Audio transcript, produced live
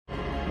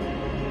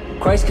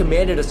Christ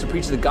commanded us to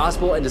preach the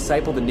gospel and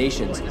disciple the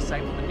nations.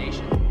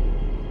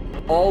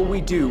 All we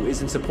do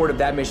is in support of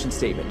that mission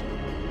statement.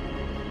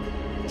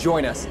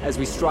 Join us as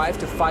we strive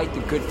to fight the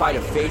good fight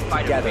of faith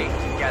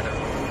together.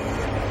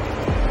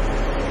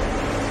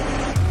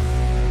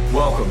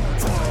 Welcome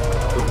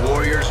to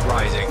Warriors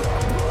Rising.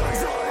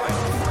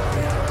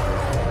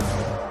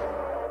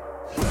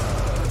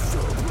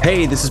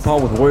 Hey, this is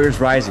Paul with Warriors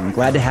Rising.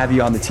 Glad to have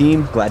you on the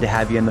team. Glad to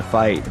have you in the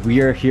fight. We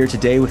are here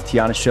today with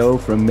Tiana Show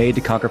from Made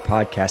to Conquer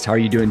podcast. How are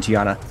you doing,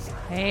 Tiana?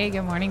 Hey,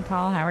 good morning,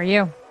 Paul. How are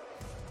you?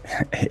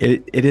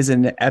 It is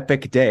an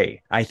epic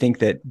day. I think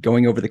that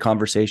going over the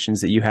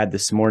conversations that you had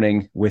this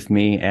morning with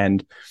me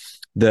and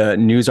the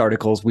news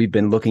articles we've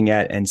been looking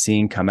at and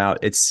seeing come out,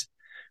 it's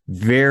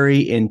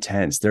very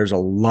intense. There's a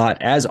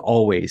lot, as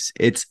always.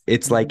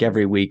 It's like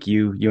every week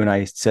you and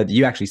I said,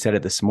 you actually said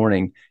it this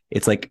morning.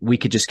 It's like we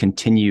could just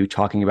continue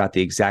talking about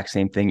the exact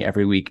same thing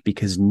every week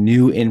because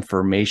new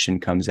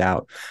information comes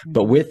out. Mm-hmm.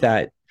 But with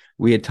that,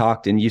 we had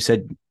talked and you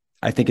said,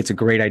 I think it's a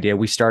great idea.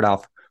 We start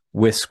off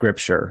with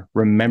scripture,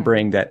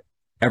 remembering that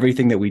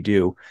everything that we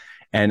do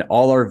and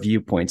all our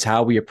viewpoints,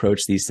 how we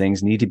approach these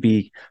things need to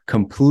be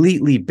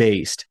completely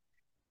based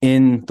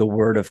in the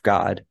word of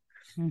God.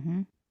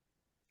 Mm-hmm.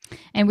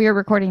 And we are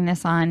recording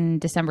this on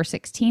December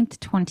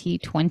 16th,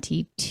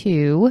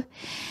 2022.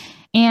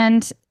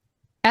 And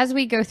as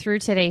we go through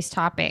today's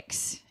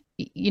topics,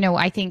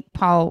 I think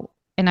Paul,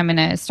 and I'm going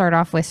to start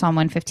off with Psalm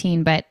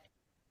 115, but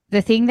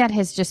the thing that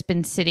has just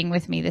been sitting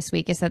with me this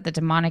week is that the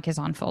demonic is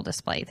on full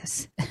display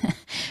this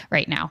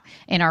right now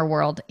in our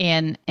world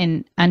and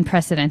in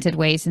unprecedented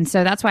ways. And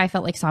so that's why I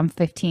felt like Psalm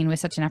 15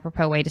 was such an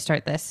apropos way to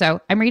start this.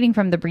 So I'm reading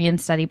from the Berean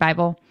Study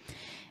Bible.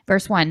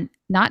 Verse 1,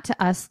 not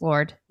to us,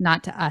 Lord,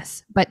 not to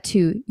us, but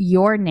to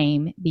your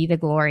name be the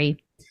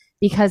glory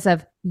because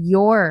of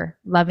your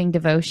loving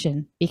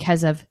devotion,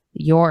 because of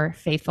your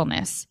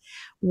faithfulness.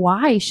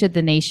 Why should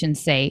the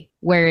nations say,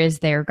 where is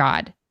their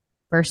God?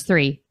 Verse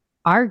 3,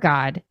 our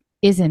God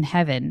is in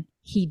heaven.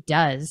 He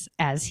does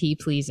as he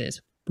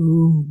pleases.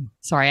 Boom.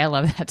 Sorry, I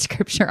love that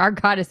scripture. Our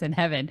God is in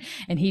heaven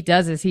and he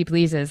does as he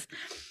pleases.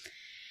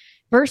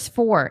 Verse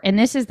 4, and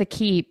this is the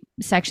key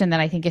section that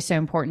I think is so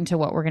important to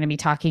what we're going to be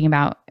talking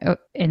about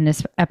in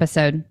this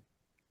episode.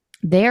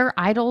 Their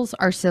idols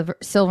are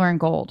silver and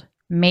gold,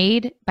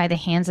 made by the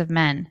hands of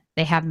men.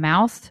 They have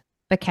mouth,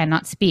 but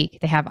cannot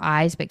speak. They have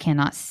eyes, but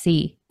cannot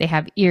see. They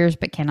have ears,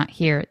 but cannot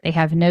hear. They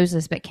have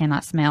noses, but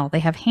cannot smell. They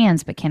have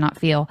hands, but cannot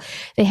feel.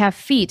 They have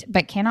feet,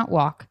 but cannot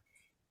walk.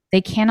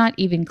 They cannot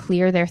even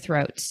clear their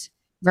throats.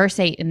 Verse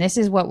 8, and this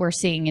is what we're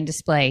seeing in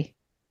display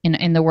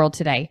in the world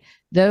today.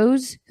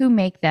 Those who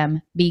make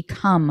them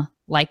become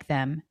like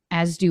them,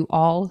 as do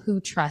all who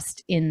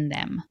trust in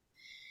them.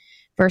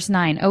 Verse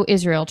 9, O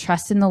Israel,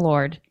 trust in the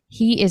Lord.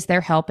 He is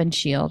their help and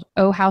shield.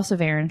 O house of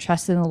Aaron,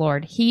 trust in the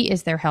Lord. He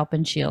is their help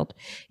and shield.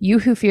 You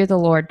who fear the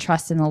Lord,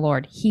 trust in the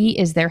Lord. He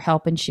is their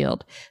help and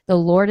shield. The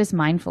Lord is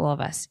mindful of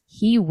us.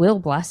 He will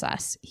bless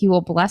us. He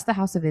will bless the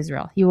house of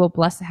Israel. He will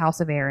bless the house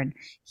of Aaron.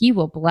 He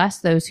will bless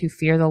those who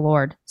fear the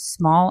Lord,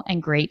 small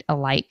and great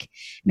alike.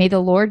 May the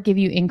Lord give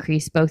you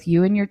increase, both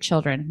you and your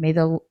children.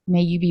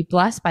 May you be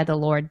blessed by the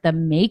Lord, the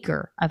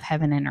maker of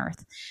heaven and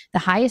earth. The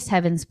highest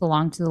heavens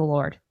belong to the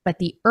Lord, but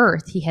the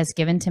earth he has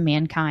given to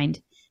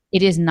mankind.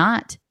 It is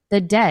not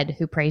the dead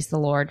who praise the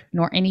Lord,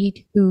 nor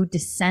any who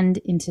descend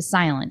into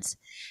silence,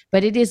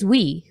 but it is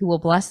we who will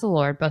bless the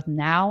Lord both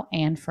now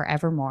and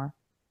forevermore.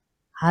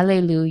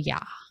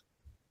 Hallelujah.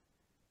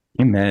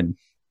 Amen.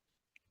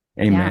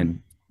 Amen.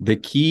 Yeah. The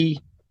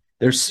key,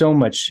 there's so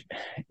much,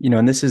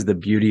 and this is the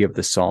beauty of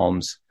the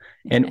Psalms.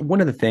 And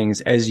one of the things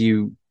as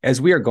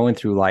we are going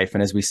through life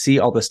and as we see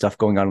all the stuff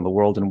going on in the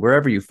world and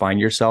wherever you find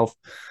yourself,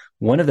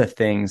 one of the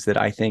things that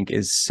I think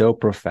is so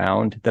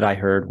profound that I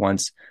heard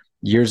once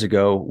years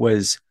ago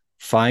was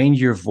find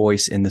your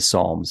voice in the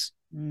Psalms.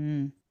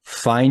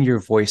 Find your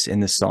voice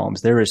in the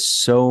Psalms. There is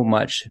so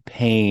much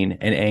pain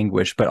and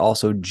anguish, but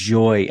also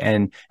joy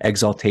and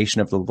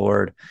exaltation of the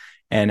Lord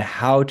and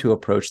how to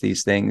approach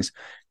these things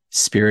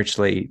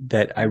spiritually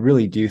that I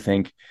really do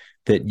think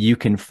that you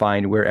can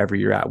find wherever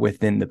you're at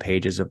within the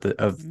pages of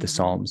the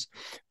Psalms.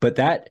 But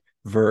that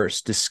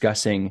verse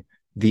discussing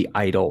the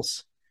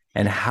idols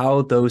and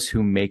how those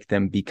who make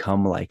them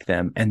become like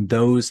them and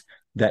those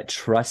that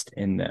trust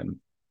in them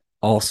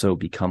also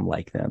become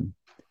like them.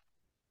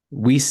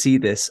 We see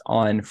this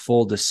on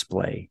full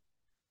display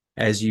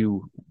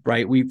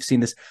we've seen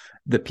this,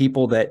 the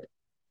people that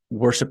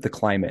worship the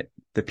climate,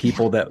 the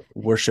people that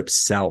worship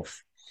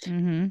self.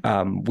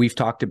 Mm-hmm. We've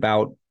talked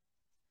about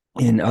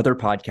in other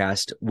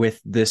podcasts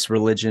with this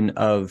religion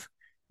of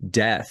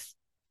death,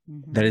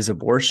 that is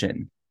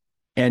abortion,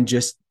 and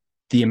just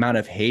the amount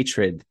of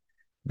hatred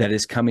that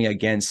is coming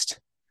against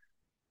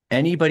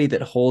anybody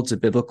that holds a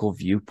biblical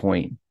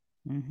viewpoint.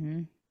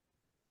 Mm-hmm.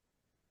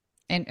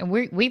 And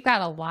we've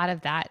got a lot of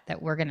that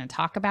we're going to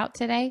talk about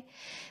today.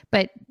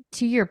 But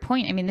to your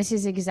point, I mean, this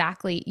is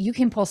exactly, you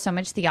can pull so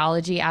much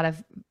theology out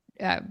of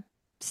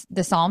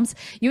the Psalms.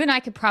 You and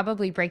I could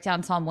probably break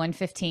down Psalm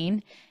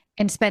 115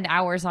 and spend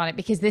hours on it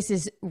because this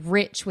is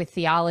rich with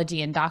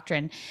theology and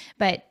doctrine.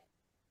 But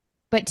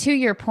to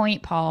your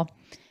point, Paul,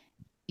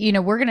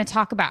 we're going to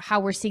talk about how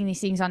we're seeing these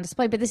things on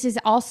display, but this is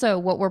also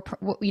what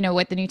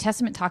the New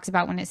Testament talks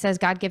about when it says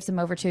God gives them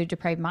over to a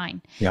depraved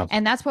mind. Yeah.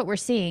 And that's what we're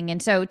seeing.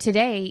 And so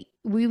today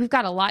we've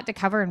got a lot to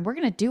cover, and we're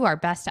going to do our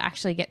best to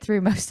actually get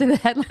through most of the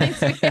headlines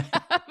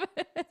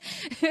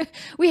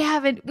we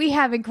have. we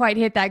haven't quite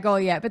hit that goal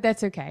yet, but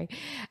that's okay.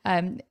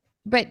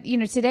 But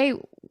today,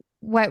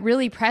 what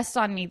really pressed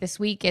on me this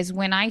week is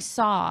when I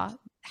saw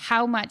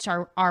how much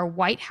our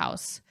White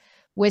House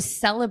was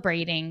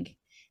celebrating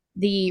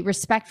the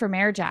Respect for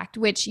Marriage Act,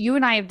 which you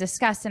and I have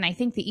discussed. And I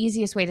think the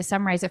easiest way to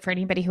summarize it for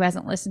anybody who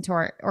hasn't listened to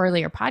our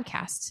earlier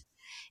podcasts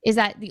is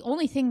that the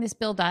only thing this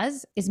bill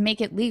does is make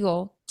it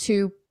legal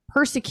to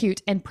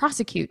persecute and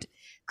prosecute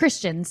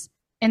Christians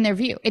in their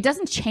view. It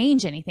doesn't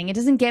change anything. It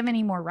doesn't give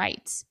any more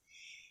rights.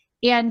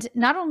 And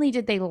not only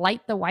did they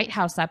light the White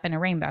House up in a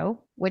rainbow,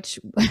 which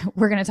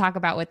we're going to talk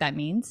about what that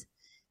means,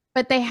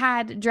 but they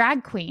had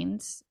drag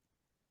queens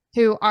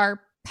who are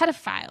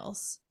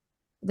pedophiles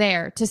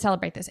there to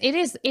celebrate this. It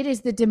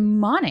is the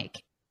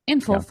demonic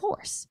in full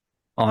force.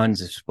 On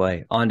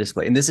display.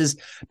 And this is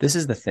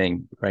the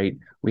thing, right?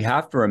 We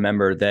have to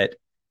remember that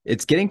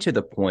it's getting to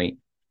the point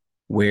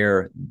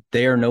where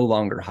they are no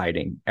longer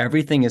hiding.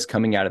 Everything is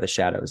coming out of the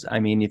shadows. I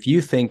mean, if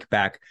you think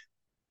back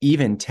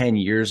even 10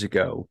 years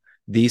ago,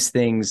 these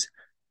things,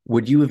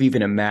 would you have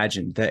even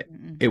imagined that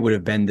it would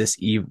have been this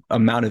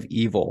amount of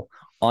evil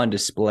on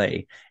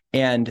display?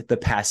 And the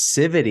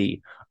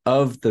passivity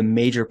of the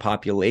major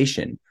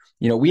population.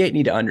 We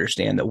need to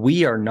understand that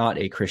we are not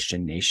a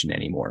Christian nation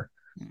anymore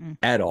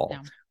at all. No.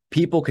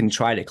 People can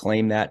try to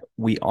claim that.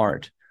 We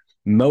aren't.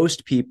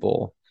 Most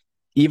people,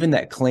 even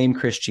that claim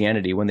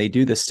Christianity, when they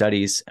do the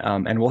studies,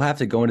 and we'll have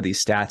to go into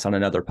these stats on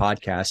another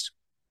podcast,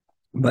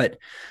 but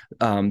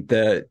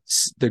the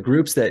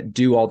groups that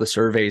do all the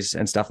surveys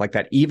and stuff like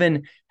that,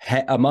 even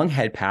among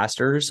head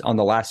pastors on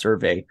the last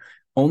survey,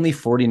 only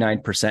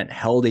 49%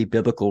 held a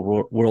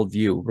biblical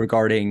worldview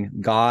regarding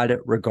God,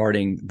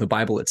 regarding the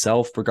Bible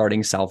itself,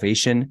 regarding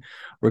salvation,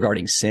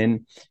 regarding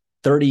sin.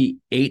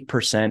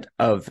 38%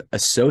 of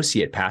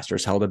associate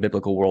pastors held a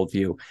biblical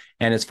worldview.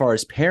 And as far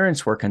as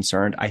parents were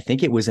concerned, I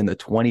think it was in the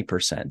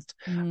 20%.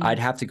 I'd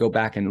have to go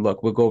back and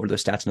look. We'll go over the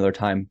stats another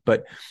time.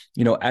 But,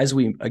 as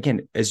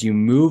you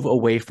move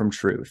away from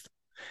truth,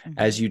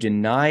 as you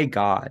deny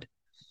God,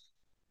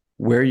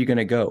 where are you going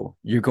to go?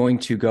 You're going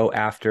to go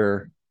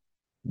after...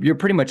 You're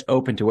pretty much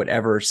open to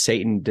whatever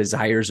Satan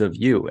desires of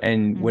you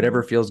and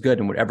whatever feels good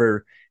and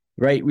whatever,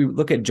 right? We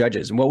look at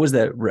Judges. And what was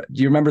do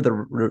you remember the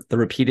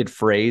repeated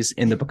phrase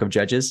in the book of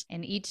Judges?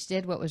 And each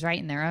did what was right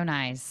in their own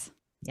eyes.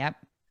 Yep.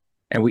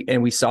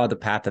 And we saw the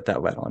path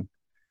that led on.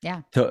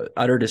 Yeah. To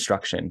utter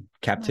destruction,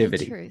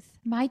 captivity.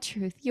 My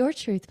truth, your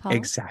truth, Paul.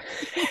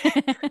 Exactly.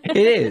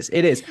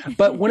 It is.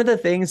 But one of the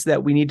things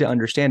that we need to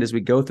understand as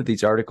we go through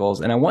these articles,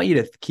 and I want you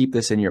to keep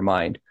this in your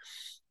mind,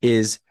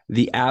 is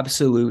the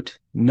absolute,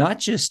 not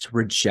just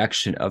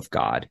rejection of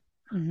God,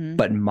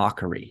 but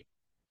mockery,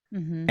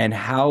 and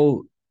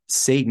how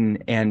Satan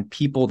and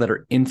people that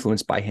are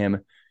influenced by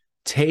him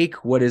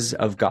take what is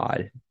of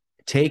God,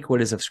 take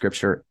what is of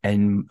Scripture,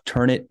 and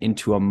turn it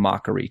into a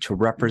mockery to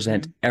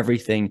represent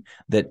everything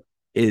that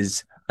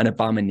is an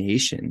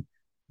abomination.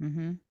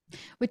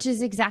 Which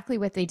is exactly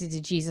what they did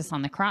to Jesus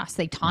on the cross.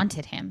 They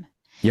taunted him.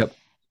 Yep.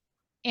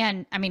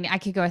 And I mean, I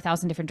could go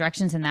 1,000 different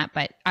directions in that,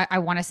 but I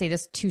want to say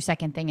this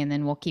 2-second thing and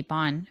then we'll keep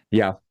on.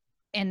 Yeah.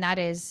 And that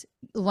is,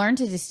 learn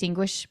to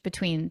distinguish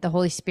between the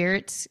Holy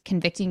Spirit's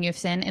convicting you of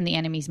sin and the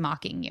enemy's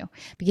mocking you,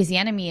 because the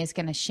enemy is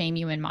going to shame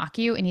you and mock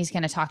you. And he's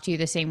going to talk to you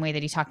the same way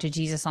that he talked to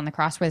Jesus on the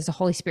cross, whereas the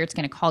Holy Spirit's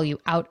going to call you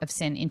out of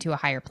sin into a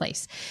higher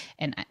place.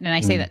 And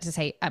I say that to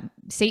say,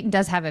 Satan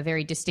does have a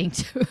very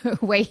distinct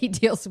way he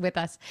deals with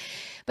us.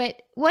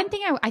 But one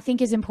thing I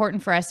think is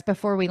important for us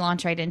before we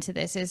launch right into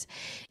this is,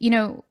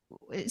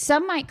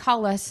 some might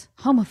call us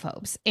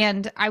homophobes.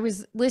 And I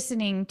was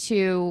listening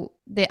to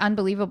the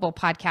Unbelievable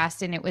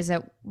podcast, and it was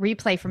a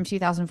replay from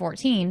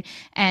 2014.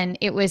 And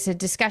it was a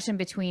discussion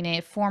between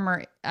a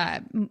former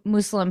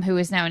Muslim who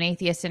is now an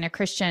atheist and a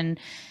Christian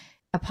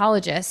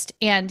apologist.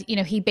 And,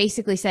 he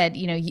basically said,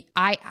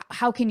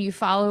 how can you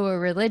follow a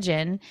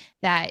religion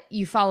that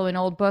you follow an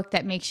old book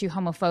that makes you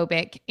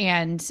homophobic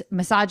and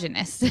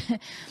misogynist?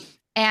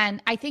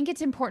 And I think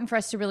it's important for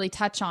us to really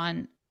touch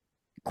on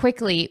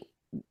quickly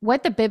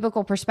what the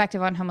biblical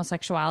perspective on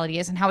homosexuality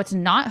is and how it's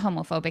not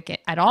homophobic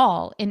at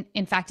all.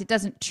 In fact, it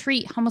doesn't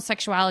treat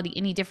homosexuality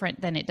any different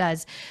than it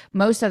does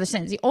most other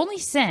sins. The only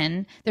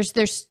sin,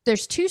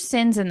 there's two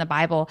sins in the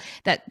Bible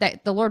that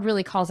the Lord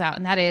really calls out,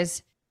 and that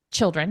is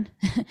children.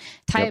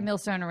 Tie a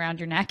millstone around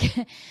your neck.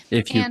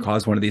 If you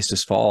cause one of these to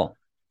fall.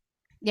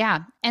 Yeah.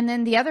 And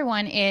then the other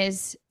one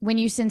is when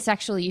you sin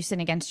sexually, you sin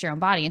against your own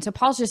body. And so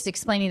Paul's just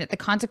explaining that the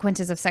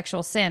consequences of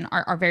sexual sin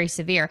are very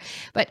severe.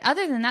 But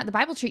other than that, the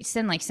Bible treats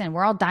sin like sin.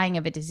 We're all dying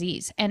of a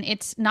disease. And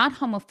it's not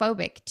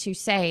homophobic to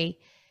say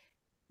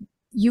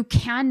you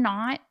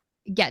cannot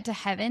get to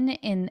heaven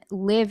and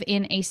live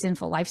in a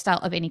sinful lifestyle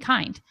of any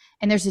kind.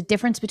 And there's a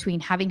difference between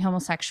having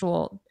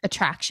homosexual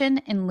attraction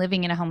and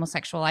living in a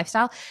homosexual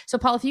lifestyle. So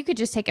Paul, if you could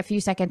just take a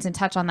few seconds and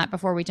touch on that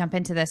before we jump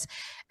into this,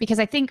 because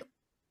I think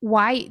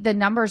why the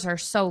numbers are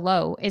so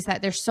low is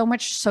that there's so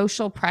much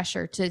social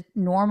pressure to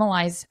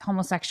normalize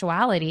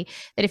homosexuality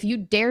that if you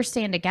dare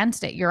stand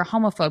against it, you're a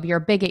homophobe, you're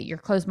a bigot, you're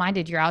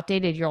closed-minded, you're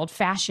outdated, you're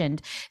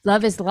old-fashioned.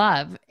 Love is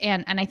love.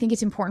 And I think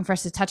it's important for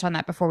us to touch on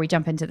that before we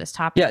jump into this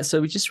topic. Yeah. So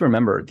we just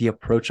remember the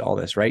approach to all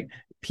this, right?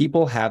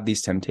 People have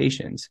these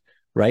temptations,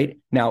 right?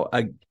 Now,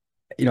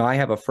 I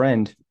have a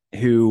friend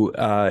who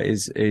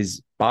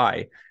is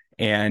bi,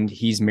 and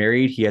he's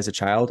married. He has a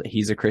child.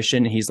 He's a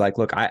Christian. He's like,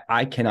 look,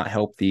 I cannot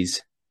help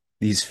these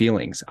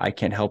feelings. I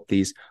can't help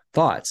these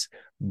thoughts,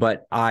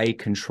 but I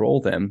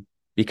control them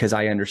because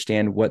I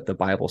understand what the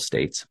Bible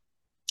states.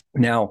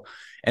 Now,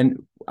 and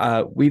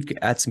we've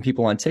had some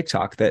people on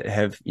TikTok that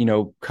have,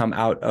 come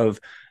out of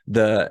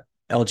the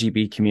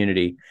LGBT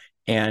community,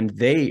 and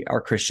they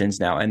are Christians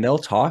now, and they'll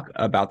talk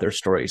about their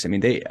stories. I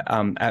mean,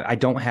 I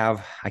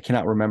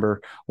cannot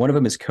remember. One of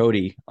them is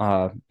Cody,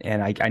 and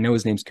I know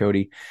his name's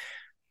Cody.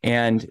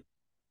 And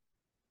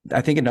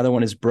I think another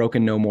one is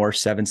Broken No More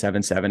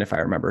 777, if I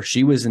remember.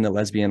 She was in the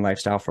lesbian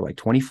lifestyle for like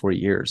 24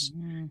 years.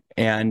 Mm.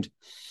 And,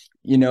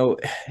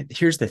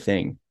 here's the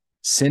thing.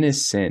 Sin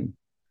is sin,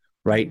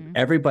 right? Mm-hmm.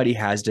 Everybody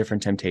has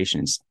different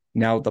temptations.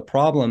 Now, the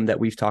problem that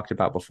we've talked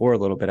about before a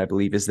little bit, I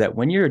believe, is that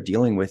when you're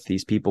dealing with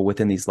these people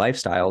within these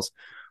lifestyles,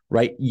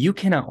 right, you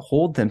cannot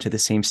hold them to the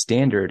same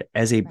standard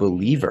as a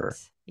believer.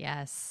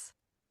 Yes.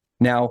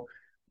 Now,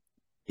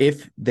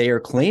 if they are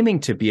claiming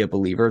to be a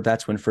believer,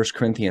 that's when 1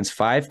 Corinthians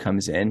 5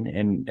 comes in.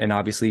 And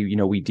obviously,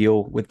 we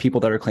deal with people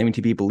that are claiming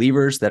to be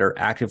believers that are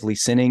actively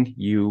sinning.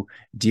 You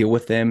deal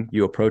with them,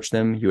 you approach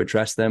them, you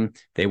address them.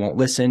 They won't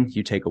listen.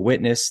 You take a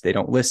witness. They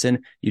don't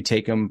listen. You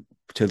take them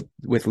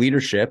with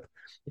leadership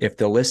if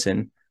they'll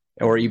listen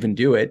or even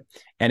do it.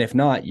 And if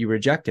not, you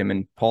reject him.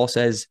 And Paul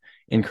says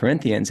in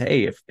Corinthians,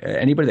 hey, if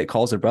anybody that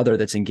calls a brother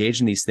that's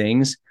engaged in these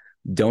things,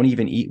 don't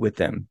even eat with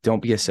them.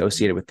 Don't be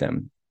associated with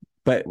them.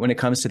 But when it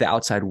comes to the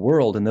outside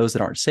world and those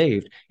that aren't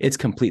saved, it's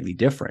completely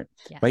different,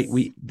 yes. Right?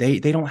 They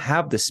don't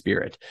have the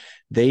Spirit.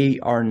 They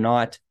are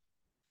not.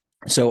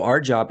 So our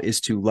job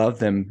is to love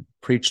them,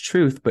 preach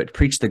truth, but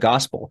preach the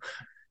gospel.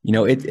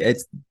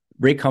 It's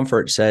Ray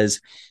Comfort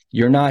says,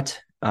 you're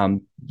not,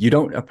 you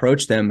don't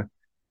approach them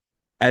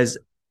as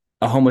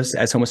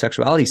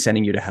homosexuality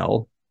sending you to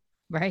hell.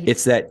 Right.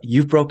 It's that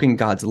you've broken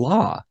God's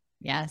law.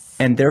 Yes.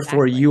 And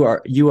therefore exactly.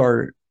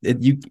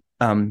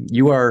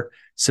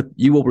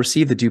 You will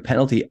receive the due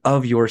penalty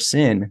of your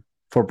sin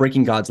for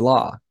breaking God's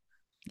law.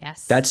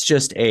 Yes. That's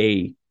just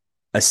a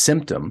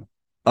symptom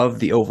of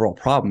the overall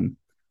problem,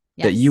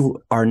 yes. That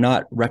you are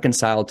not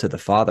reconciled to the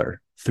Father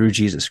through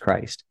Jesus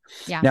Christ.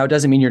 Yeah. Now, it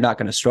doesn't mean you're not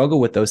going to struggle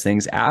with those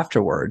things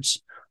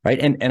afterwards, right?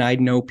 And I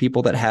know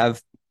people that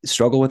have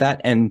struggled with that,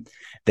 and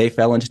they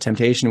fell into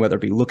temptation, whether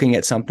it be looking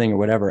at something or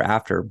whatever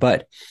after,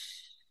 but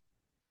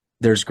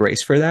there's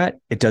grace for that.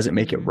 It doesn't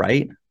make it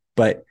right,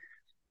 but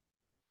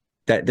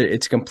that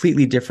it's a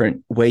completely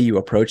different way you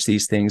approach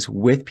these things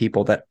with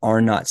people that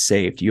are not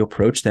saved. You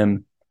approach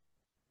them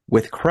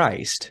with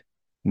Christ,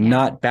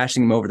 not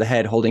bashing them over the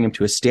head, holding them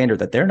to a standard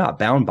that they're not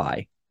bound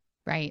by.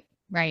 Right.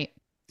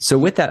 So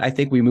with that, I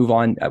think we move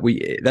on.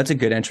 That's a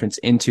good entrance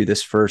into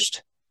this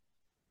first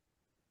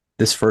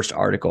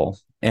article,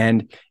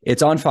 and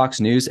it's on Fox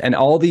News. And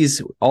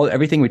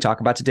everything we talk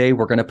about today,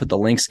 we're going to put the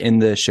links in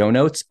the show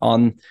notes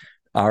on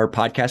our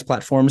podcast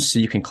platforms, so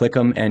you can click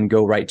them and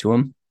go right to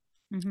them.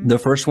 Mm-hmm. The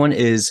first one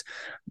is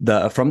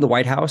from the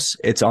White House.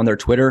 It's on their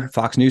Twitter.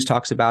 Fox News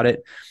talks about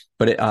it,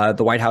 but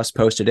the White House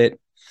posted it.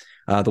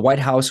 The White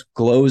House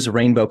glows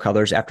rainbow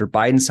colors after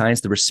Biden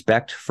signs the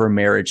Respect for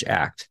Marriage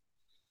Act.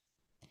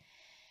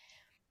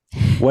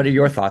 What are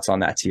your thoughts on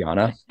that,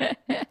 Tiana?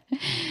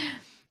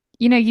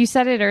 You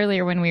said it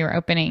earlier when we were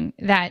opening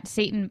that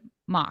Satan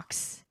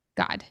mocks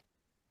God.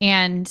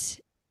 And,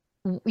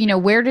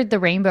 where did the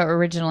rainbow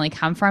originally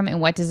come from, and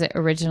what does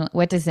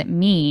it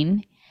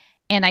mean?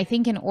 And I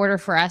think in order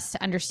for us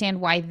to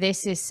understand why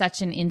this is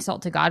such an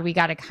insult to God, we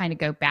got to kind of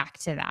go back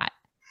to that.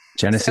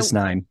 Genesis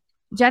 9.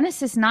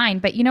 Genesis 9.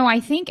 But, I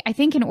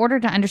think in order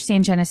to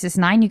understand Genesis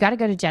 9, you got to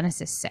go to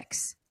Genesis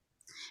 6.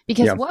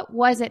 Because what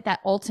was it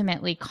that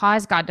ultimately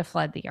caused God to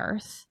flood the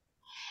earth?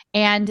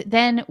 And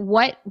then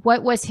what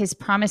was his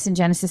promise in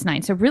Genesis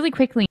 9? So really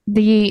quickly,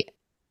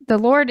 the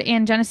Lord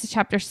in Genesis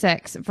chapter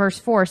 6, verse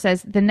 4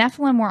 says, the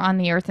Nephilim were on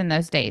the earth in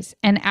those days,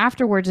 and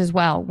afterwards as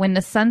well, when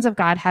the sons of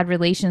God had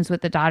relations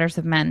with the daughters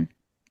of men,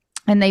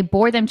 and they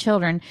bore them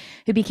children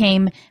who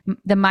became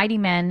the mighty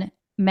men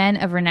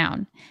of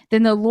renown.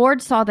 Then the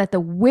Lord saw that the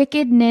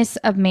wickedness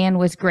of man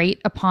was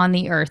great upon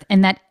the earth,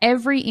 and that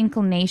every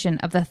inclination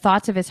of the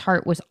thoughts of his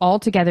heart was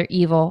altogether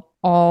evil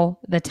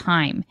all the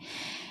time.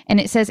 And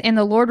it says, and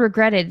the Lord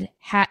regretted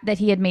that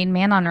he had made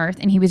man on earth,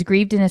 and he was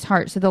grieved in his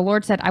heart. So the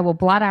Lord said, I will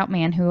blot out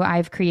man who I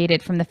have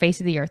created from the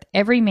face of the earth,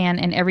 every man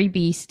and every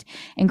beast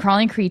and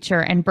crawling creature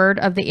and bird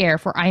of the air,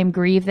 for I am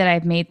grieved that I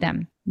have made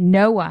them.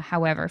 Noah,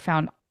 however,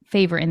 found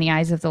favor in the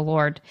eyes of the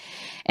Lord.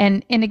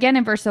 And again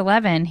in verse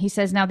 11, he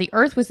says, now the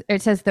earth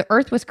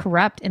was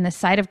corrupt in the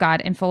sight of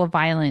God and full of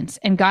violence.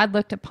 And God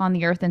looked upon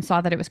the earth and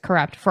saw that it was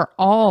corrupt, for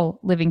all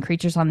living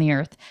creatures on the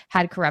earth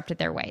had corrupted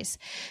their ways.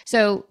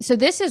 So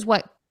this is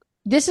what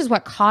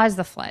caused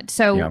the flood.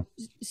 So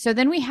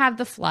then we have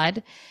the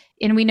flood.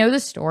 And we know the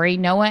story.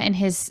 Noah and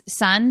his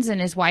sons and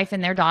his wife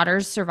and their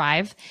daughters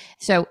survive.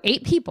 So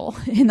 8 people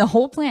in the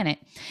whole planet.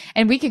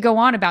 And we could go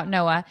on about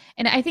Noah.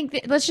 And I think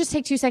let's just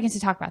take 2 seconds to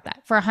talk about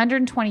that. For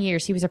 120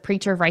 years, he was a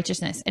preacher of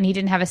righteousness and he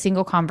didn't have a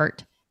single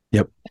convert.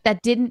 Yep.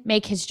 That didn't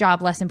make his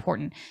job less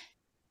important.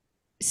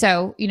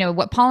 So,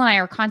 what Paul and I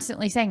are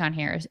constantly saying on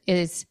here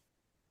is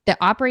the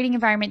operating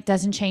environment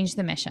doesn't change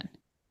the mission.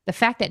 The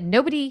fact that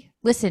nobody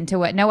listened to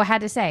what Noah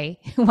had to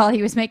say while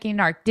he was making an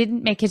ark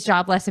didn't make his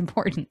job less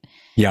important.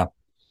 Yeah.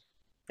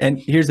 And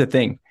here's the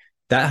thing.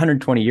 That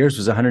 120 years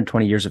was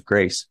 120 years of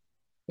grace.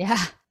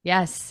 Yeah.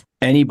 Yes.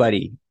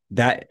 Everybody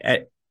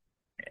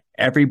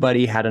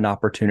had an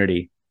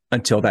opportunity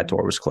until that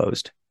door was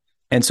closed.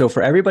 And so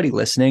for everybody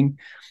listening,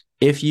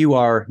 if you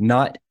are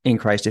not in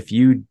Christ, if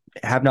you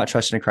have not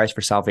trusted in Christ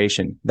for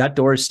salvation, that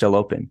door is still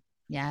open.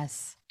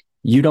 Yes.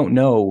 You don't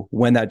know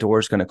when that door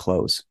is going to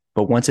close.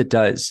 But once it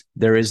does,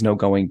 there is no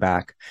going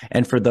back.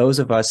 And for those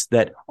of us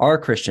that are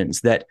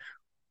Christians, that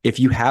if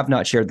you have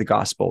not shared the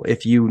gospel,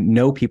 if you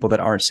know people that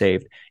aren't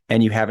saved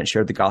and you haven't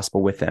shared the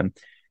gospel with them,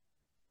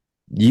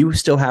 you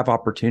still have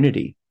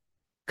opportunity,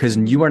 because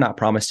you are not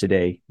promised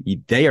today.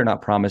 They are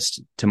not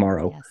promised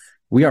tomorrow. Yes.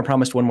 We aren't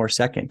promised one more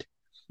second.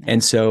 Yes.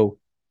 And so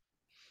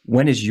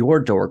when is your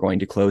door going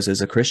to close as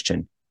a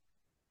Christian?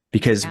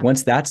 Because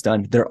once that's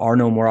done, there are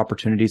no more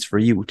opportunities for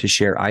you to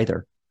share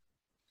either.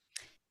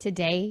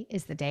 Today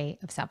is the day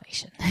of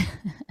salvation.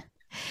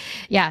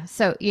 Yeah.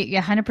 So you're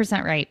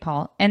 100% right,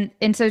 Paul.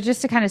 And so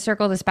just to kind of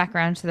circle this back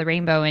around to the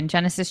rainbow in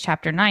Genesis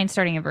chapter 9,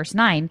 starting in verse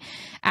 9,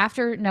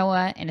 after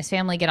Noah and his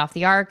family get off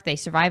the ark, they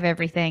survive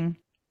everything.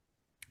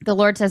 The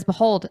Lord says,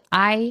 behold,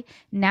 I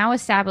now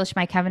establish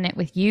my covenant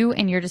with you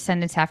and your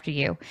descendants after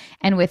you,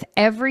 and with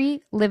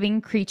every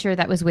living creature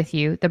that was with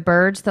you, the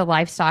birds, the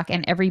livestock,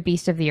 and every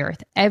beast of the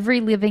earth,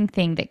 every living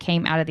thing that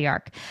came out of the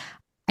ark.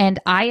 And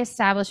I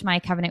establish my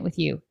covenant with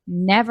you.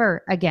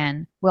 Never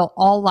again will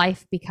all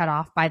life be cut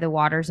off by the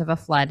waters of a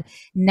flood.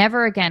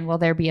 Never again will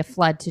there be a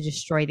flood to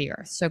destroy the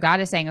earth. So God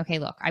is saying, okay,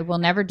 look, I will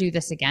never do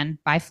this again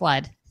by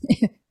flood.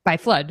 By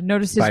flood.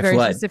 Notice his very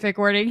specific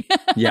wording.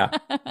 Yeah.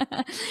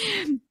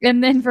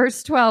 And then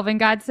verse 12, and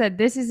God said,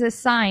 this is a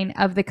sign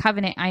of the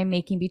covenant I am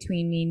making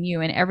between me and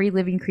you and every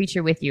living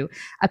creature with you,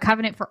 a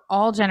covenant for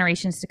all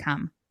generations to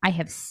come. I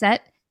have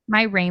set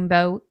my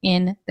rainbow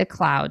in the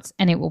clouds,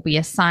 and it will be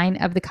a sign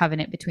of the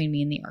covenant between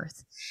me and the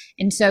earth.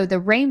 And so the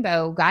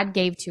rainbow God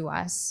gave to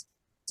us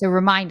to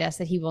remind us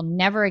that he will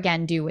never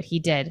again do what he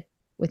did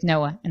with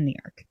Noah and the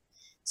ark.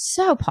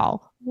 So,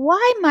 Paul,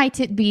 why might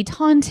it be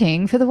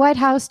taunting for the White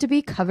House to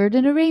be covered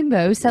in a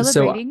rainbow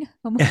celebrating?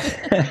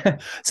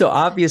 So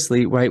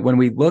obviously, right, when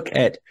we look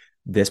at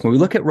this, when we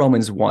look at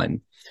Romans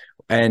 1,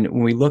 and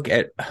when we look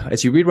at,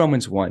 as you read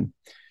Romans 1,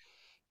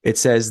 it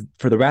says,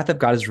 for the wrath of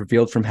God is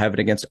revealed from heaven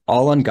against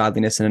all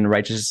ungodliness and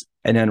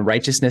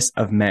unrighteousness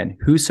of men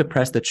who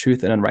suppress the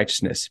truth and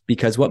unrighteousness,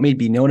 because what may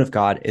be known of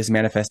God is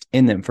manifest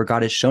in them, for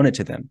God has shown it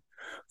to them.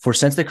 For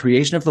since the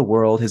creation of the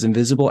world, his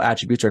invisible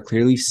attributes are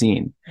clearly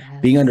seen,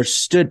 being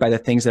understood by the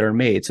things that are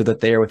made, so that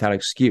they are without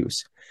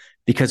excuse.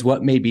 Because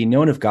what may be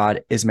known of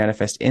God is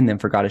manifest in them,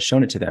 for God has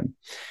shown it to them.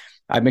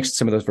 I've mixed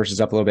some of those verses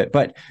up a little bit,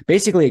 but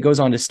basically it goes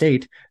on to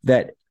state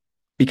that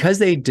because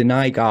they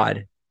deny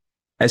God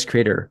as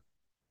creator,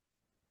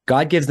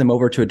 God gives them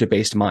over to a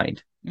debased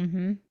mind.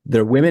 Mm-hmm.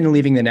 They're women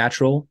leaving the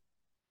natural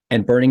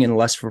and burning in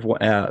lust for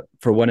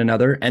one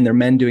another, and they're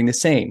men doing the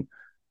same.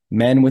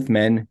 Men with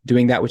men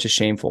doing that which is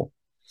shameful,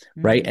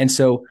 right? And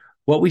so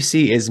what we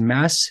see is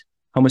mass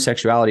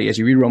homosexuality. As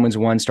you read Romans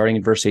 1, starting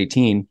in verse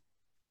 18,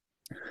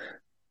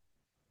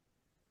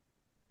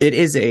 it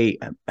is a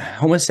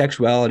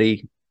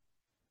homosexuality,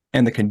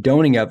 and the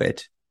condoning of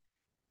it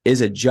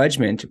is a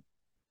judgment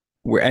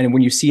where, and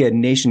when you see a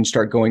nation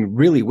start going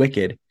really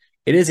wicked,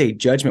 it is a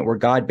judgment where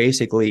God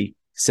basically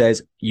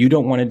says, you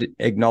don't want to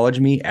acknowledge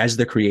me as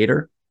the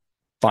creator?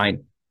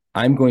 Fine.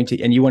 I'm going to,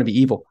 and you want to be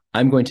evil,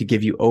 I'm going to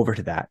give you over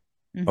to that.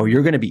 Mm-hmm. Oh,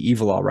 you're going to be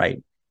evil, all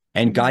right.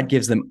 And God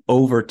gives them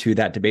over to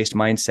that debased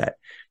mindset.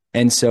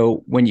 And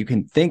so when you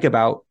can think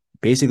about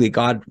basically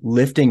God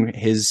lifting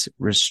his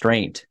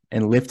restraint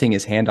and lifting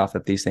his hand off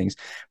of these things.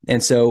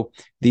 And so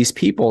these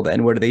people,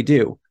 then what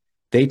do?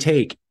 They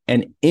take,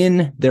 and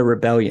in their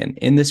rebellion,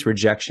 in this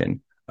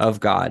rejection of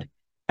God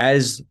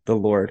as the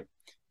Lord,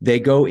 they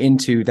go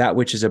into that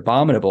which is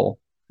abominable.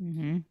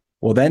 Mm-hmm.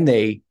 Well, then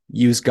they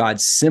use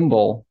God's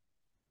symbol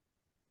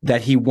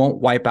that he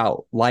won't wipe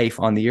out life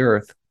on the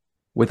earth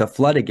with a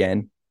flood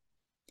again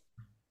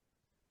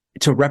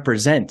to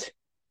represent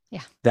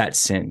that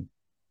sin.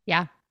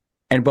 Yeah.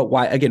 But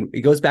why, again,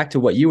 it goes back to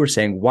what you were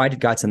saying. Why did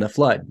God send the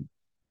flood?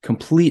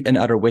 Complete and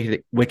utter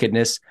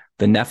wickedness.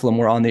 The Nephilim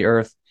were on the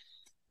earth.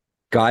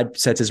 God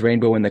sets his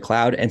rainbow in the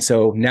cloud. And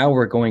so now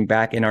we're going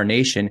back in our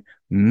nation,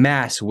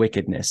 mass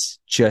wickedness,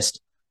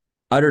 just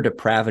utter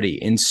depravity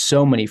in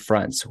so many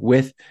fronts,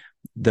 with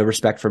the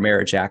Respect for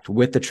Marriage Act,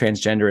 with the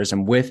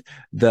transgenderism, with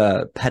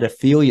the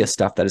pedophilia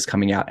stuff that is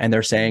coming out. And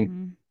they're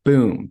saying,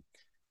 boom,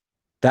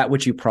 that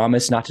which you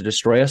promised not to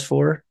destroy us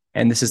for,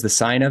 and this is the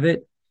sign of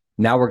it.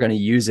 Now we're going to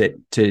use it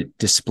to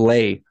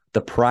display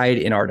the pride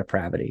in our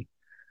depravity.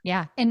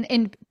 Yeah.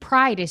 And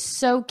pride is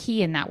so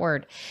key in that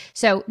word.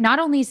 So not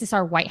only is this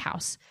our White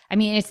House, I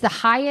mean, it's the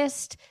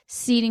highest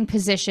seating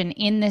position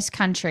in this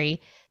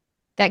country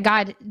that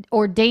God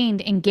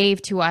ordained and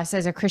gave to us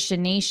as a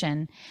Christian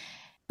nation.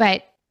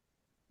 But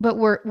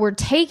we're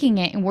taking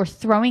it and we're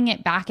throwing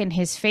it back in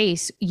his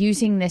face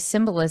using this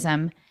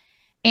symbolism.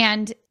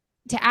 And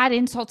to add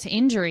insult to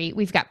injury,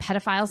 we've got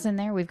pedophiles in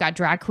there. We've got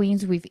drag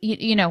queens.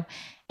 And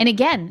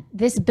again,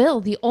 this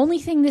bill, the only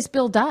thing this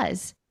bill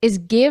does is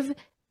give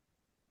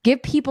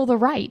people the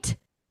right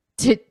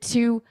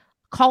to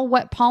call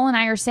what Paul and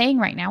I are saying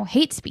right now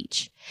hate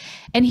speech.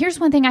 And here's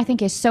one thing I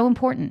think is so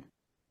important.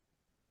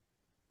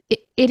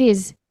 It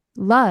is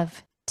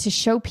love to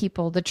show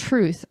people the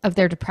truth of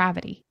their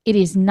depravity. It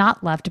is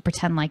not love to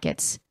pretend like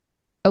it's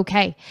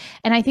okay.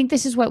 And I think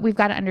this is what we've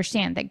got to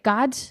understand, that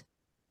God's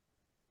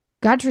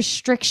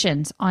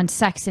restrictions on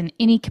sex in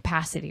any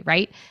capacity,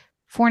 right?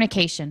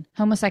 Fornication,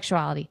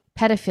 homosexuality,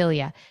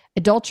 pedophilia,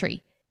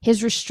 adultery,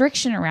 his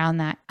restriction around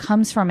that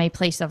comes from a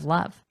place of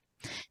love,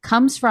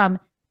 comes from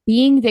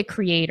being the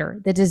creator,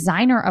 the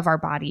designer of our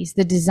bodies,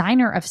 the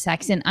designer of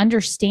sex, and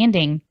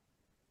understanding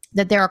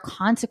that there are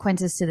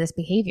consequences to this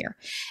behavior.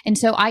 And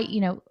so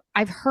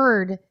I've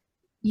heard,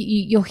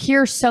 you'll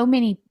hear so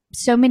many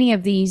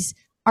of these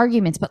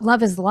arguments, but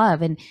love is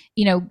love. And,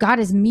 God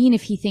is mean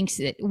if he thinks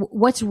that.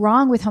 What's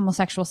wrong with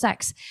homosexual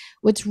sex?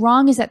 What's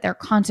wrong is that there are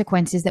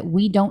consequences that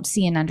we don't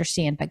see and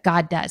understand, but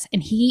God does.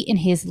 And he, in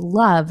his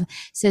love,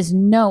 says,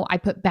 no, I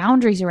put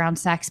boundaries around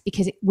sex,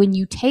 because when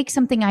you take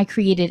something I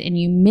created and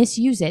you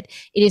misuse it,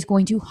 it is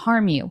going to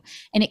harm you.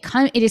 And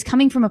it is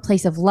coming from a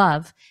place of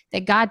love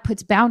that God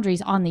puts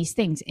boundaries on these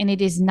things. And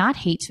it is not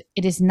hate.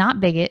 It is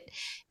not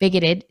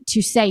bigoted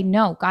to say,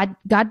 no,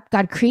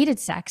 God created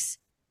sex.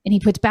 And he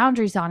puts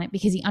boundaries on it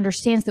because he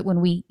understands that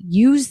when we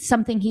use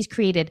something he's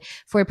created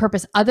for a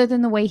purpose other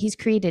than the way he's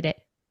created it,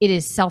 it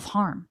is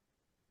self-harm.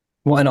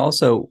 Well, and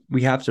also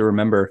we have to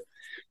remember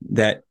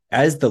that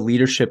as the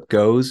leadership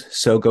goes,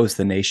 so goes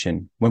the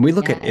nation. When we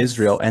look at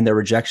Israel and their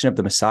rejection of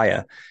the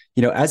Messiah,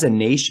 as a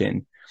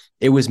nation,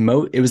 it was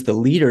the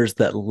leaders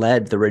that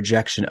led the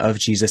rejection of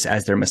Jesus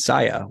as their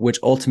Messiah, which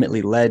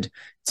ultimately led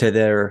to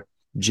their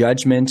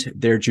judgment,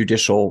 their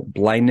judicial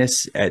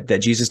blindness that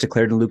Jesus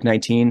declared in Luke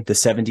 19, the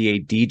 70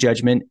 AD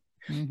judgment,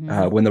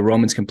 when the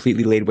Romans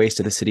completely laid waste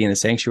to the city and the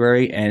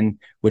sanctuary, and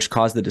which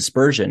caused the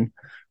dispersion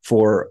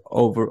for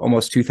over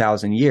almost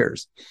 2,000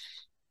 years.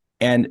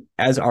 And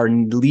as our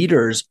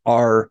leaders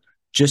are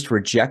just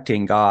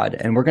rejecting God,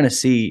 and we're going to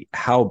see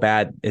how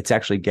bad it's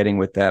actually getting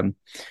with them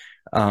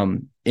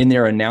in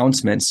their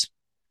announcements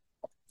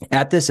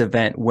at this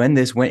event, when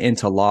this went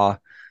into law,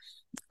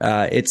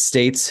 it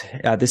states,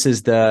 this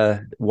is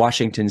the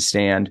Washington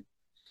Stand.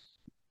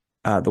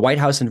 The White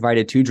House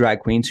invited 2 drag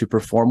queens who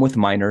perform with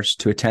minors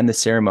to attend the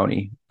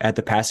ceremony at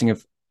the passing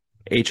of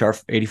H.R.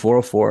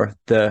 8404,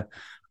 the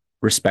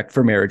Respect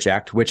for Marriage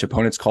Act, which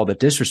opponents call the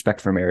Disrespect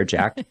for Marriage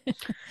Act.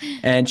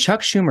 And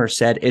Chuck Schumer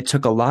said it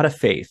took a lot of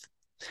faith.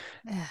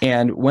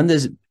 And when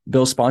this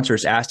bill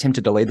sponsors asked him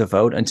to delay the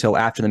vote until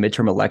after the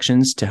midterm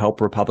elections to help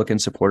Republican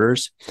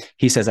supporters,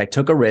 he says, I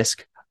took a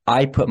risk.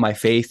 I put my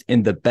faith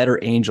in the better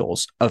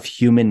angels of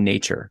human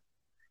nature,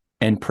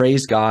 and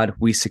praise God,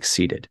 we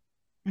succeeded.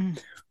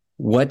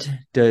 What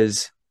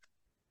does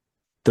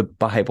the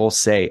Bible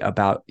say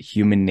about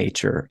human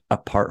nature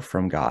apart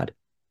from God?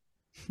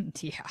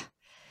 Yeah.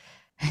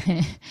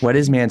 What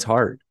is man's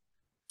heart?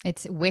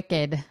 It's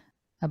wicked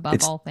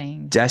above all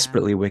things.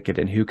 Desperately wicked,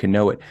 and who can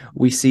know it?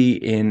 We see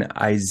in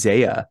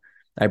Isaiah,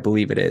 I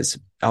believe it is.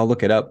 I'll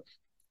look it up.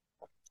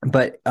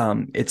 But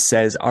it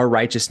says our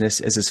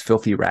righteousness is as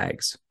filthy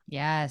rags.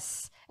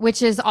 Yes,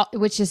 which is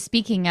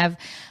speaking of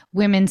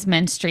women's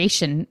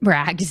menstruation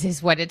rags,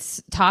 is what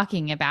it's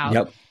talking about.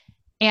 Yep.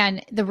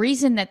 And the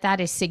reason that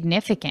is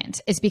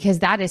significant is because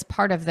that is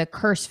part of the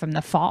curse from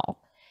the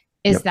fall,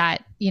 is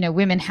that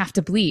women have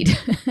to bleed.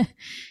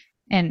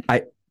 And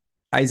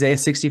Isaiah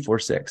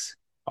 64:6,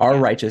 our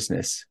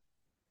righteousness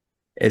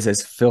is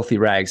as filthy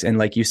rags. And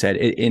like you said,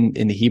 in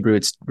the Hebrew,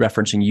 it's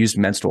referencing used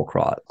menstrual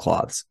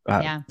cloths.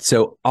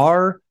 So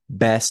our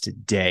best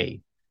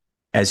day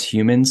as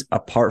humans,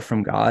 apart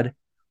from God,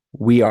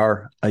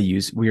 we're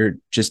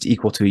just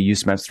equal to a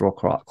used menstrual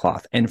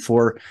cloth. And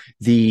for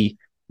the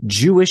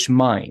Jewish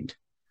mind,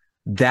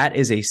 that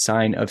is a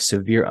sign of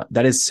severe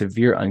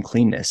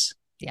uncleanness.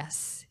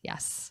 Yes.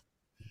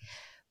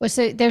 Well,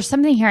 so there's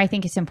something here I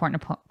think it's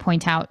important to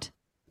point out.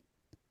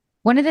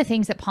 One of the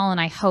things that Paul and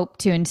I hope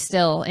to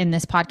instill in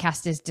this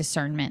podcast is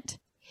discernment.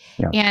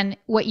 Yeah. And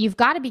what you've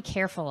got to be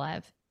careful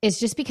of is,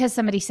 just because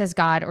somebody says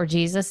God or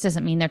Jesus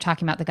doesn't mean they're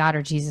talking about the God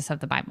or Jesus of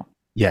the Bible.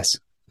 Yes.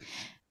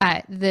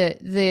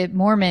 the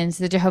Mormons,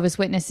 the Jehovah's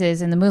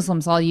Witnesses, and the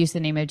Muslims all use the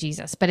name of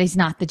Jesus, but he's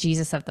not the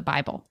Jesus of the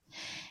Bible.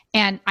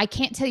 And I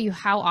can't tell you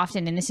how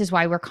often, and this is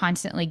why we're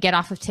constantly get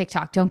off of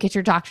TikTok. Don't get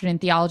your doctrine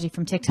and theology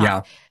from TikTok.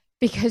 Yeah.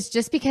 Because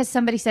just because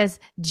somebody says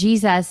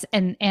Jesus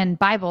and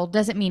Bible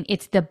doesn't mean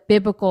it's the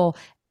biblical,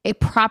 a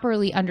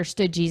properly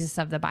understood Jesus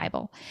of the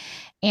Bible.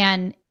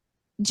 And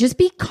just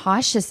be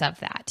cautious of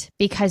that,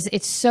 because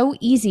it's so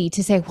easy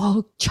to say,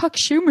 well, Chuck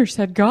Schumer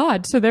said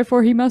God, so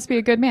therefore he must be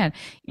a good man.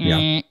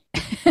 Yeah.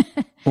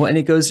 Well, and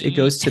it goes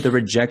to the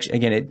rejection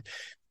again.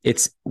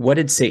 It's what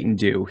did Satan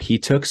do? He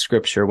took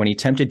scripture when he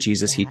tempted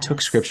Jesus. Yes. He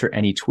took scripture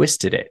and he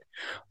twisted it,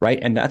 right?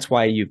 And that's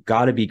why you've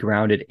got to be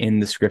grounded in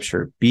the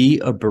scripture. Be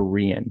a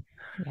Berean.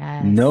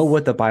 Yes. Know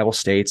what the Bible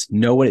states.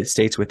 Know what it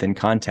states within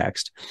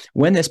context.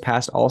 When this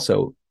passed,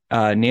 also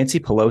Nancy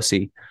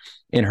Pelosi,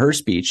 in her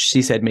speech,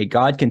 she said, "May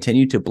God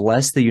continue to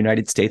bless the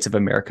United States of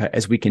America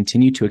as we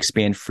continue to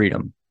expand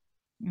freedom."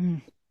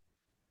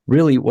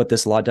 Really, what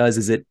this law does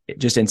is it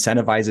just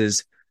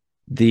incentivizes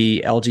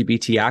the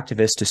LGBT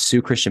activists to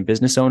sue Christian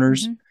business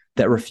owners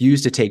that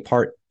refuse to take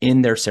part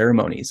in their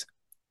ceremonies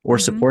or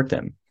support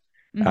them.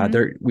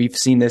 We've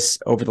seen this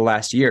over the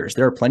last years.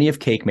 There are plenty of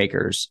cake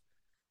makers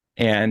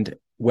and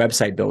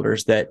website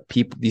builders that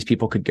these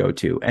people could go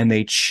to, and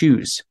they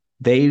choose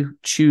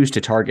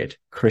to target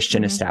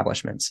Christian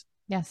establishments.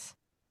 Yes.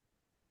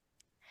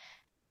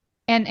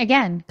 And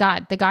again,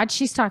 God, the God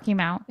she's talking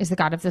about is the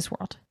God of this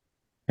world.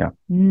 Yeah.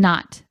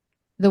 Not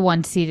the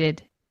one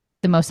seated,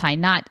 the Most High,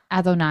 not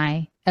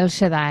Adonai, El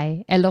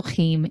Shaddai,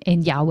 Elohim,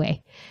 and Yahweh.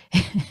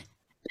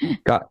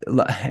 God,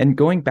 and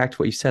going back to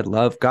what you said,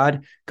 love,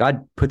 God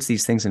puts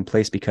these things in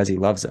place because he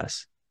loves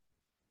us,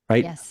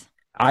 right? Yes.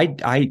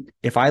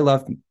 If I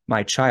love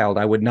my child,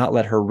 I would not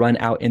let her run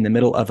out in the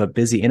middle of a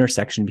busy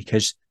intersection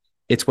because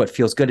it's what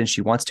feels good and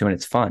she wants to, and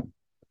it's fun.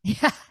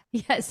 Yeah.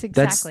 Yes,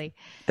 exactly.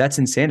 That's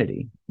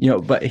insanity.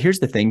 But here's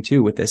the thing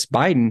too, with this,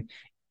 Biden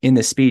in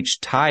the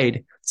speech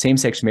tied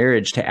same-sex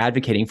marriage to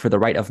advocating for the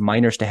right of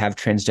minors to have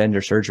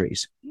transgender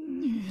surgeries.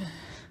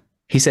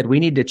 He said, "We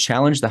need to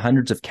challenge the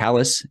hundreds of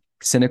callous,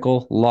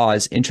 cynical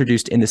laws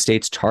introduced in the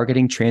states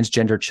targeting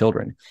transgender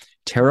children,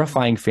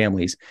 terrifying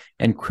families,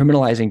 and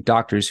criminalizing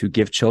doctors who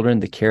give children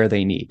the care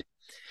they need."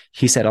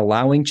 He said,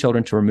 "Allowing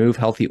children to remove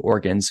healthy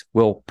organs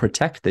will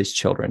protect these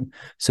children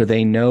so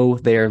they know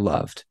they are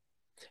loved."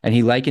 And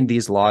he likened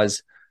these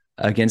laws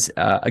against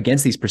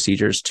these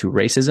procedures to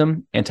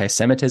racism,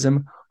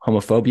 anti-Semitism,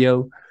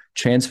 homophobia,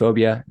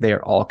 transphobia. They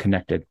are all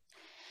connected.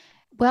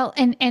 Well,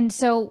 and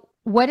so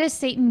what does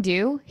Satan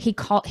do? He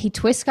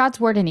twists God's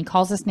word and he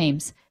calls us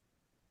names.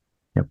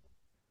 Yep.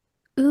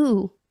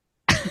 Ooh.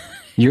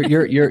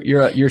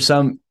 You're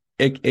some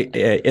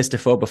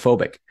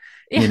istophobophobic.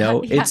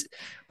 Yeah.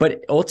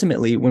 But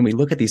ultimately, when we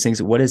look at these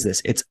things, what is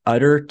this? It's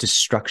utter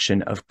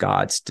destruction of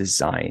God's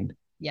design.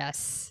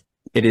 Yes.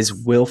 It is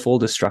willful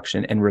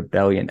destruction and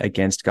rebellion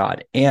against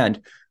God. And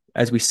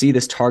as we see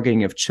this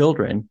targeting of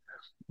children,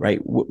 right?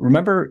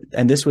 Remember,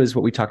 and this was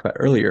what we talked about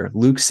earlier,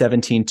 Luke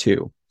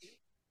 17:2.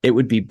 It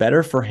would be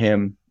better for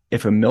him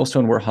if a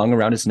millstone were hung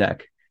around his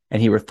neck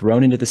and he were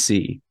thrown into the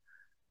sea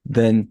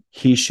than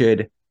he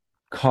should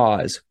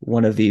cause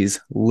one of these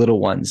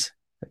little ones,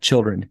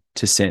 children,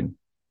 to sin.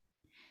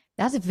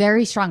 That's a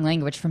very strong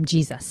language from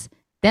Jesus.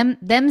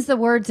 Them's the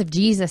words of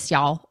Jesus,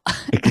 y'all.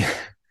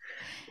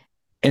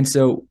 And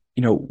so,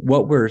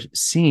 what we're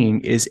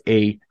seeing is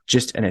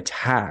just an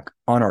attack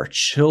on our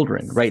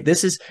children, right?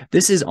 This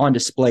is on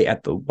display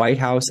at the White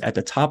House, at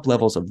the top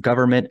levels of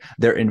government.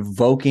 They're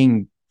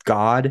invoking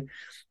God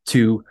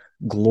to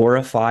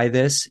glorify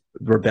this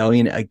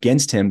rebellion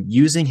against him,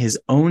 using his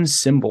own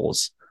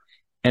symbols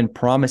and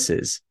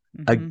promises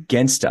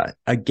against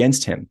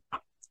him.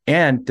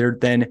 And they're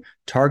then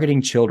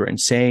targeting children,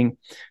 saying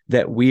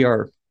that we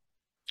are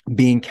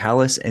being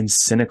callous and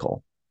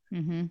cynical.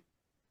 Mm-hmm.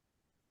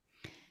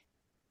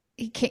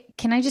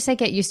 Can I just say,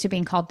 get used to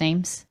being called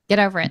names? Get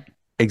over it.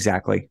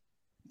 Exactly.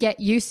 Get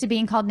used to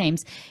being called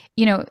names.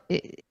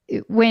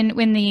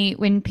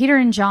 When Peter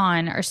and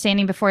John are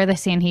standing before the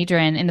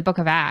Sanhedrin in the book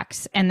of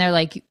Acts, and they're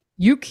like,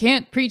 "You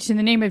can't preach in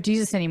the name of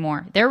Jesus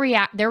anymore." Their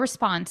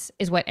response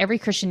is what every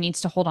Christian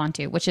needs to hold on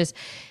to, which is,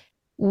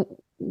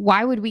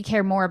 why would we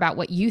care more about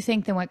what you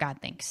think than what God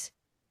thinks?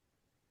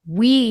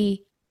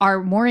 We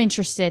are more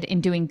interested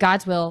in doing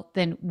God's will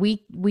than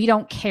we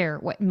don't care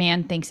what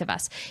man thinks of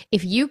us.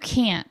 If you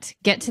can't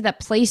get to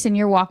that place in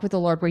your walk with the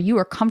Lord where you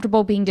are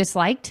comfortable being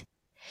disliked,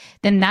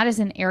 then that is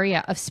an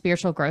area of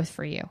spiritual growth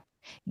for you.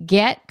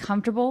 Get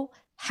comfortable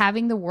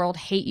having the world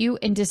hate you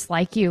and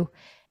dislike you,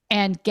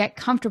 and get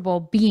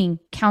comfortable being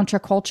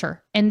counterculture.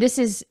 And this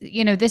is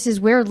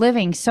we're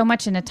living so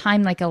much in a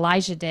time like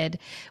Elijah did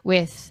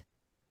with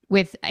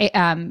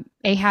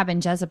Ahab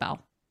and Jezebel.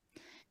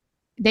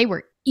 They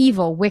were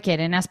evil, wicked.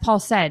 And as Paul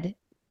said,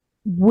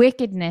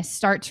 wickedness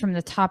starts from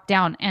the top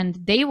down, and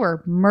they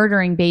were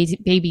murdering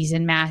babies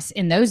in mass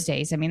in those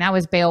days. I mean, that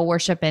was Baal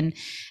worship, and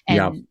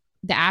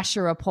the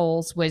Asherah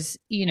poles was,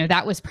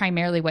 that was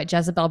primarily what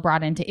Jezebel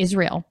brought into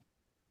Israel.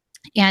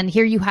 And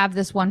here you have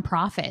this one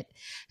prophet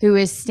who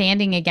is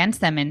standing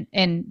against them,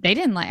 and they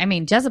didn't like. I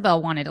mean,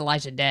 Jezebel wanted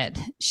Elijah dead.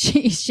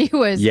 She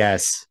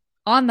was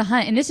on the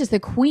hunt, and this is the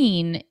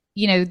queen,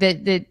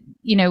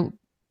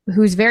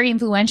 who's very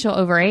influential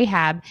over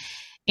Ahab,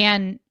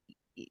 and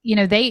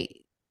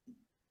they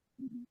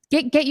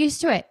get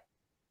used to it.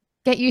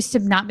 Get used to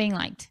not being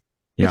liked.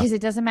 Because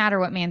it doesn't matter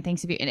what man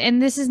thinks of you. And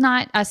this is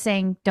not us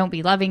saying, don't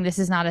be loving. This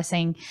is not us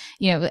saying,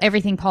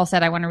 everything Paul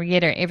said, I want to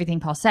reiterate everything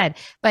Paul said.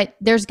 But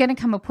there's going to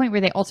come a point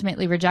where they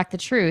ultimately reject the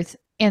truth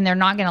and they're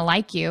not going to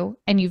like you,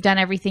 and you've done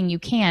everything you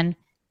can.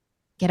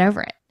 Get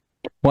over it.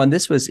 Well, and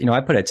this was,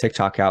 I put a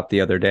TikTok out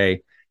the other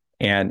day,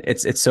 and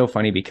it's so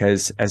funny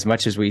because as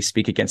much as we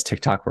speak against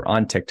TikTok, we're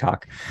on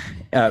TikTok,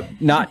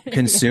 not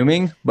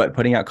consuming, but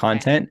putting out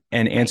content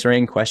and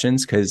answering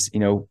questions. Cause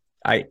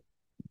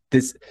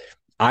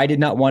I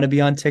did not want to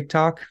be on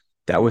TikTok.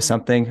 That was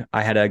something.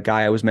 I had a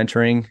guy I was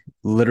mentoring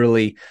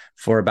literally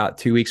for about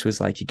 2 weeks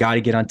was like, you got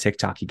to get on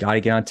TikTok. You got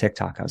to get on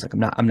TikTok. I was like,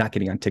 I'm not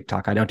getting on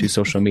TikTok. I don't do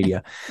social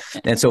media.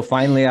 And so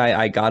finally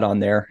I got on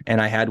there, and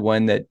I had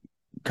one that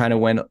kind of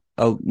went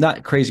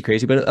not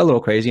crazy, but a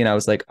little crazy. And I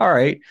was like, all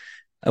right,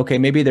 okay,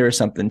 maybe there is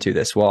something to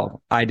this.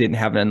 Well, I didn't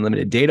have an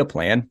unlimited data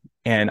plan,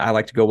 and I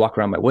like to go walk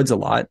around my woods a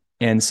lot.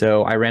 And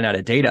so I ran out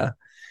of data,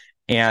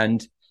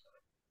 and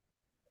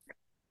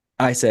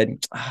I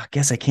said, I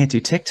guess I can't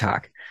do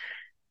TikTok.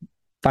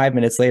 5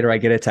 minutes later, I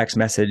get a text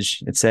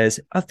message. It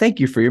says, oh, thank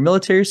you for your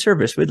military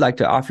service. We'd like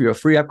to offer you a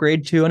free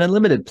upgrade to an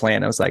unlimited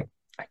plan. I was like,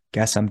 I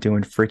guess I'm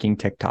doing freaking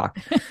TikTok.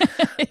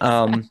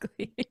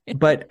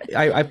 But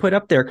I put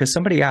up there because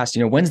somebody asked,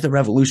 when's the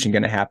revolution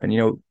going to happen?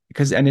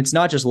 And it's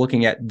not just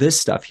looking at this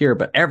stuff here,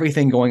 but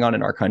everything going on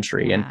in our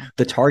country and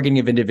the targeting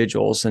of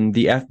individuals and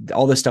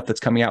all this stuff that's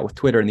coming out with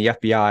Twitter and the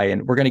FBI.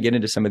 And we're going to get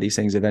into some of these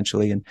things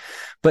eventually.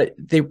 But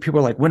people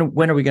are like,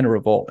 when are we going to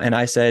revolt? And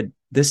I said,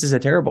 this is a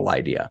terrible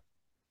idea.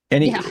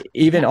 And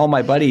even all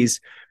my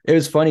buddies, it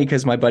was funny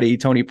because my buddy,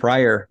 Tony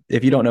Pryor,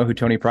 if you don't know who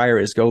Tony Pryor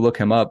is, go look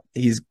him up.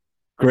 He's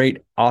great,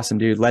 awesome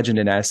dude, legend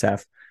in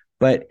SF.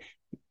 But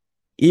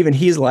even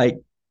he's like,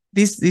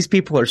 these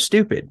people are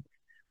stupid.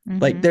 Mm-hmm.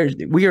 Like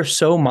we are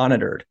so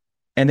monitored,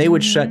 and they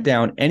would shut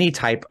down any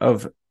type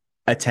of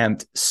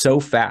attempt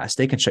so fast.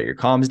 They can shut your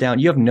comms down.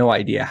 You have no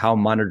idea how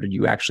monitored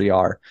you actually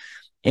are.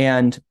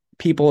 And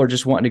people are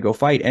just wanting to go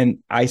fight. And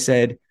I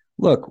said,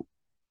 look,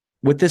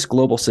 with this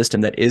global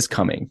system that is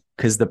coming,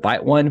 because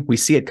we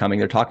see it coming,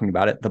 they're talking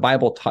about it. The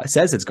Bible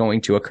says it's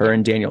going to occur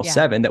in Daniel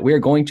 7, that we are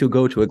going to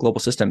go to a global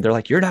system. They're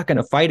like, you're not going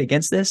to fight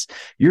against this.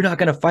 You're not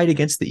going to fight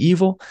against the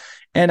evil.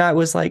 And I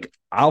was like,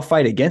 I'll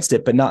fight against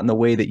it, but not in the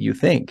way that you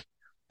think,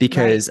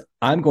 because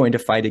I'm going to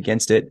fight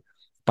against it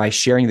by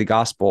sharing the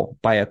gospel,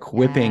 by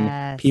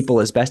equipping people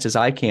as best as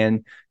I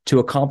can to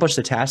accomplish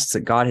the tasks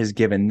that God has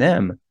given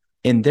them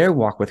in their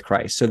walk with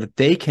Christ, so that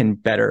they can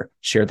better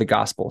share the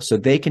gospel, so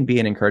they can be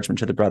an encouragement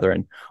to the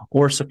brethren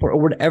or support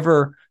or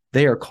whatever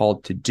they are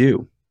called to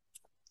do.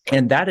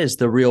 And that is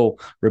the real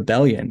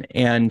rebellion.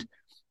 And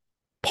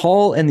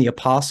Paul and the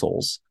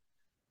apostles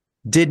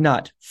did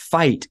not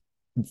fight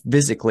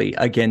physically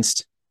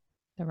against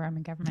the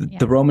Roman government,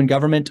 the Roman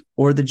government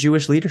or the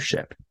Jewish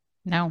leadership.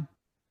 No,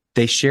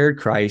 they shared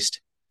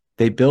Christ.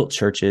 They built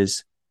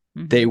churches.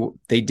 Mm-hmm.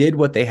 They did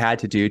what they had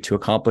to do to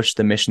accomplish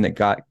the mission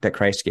that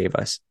Christ gave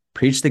us.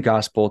 Preach the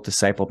gospel,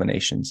 disciple the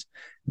nations.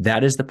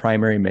 That is the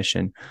primary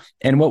mission.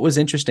 And what was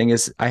interesting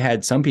is I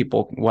had some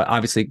people,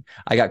 obviously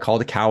I got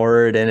called a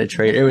coward and a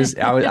traitor.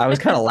 I was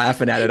kind of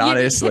laughing at it,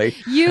 honestly.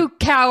 You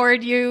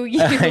coward, you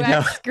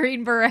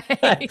ex-Green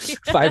Beret.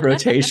 5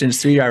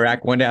 rotations, 3 to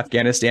Iraq, 1 to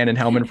Afghanistan and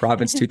Helmand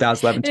Province,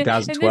 2011,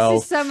 2012. And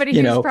this is somebody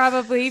who's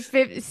probably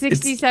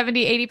 60,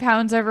 70, 80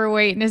 pounds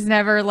overweight and is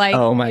never like,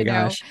 oh my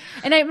gosh.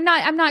 And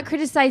I'm not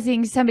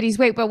criticizing somebody's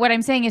weight, but what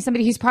I'm saying is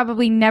somebody who's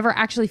probably never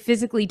actually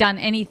physically done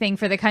anything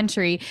for the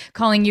country,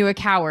 calling you a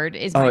coward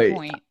is my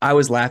point. I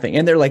was laughing,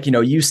 and they're like,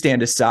 you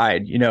stand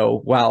aside,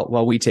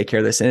 while we take care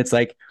of this. And it's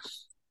like,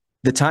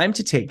 the time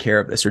to take care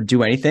of this or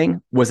do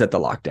anything was at the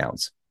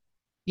lockdowns.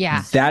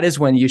 Yeah. That is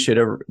when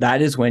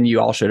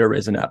you all should have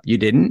risen up. You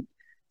didn't.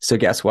 So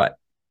guess what?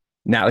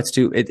 Now it's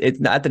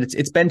not that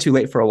it's been too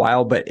late for a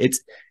while, but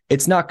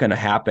it's not going to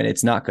happen.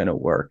 It's not going to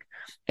work.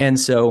 And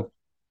so,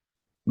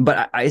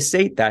 but I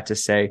say that to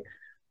say,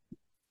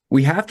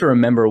 we have to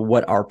remember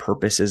what our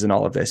purpose is in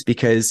all of this,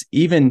 because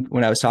even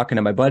when I was talking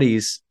to my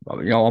buddies,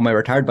 all my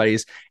retired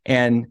buddies,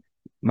 and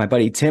my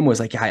buddy Tim was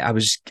like, I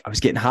was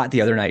getting hot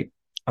the other night.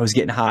 I was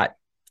getting hot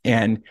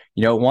and,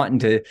 wanting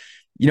to,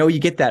 you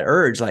get that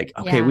urge like,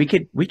 okay, we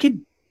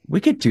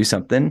could do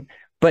something,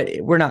 but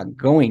we're not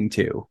going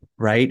to,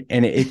 right.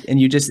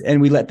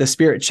 And we let the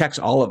Spirit checks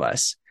all of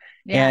us.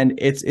 Yeah. And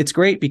it's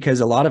great because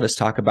a lot of us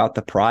talk about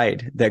the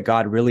pride that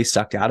God really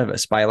sucked out of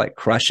us by like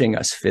crushing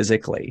us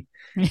physically.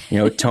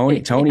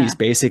 Tony's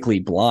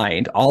basically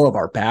blind. All of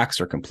our backs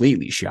are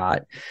completely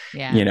shot,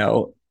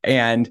 but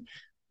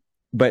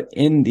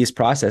in this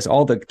process,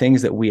 all the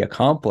things that we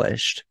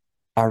accomplished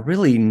are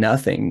really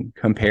nothing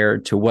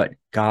compared to what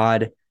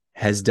God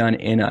has done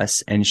in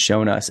us and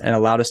shown us and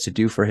allowed us to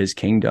do for his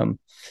kingdom.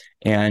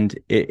 And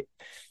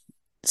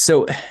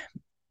So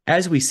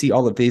as we see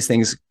all of these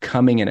things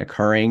coming and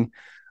occurring,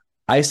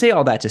 I say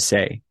all that to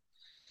say,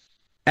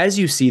 as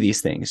you see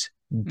these things,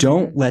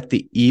 don't let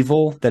the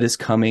evil that is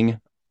coming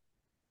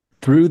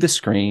through the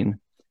screen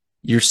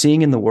you're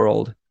seeing in the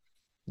world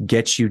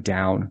get you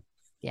down.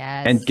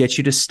 Yes. And get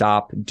you to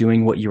stop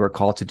doing what you are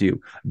called to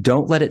do.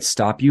 Don't let it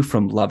stop you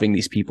from loving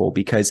these people,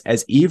 because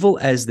as evil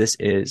as this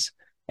is,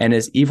 and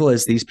as evil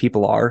as these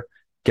people are,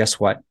 guess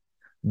what?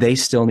 They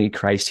still need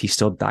Christ. He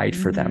still died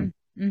for them.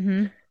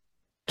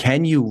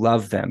 Can you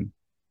love them?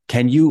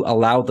 Can you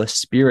allow the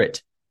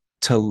Spirit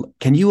to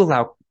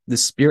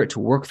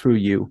work through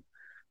you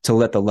to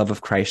let the love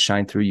of Christ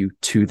shine through you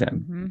to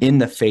them in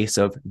the face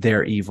of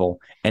their evil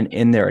and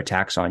in their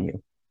attacks on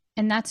you?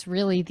 And that's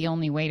really the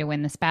only way to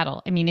win this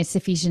battle. I mean, it's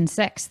Ephesians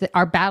 6, that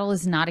our battle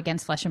is not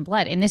against flesh and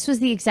blood. And this was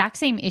the exact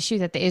same issue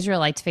that the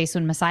Israelites faced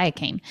when Messiah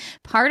came.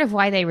 Part of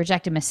why they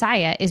rejected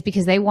Messiah is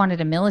because they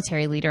wanted a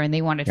military leader and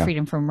they wanted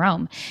freedom from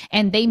Rome.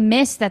 And they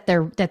missed that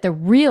the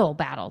real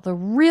battle, the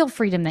real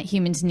freedom that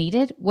humans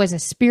needed, was a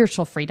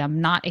spiritual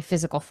freedom, not a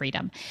physical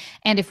freedom.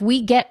 And if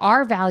we get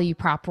our value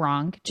prop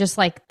wrong, just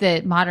like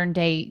the modern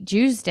day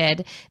Jews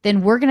did,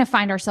 then we're going to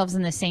find ourselves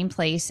in the same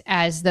place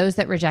as those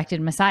that rejected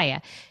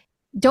Messiah.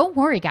 Don't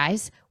worry,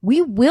 guys.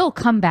 We will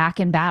come back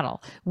in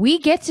battle. We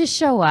get to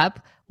show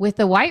up with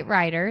the White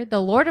Rider,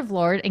 the Lord of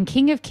Lords and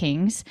King of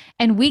Kings,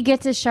 and we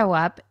get to show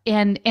up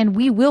and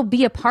we will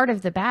be a part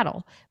of the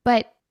battle.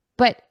 But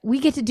we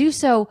get to do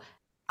so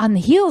on the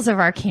heels of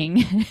our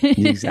King.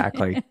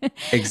 Exactly.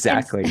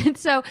 And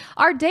so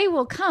our day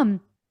will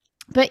come.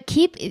 But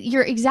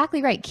you're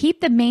exactly right.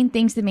 Keep the main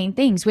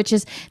things, which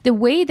is the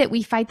way that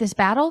we fight this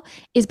battle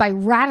is by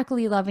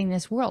radically loving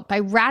this world, by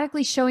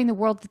radically showing the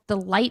world that the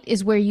light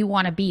is where you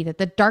want to be, that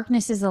the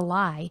darkness is a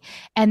lie,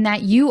 and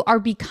that you are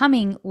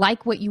becoming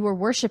like what you were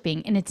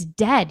worshiping, and it's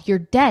dead. You're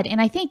dead.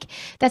 And I think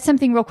that's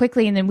something real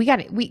quickly, and then we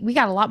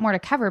got a lot more to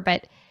cover,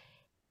 but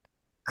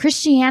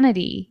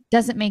Christianity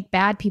doesn't make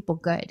bad people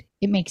good.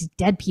 It makes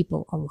dead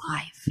people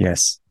alive.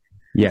 Yes.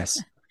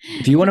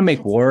 If you want to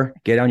make war,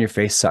 get on your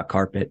face, suck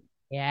carpet.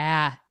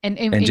 Yeah.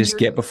 And just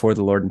get before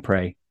the Lord and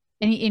pray.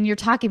 And you're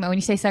talking about, when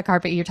you say suck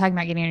carpet, you're talking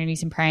about getting on your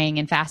knees and praying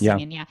and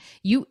fasting. And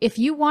if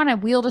you want to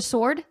wield a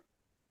sword,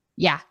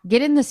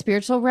 get in the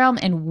spiritual realm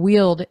and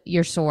wield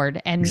your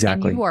sword. And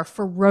you are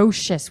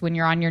ferocious when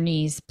you're on your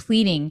knees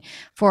pleading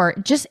for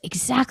just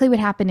exactly what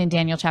happened in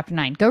Daniel chapter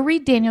 9. Go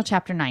read Daniel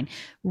chapter 9.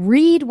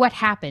 Read what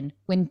happened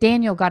when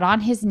Daniel got on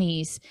his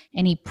knees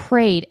and he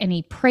prayed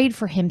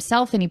for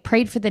himself and he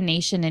prayed for the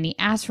nation and he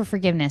asked for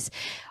forgiveness.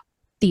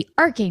 The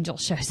archangel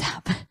shows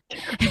up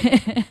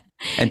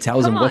and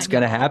tells him what's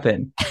going to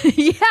happen.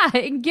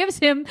 It gives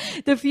him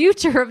the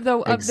future of the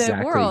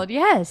world.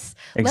 Yes.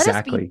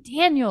 Exactly. Let us be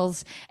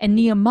Daniel's and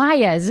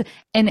Nehemiah's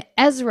and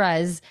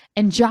Ezra's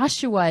and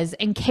Joshua's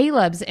and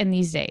Caleb's in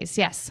these days.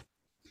 Yes.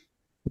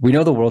 We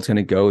know the world's going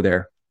to go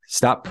there.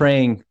 Stop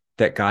praying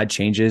that God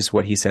changes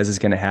what he says is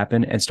going to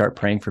happen and start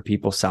praying for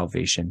people's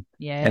salvation.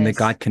 Yes. And that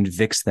God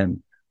convicts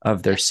them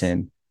of their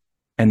sin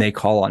and they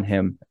call on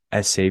him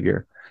as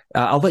Savior.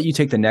 I'll let you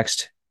take the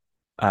next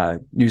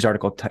news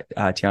article,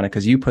 Tiana,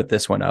 because you put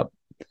this one up.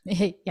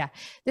 Yeah,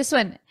 this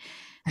one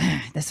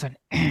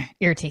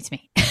irritates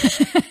me.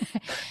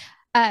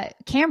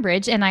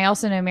 Cambridge, and I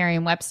also know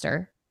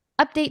Merriam-Webster,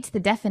 updates the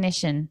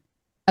definition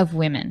of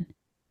women.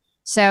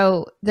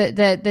 So the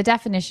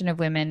definition of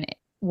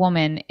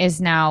woman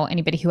is now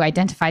anybody who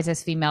identifies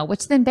as female,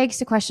 which then begs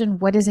the question,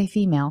 what is a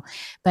female?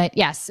 But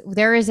yes,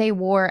 there is a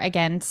war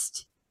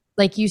against,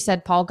 like you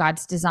said, Paul,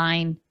 God's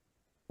design.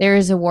 There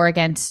is a war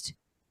against.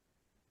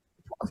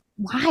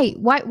 Why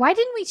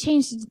didn't we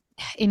change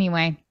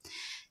anyway?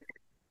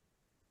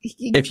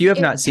 If you have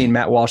not seen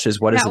Matt Walsh's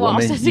 "What Is a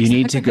Woman," you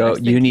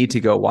need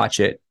to go watch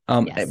it.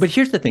 Yes. But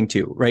here's the thing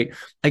too, right?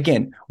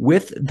 Again,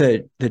 with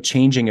the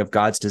changing of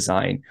God's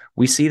design,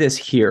 we see this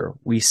here.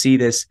 We see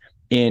this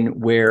in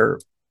where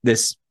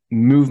this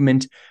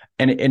movement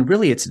and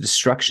really it's a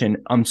destruction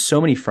on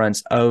so many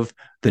fronts of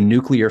the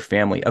nuclear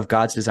family, of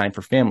God's design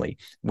for family,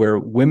 where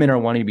women are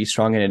wanting to be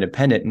strong and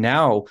independent.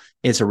 Now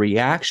is a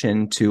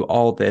reaction to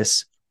all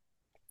this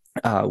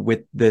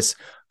with this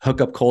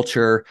hookup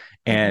culture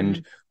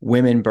and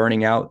women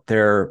burning out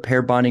their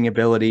pair bonding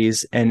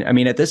abilities. And I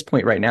mean, at this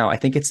point right now, I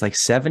think it's like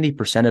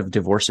 70% of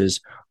divorces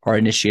are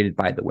initiated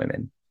by the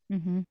women.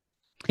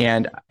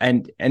 And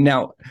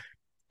now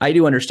I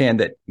do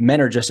understand that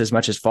men are just as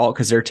much at fault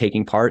because they're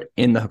taking part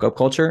in the hookup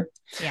culture.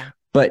 Yeah.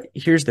 But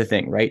here's the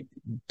thing, right?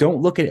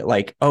 Don't look at it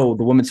like, oh,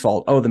 the woman's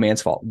fault. Oh, the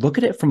man's fault. Look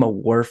at it from a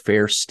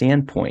warfare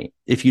standpoint.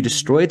 If you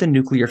destroy the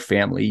nuclear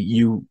family,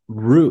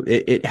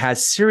 it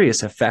has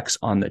serious effects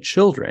on the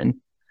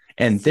children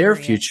and their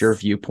future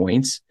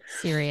viewpoints.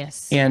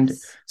 Serious. And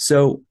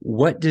so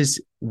what does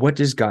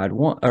God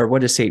want, or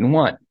what does Satan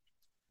want?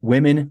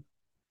 Women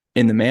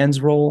in the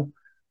man's role,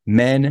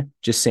 men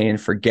just saying,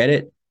 forget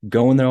it,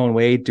 going their own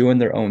way, doing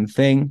their own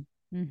thing.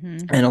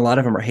 And a lot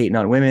of them are hating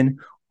on women,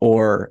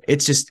 or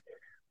it's just,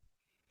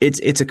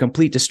 it's a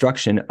complete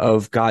destruction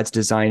of God's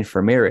design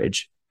for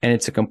marriage. And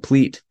it's a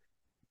complete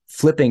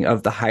flipping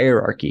of the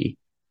hierarchy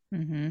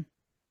Mm-hmm.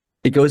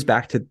 It goes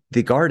back to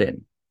the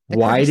garden.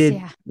 Why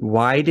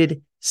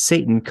did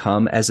Satan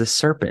come as a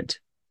serpent?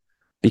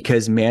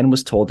 Because man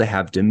was told to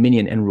have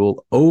dominion and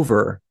rule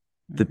over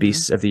the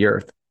beasts of the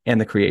earth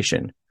and the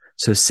creation.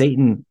 So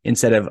Satan,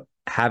 instead of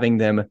having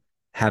them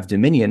have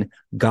dominion,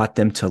 got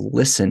them to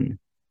listen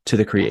to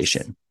the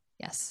creation.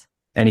 Yes.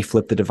 And he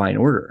flipped the divine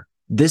order.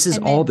 This is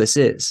all this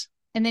is.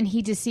 And then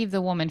he deceived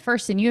the woman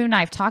first. And you and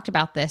I have talked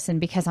about this. And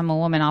because I'm a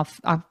woman,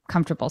 I'm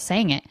comfortable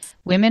saying it.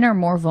 Women are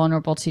more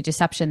vulnerable to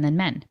deception than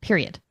men,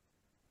 period.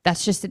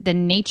 That's just the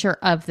nature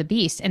of the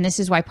beast. And this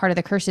is why part of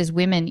the curse is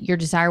women, your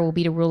desire will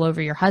be to rule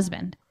over your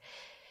husband.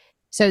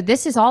 So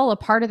this is all a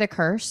part of the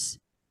curse.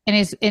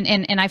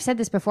 And I've said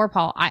this before,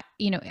 Paul, I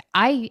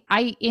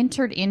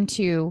entered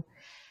into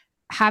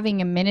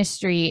having a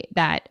ministry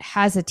that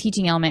has a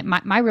teaching element.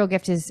 My real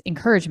gift is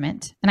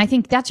encouragement. And I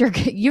think that's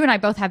you and I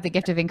both have the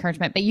gift of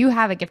encouragement, but you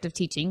have a gift of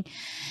teaching.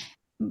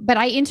 But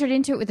I entered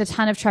into it with a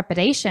ton of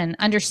trepidation,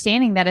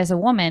 understanding that as a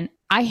woman,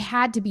 I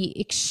had to be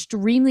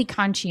extremely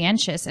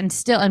conscientious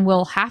and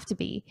will have to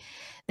be,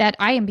 that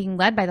I am being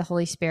led by the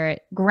Holy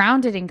Spirit,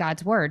 grounded in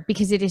God's word,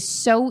 because it is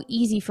so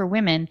easy for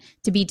women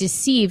to be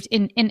deceived.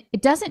 And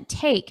it doesn't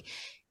take,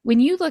 when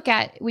you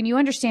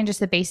understand just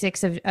the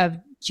basics of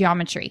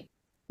geometry,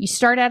 you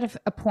start at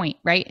a point,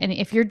 right? And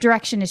if your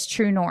direction is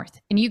true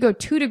north and you go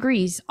 2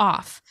 degrees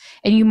off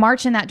and you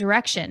march in that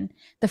direction,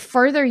 the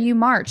further you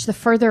march, the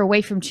further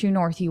away from true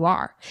north you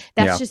are.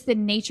 That's just the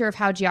nature of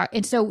how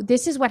and so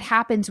this is what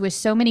happens with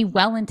so many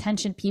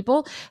well-intentioned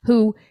people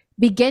who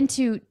begin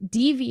to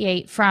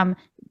deviate from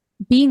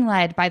being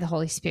led by the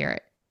Holy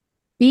Spirit,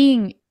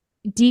 being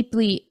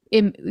deeply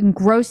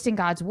engrossed in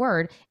God's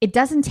word. It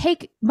doesn't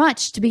take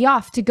much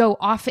to go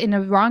off in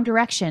a wrong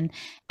direction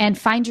and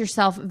find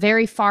yourself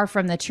very far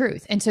from the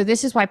truth. And so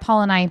this is why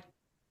Paul and I,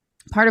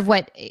 part of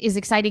what is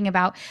exciting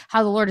about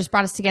how the Lord has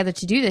brought us together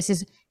to do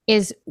this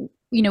is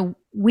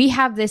we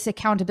have this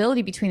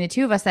accountability between the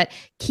two of us that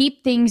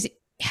keep things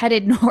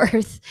headed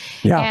north.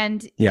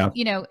 And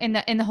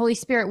the Holy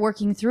Spirit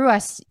working through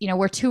us,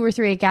 where 2 or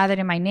 3 are gathered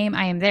in my name,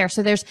 I am there.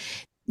 So there's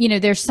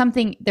some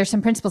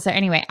principles there.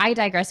 Anyway, I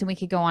digress, and we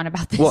could go on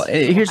about this. Well,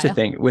 here's the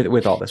thing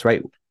with all this,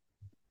 right?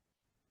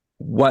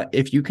 What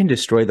if you can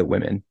destroy the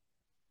women?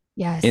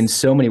 Yes. In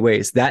so many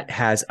ways, that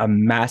has a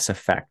mass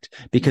effect,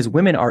 because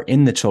women are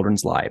in the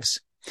children's lives.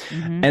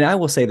 Mm-hmm. And I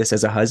will say this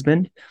as a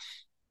husband,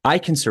 I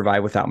can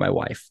survive without my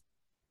wife,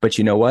 but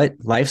you know what?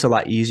 Life's a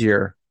lot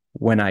easier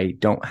when I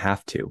don't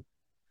have to.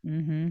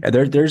 Mm-hmm.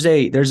 There's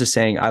a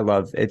saying I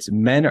love. It's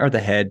men are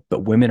the head, but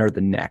women are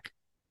the neck.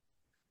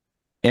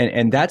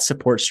 And that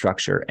support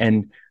structure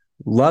and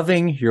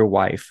loving your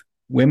wife,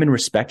 women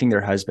respecting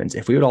their husbands.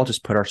 If we would all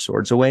just put our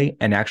swords away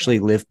and actually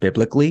live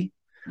biblically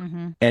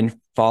and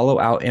follow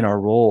out in our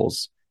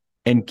roles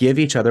and give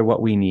each other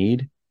what we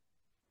need,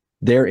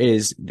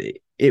 men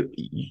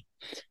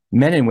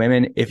and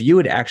women, if you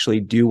would actually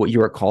do what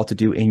you are called to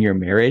do in your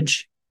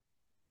marriage,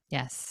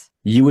 yes,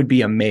 you would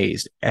be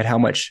amazed at how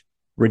much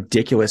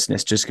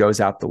ridiculousness just goes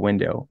out the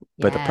window.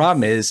 But the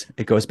problem is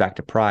it goes back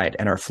to pride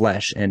and our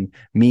flesh and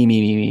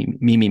me,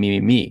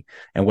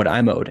 and what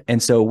I'm owed.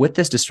 And so with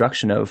this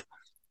destruction of,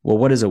 well,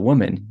 what is a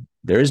woman?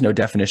 There is no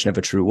definition of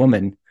a true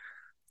woman.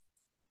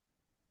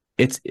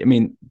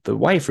 The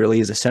wife really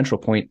is a central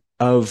point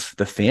of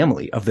the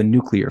family, of the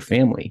nuclear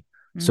family.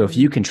 Mm-hmm. So if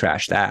you can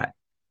trash that,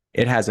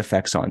 it has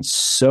effects on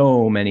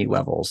so many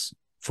levels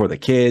for the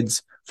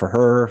kids, for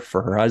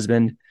her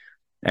husband.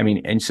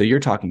 And so you're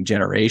talking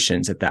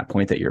generations at that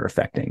point that you're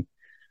affecting.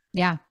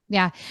 Yeah.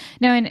 Yeah.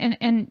 No,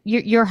 and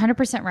you're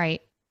 100%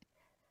 right.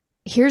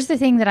 Here's the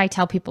thing that I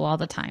tell people all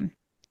the time.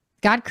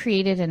 God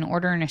created an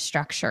order and a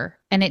structure,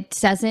 and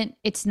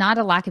it's not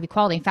a lack of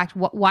equality. In fact,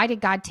 why did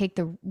God take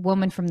the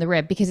woman from the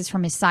rib? Because it's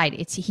from his side.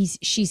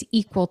 She's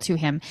equal to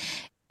him.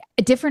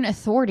 A different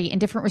authority and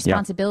different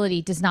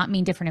responsibility does not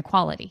mean different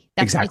equality.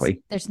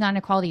 Exactly. There's not an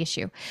equality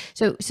issue.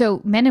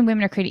 So men and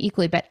women are created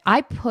equally, but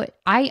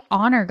I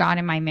honor God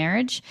in my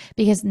marriage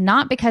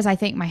not because I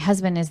think my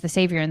husband is the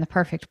savior and the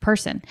perfect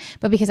person,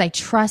 but because I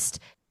trust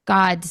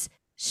God's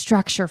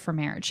structure for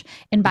marriage.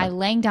 And by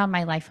laying down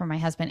my life for my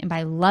husband and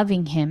by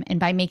loving him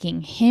and by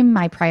making him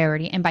my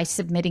priority and by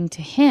submitting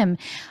to him,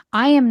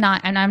 I'm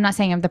not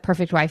saying I'm the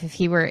perfect wife. If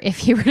he were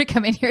to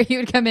come in here, he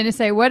would come in and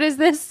say, what is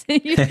this?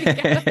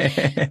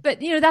 But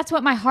that's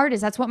what my heart is.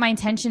 That's what my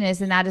intention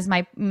is. And that is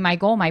my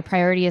goal. My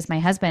priority is my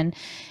husband.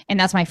 And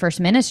that's my first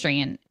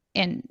ministry.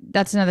 And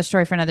that's another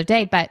story for another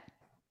day. But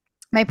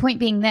my point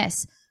being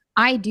this,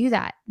 I do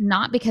that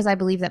not because I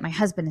believe that my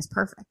husband is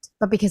perfect,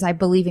 but because I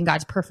believe in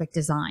God's perfect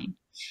design.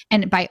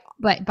 And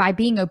by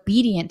being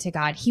obedient to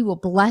God, he will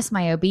bless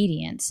my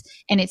obedience.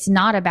 And it's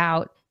not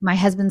about my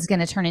husband's going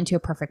to turn into a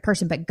perfect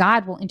person, but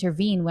God will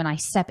intervene when I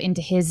step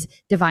into his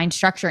divine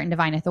structure and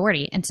divine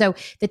authority. And so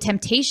the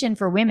temptation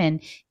for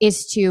women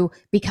is to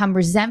become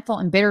resentful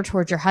and bitter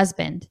towards your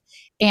husband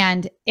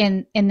and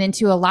then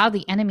to allow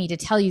the enemy to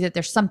tell you that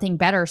there's something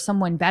better,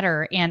 someone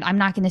better, and I'm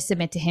not going to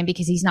submit to him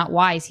because he's not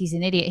wise, he's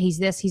an idiot, he's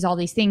this, he's all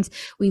these things.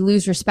 We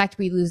lose respect,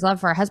 we lose love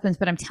for our husbands.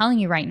 But I'm telling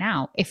you right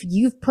now, if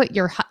you're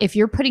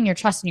putting your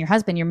trust in your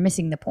husband, you're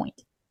missing the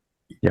point.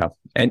 Yeah.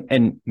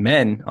 And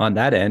men on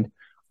that end,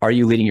 are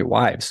you leading your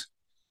wives?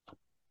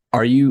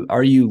 Are you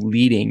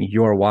leading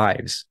your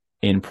wives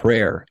in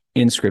prayer,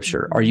 in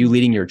scripture? Are you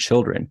leading your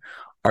children?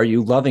 Are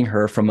you loving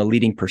her from a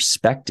leading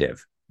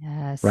perspective?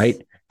 Yes.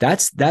 Right.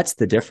 That's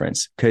the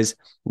difference, because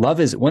love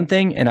is one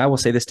thing. And I will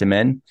say this to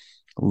men,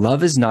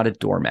 love is not a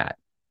doormat,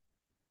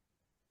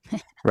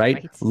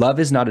 right? Love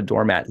is not a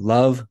doormat.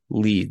 Love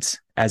leads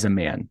as a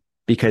man,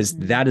 because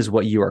that is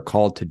what you are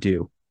called to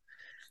do.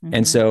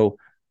 And so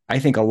I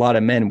think a lot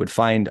of men would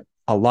find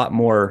a lot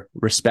more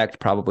respect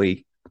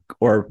probably,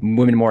 or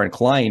women more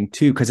inclined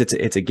to, because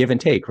it's a give and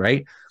take,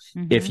 right?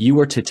 If you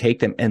were to take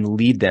them and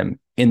lead them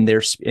in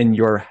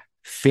your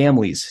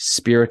family's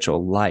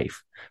spiritual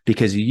life,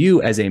 because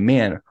you as a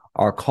man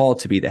are called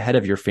to be the head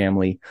of your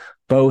family,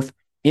 both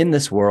in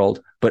this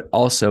world, but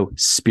also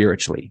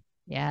spiritually.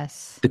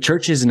 Yes. The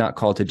church is not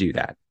called to do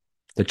that.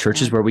 The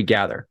church is where we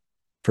gather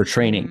for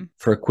training,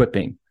 for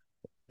equipping,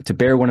 to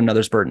bear one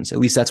another's burdens. At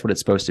least that's what it's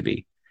supposed to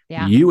be.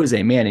 Yeah. You as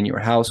a man in your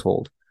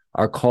household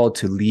are called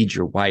to lead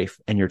your wife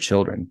and your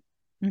children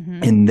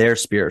in their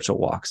spiritual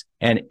walks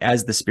and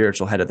as the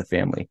spiritual head of the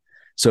family.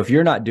 So if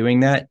you're not doing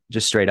that,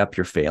 just straight up,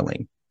 you're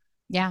failing.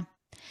 Yeah.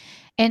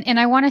 And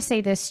I want to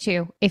say this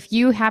too. If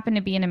you happen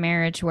to be in a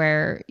marriage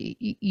where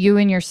you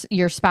and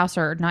your spouse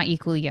are not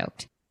equally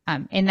yoked,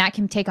 and that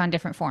can take on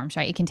different forms,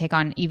 right? It can take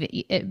on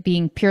even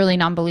being purely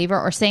non-believer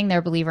or saying they're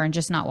a believer and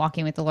just not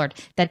walking with the Lord.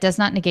 That does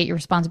not negate your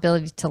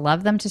responsibility to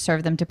love them, to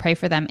serve them, to pray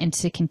for them, and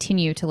to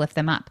continue to lift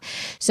them up.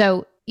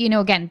 So,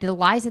 again, the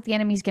lies that the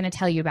enemy is going to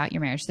tell you about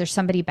your marriage, there's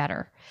somebody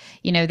better,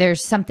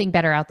 there's something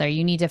better out there.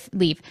 You need to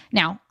leave.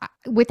 Now,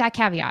 with that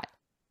caveat,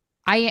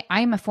 I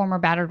am a former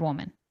battered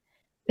woman.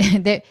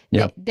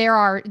 There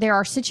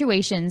are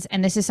situations,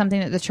 and this is something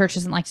that the church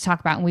doesn't like to talk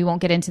about, and we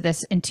won't get into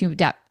this in too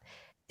depth.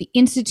 The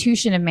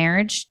institution of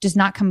marriage does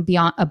not come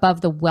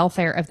above the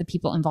welfare of the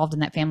people involved in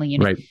that family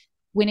unit. Right.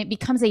 When it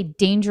becomes a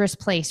dangerous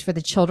place for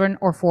the children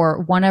or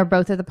for one or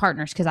both of the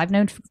partners, because I've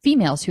known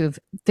females who have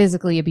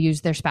physically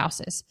abused their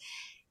spouses,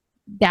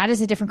 that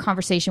is a different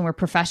conversation where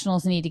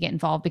professionals need to get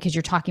involved, because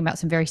you're talking about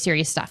some very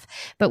serious stuff.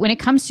 But when it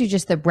comes to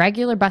just the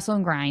regular bustle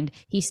and grind,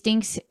 he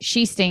stinks,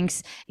 she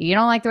stinks, you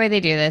don't like the way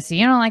they do this,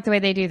 you don't like the way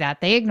they do that,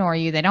 they ignore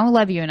you, they don't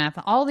love you enough,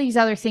 all these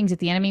other things that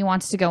the enemy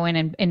wants to go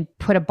in and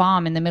put a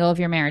bomb in the middle of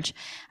your marriage.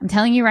 I'm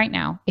telling you right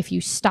now, if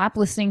you stop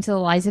listening to the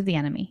lies of the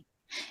enemy,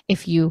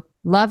 if you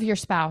love your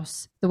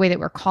spouse the way that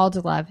we're called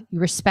to love, you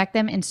respect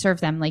them and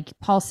serve them, like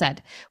Paul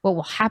said, what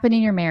will happen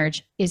in your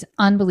marriage is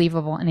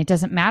unbelievable. And it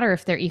doesn't matter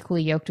if they're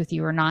equally yoked with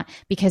you or not,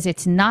 because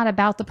it's not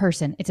about the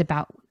person. It's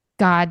about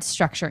God's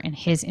structure and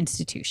his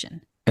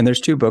institution. And there's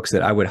two books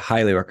that I would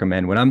highly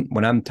recommend when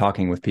I'm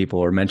talking with people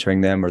or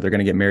mentoring them, or they're going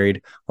to get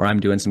married, or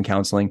I'm doing some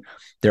counseling.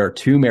 There are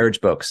two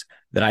marriage books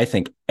that I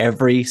think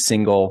every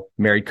single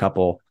married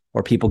couple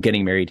or people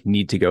getting married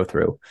need to go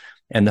through.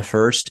 And the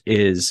first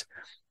is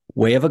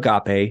Way of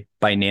Agape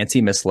by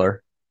Nancy Missler.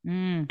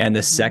 And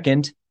the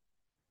second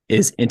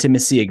is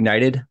Intimacy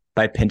Ignited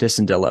by Pintus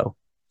and Dillow.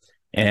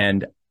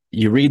 And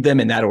you read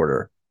them in that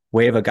order: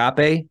 Way of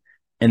Agape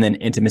and then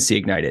Intimacy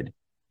Ignited.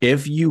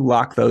 If you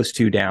lock those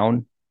two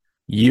down,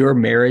 your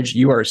marriage,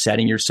 you're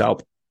setting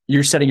yourself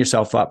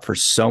up for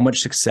so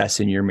much success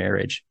in your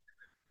marriage.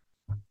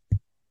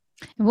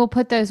 And we'll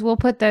put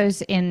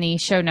those in the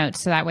show notes,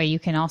 so that way you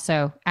can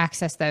also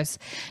access those.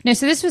 No,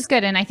 so this was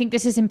good. And I think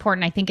this is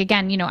important. I think,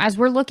 again, as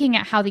we're looking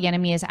at how the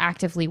enemy is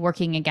actively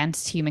working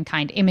against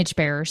humankind, image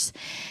bearers,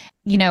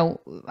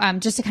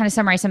 just to kind of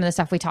summarize some of the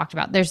stuff we talked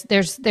about, there's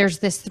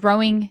this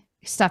throwing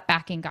stuff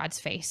back in God's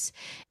face,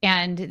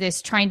 and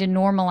this trying to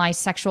normalize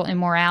sexual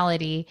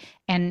immorality.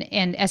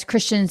 And as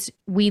Christians,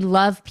 we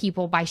love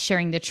people by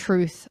sharing the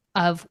truth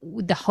of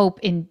the hope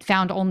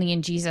found only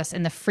in Jesus,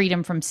 and the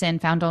freedom from sin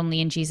found only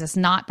in Jesus,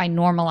 not by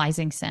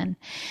normalizing sin.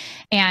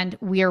 And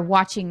we are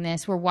watching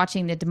this. We're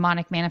watching the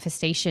demonic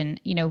manifestation,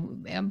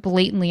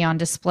 blatantly on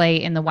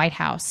display in the White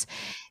House.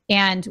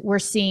 And we're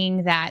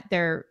seeing that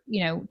they're,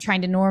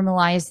 trying to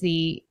normalize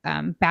the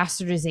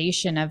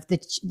bastardization of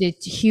the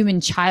human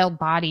child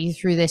body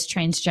through this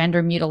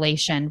transgender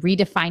mutilation,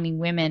 redefining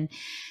women.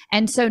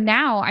 And so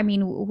now,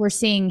 we're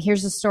seeing,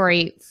 here's a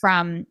story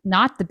from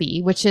Not the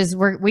Bee, which is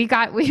we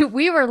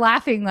were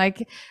laughing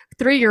like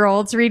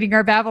 3-year-olds reading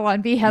our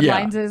Babylon Bee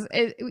headlines.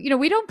 Yeah.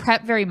 We don't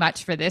prep very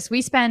much for this.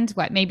 We spend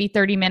maybe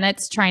 30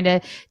 minutes trying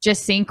to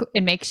just think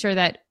and make sure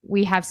that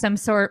we have some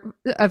sort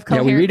of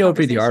coherent. Yeah, we read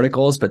over the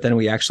articles, but then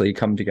we actually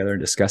come together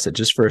and discuss it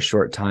just for a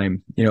short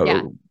time.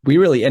 We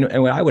really,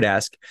 and what I would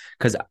ask,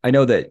 because I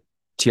know that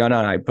Tiana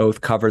and I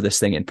both cover this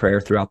thing in prayer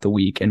throughout the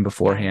week and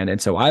beforehand. And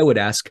so I would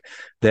ask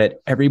that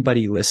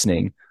everybody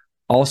listening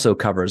also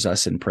covers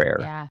us in prayer.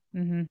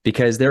 Yeah.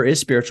 Because there is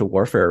spiritual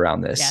warfare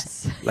around this.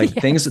 Yes. Like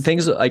Yes.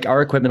 things like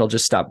our equipment will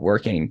just stop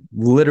working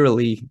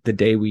literally the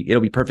day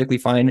it'll be perfectly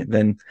fine.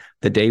 Then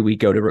the day we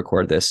go to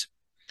record this,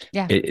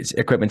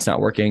 equipment's not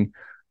working.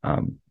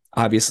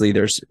 Obviously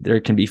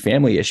there can be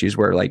family issues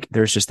where like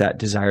there's just that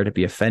desire to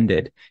be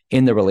offended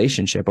in the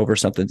relationship over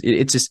something.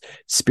 It's just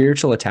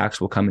spiritual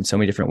attacks will come in so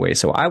many different ways.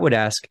 So I would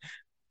ask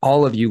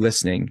all of you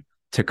listening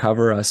to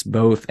cover us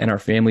both and our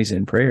families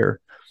in prayer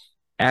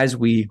as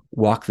we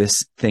walk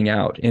this thing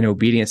out in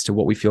obedience to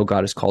what we feel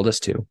God has called us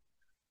to.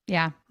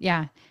 Yeah.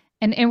 Yeah.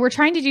 And we're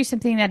trying to do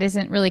something that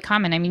isn't really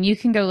common. I mean, you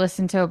can go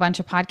listen to a bunch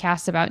of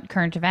podcasts about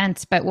current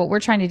events, but what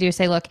we're trying to do is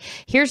say, look,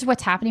 here's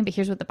what's happening, but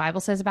here's what the Bible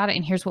says about it.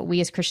 And here's what we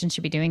as Christians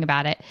should be doing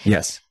about it.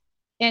 Yes.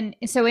 And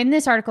so in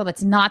this article,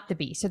 that's Not the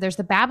Bee. So there's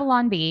the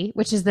Babylon Bee,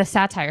 which is the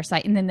satire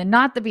site, and then the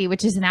Not the Bee,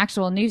 which is an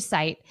actual news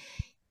site.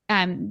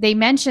 They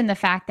mention the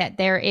fact that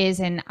there is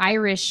an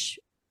Irish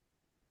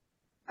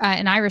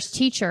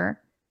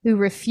teacher who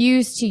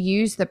refused to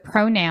use the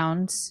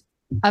pronouns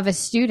of a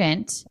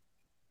student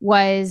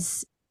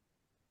was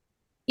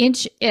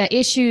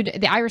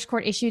the Irish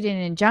court issued an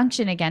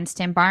injunction against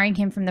him, barring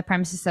him from the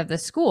premises of the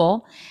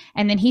school.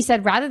 And then he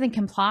said, rather than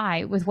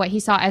comply with what he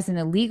saw as an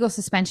illegal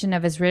suspension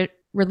of his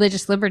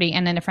religious liberty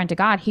and an affront to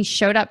God, he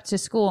showed up to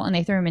school and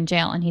they threw him in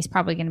jail. And he's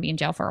probably going to be in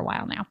jail for a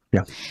while now.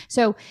 Yeah.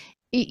 So,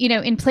 you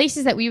know, in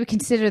places that we would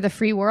consider the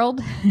free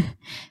world,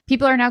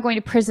 people are now going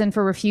to prison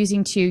for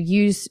refusing to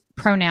use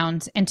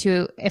pronouns and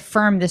to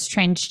affirm this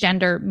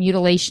transgender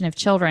mutilation of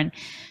children.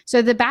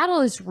 So the battle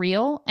is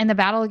real, and the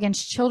battle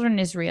against children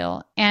is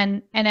real.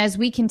 And as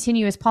we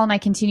continue, as Paul and I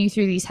continue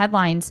through these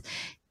headlines,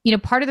 you know,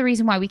 part of the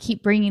reason why we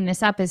keep bringing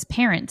this up is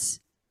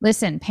parents.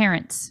 Listen,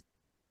 parents,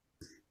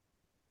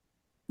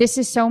 this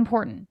is so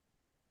important.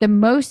 The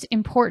most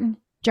important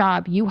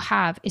job you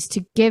have is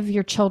to give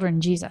your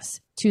children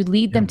Jesus, to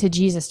lead them to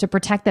Jesus, to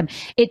protect them.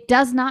 It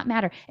does not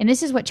matter. And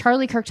this is what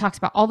Charlie Kirk talks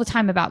about all the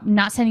time, about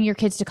not sending your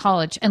kids to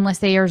college unless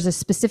there's a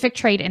specific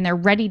trade and they're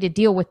ready to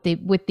deal with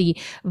the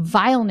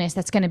vileness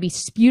that's going to be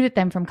spewed at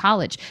them from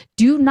college.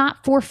 Do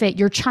not forfeit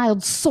your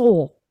child's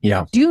soul.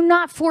 Yeah. Do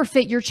not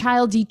forfeit your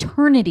child's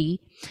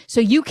eternity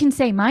so you can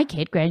say, my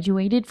kid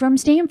graduated from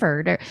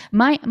Stanford, or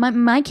my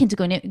kid's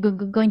going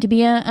to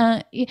be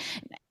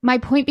my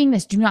point being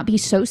this: do not be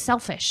so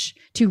selfish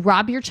to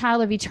rob your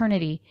child of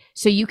eternity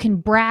so you can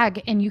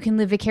brag and you can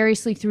live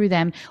vicariously through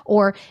them,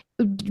 or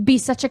be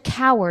such a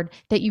coward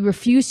that you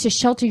refuse to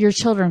shelter your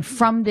children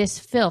from this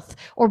filth,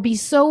 or be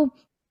so.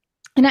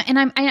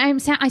 I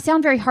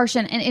sound very harsh,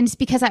 and it's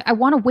because I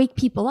want to wake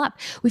people up.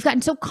 We've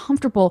gotten so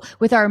comfortable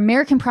with our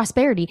American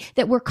prosperity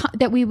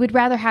that we would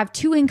rather have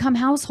 2-income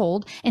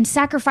household and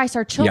sacrifice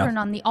our children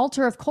on the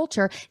altar of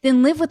culture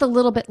than live with a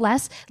little bit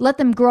less, let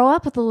them grow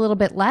up with a little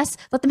bit less,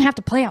 let them have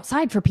to play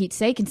outside for Pete's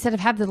sake instead of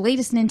have the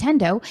latest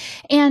Nintendo.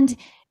 And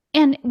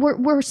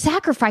we're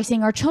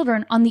sacrificing our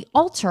children on the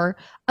altar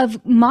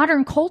of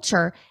modern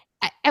culture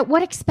at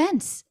what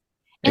expense?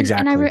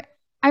 Exactly.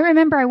 I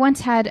remember I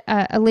once had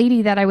a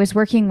lady that I was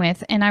working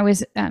with, and I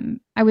was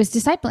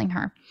discipling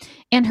her,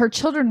 and her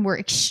children were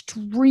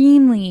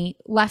extremely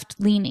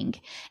left-leaning.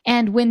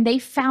 And when they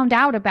found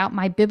out about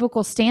my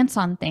biblical stance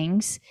on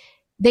things,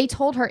 they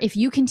told her, if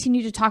you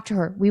continue to talk to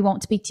her, we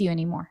won't speak to you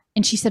anymore.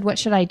 And she said, what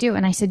should I do?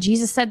 And I said,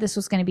 Jesus said this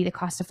was going to be the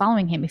cost of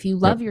following him. If you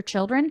love your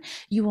children,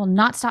 you will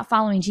not stop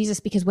following Jesus,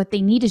 because what they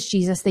need is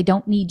Jesus. They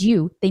don't need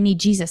you. They need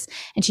Jesus.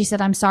 And she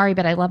said, I'm sorry,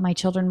 but I love my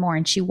children more.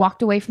 And she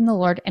walked away from the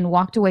Lord and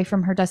walked away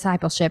from her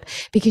discipleship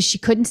because she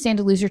couldn't stand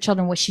to lose her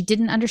children. What she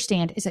didn't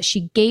understand is that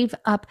she gave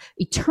up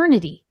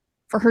eternity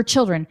for her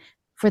children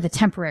for the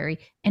temporary.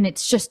 And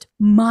it's just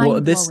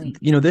mind-blowing.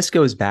 Well, this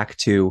goes back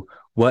to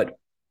what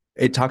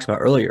it talks about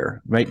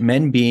earlier, right?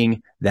 Men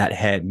being that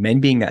head,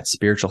 men being that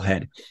spiritual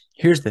head.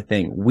 Here's the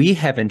thing. We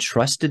have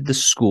entrusted the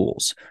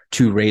schools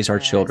to raise our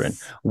children.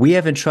 We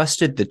have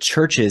entrusted the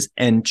churches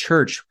and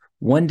church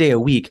one day a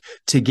week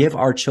to give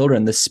our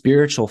children the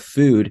spiritual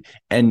food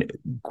and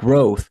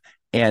growth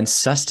and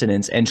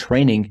sustenance and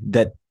training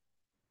that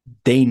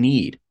they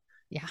need.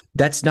 Yeah.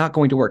 That's not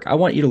going to work. I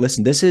want you to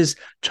listen. This is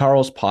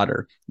Charles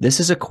Potter. This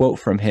is a quote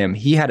from him.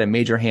 He had a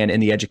major hand in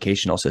the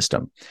educational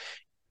system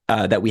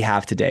that we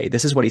have today.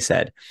 This is what he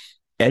said.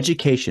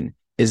 Education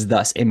is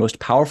thus a most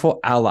powerful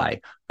ally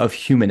of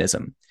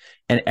humanism,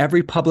 and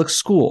every public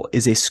school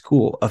is a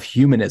school of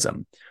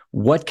humanism.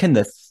 What can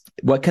the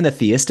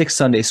theistic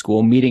Sunday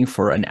school meeting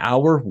for an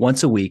hour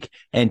once a week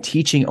and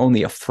teaching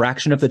only a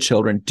fraction of the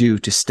children do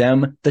to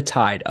stem the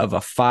tide of a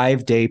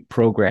 5-day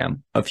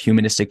program of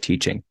humanistic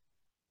teaching?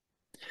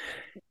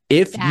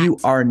 If you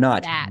are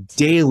not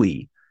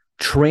daily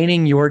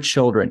training your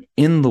children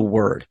in the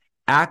word,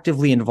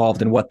 actively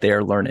involved in what they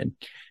are learning,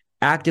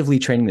 actively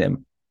training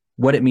them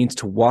what it means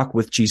to walk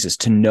with Jesus,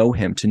 to know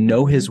him, to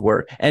know his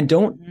word, and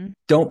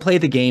don't play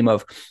the game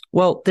of,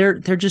 well, they're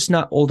just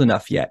not old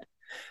enough yet.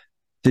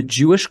 The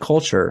Jewish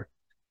culture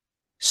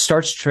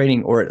starts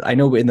training, or I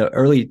know in the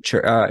early days,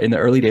 in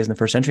the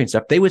first century and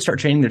stuff, they would start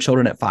training their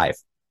children at 5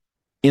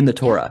 in the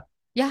Torah.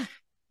 Yeah.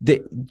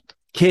 The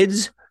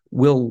kids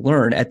will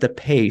learn at the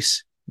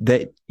pace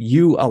that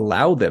you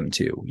allow them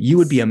to. You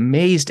would be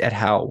amazed at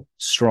how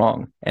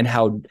strong and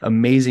how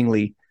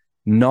amazingly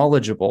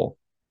knowledgeable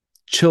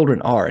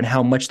children are and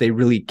how much they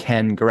really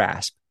can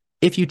grasp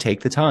if you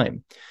take the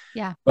time.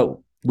 Yeah. But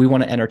we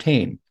want to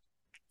entertain.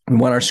 We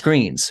want our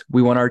screens.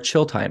 We want our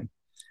chill time.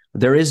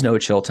 There is no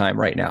chill time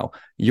right now.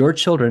 Your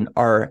children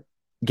are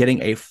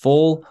getting a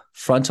full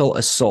frontal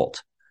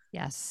assault.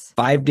 Yes.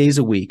 5 days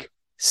a week,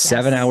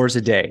 7 hours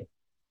a day.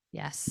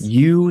 Yes.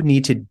 You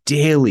need to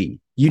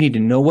you need to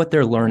know what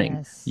they're learning.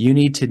 Yes. You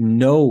need to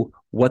know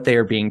what they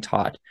are being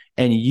taught,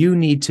 and you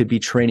need to be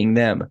training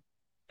them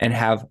and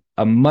have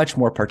a much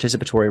more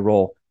participatory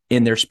role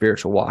in their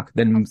spiritual walk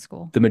than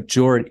Homeschool. the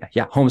majority.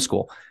 Yeah.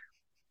 Homeschool.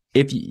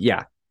 If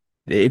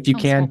you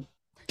can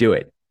do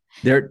it,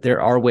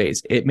 there are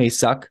ways. It may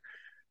suck,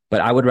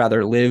 but I would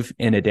rather live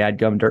in a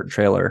dadgum dirt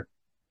trailer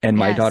and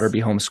my daughter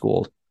be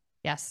homeschooled.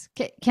 Yes.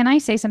 Can I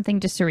say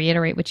something just to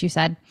reiterate what you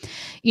said?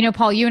 You know,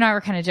 Paul, you and I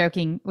were kind of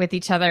joking with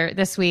each other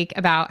this week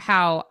about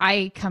how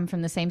I come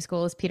from the same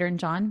school as Peter and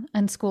John,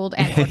 unschooled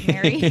and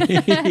ordinary.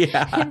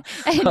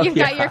 And you've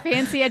got your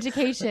fancy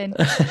education.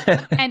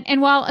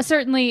 and while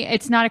certainly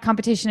it's not a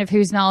competition of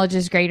whose knowledge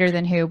is greater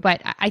than who,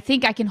 but I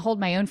think I can hold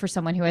my own for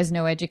someone who has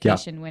no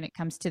education when it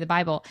comes to the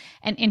Bible.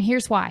 And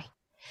here's why.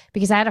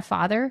 Because I had a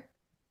father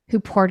who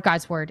poured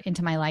God's word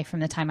into my life from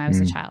the time I was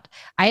a child.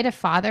 I had a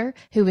father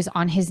who was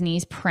on his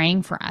knees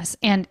praying for us.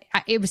 And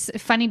it was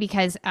funny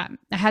because I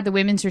had the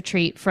women's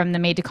retreat from the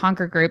Made to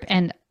Conquer group,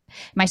 and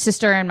my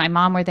sister and my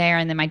mom were there,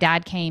 and then my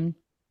dad came,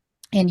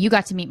 and you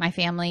got to meet my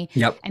family.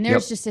 Yep. And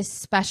there's just this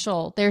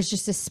special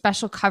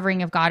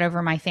covering of God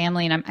over my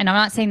family. And I'm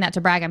not saying that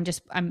to brag.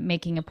 I'm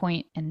making a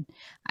point. And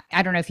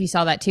I don't know if you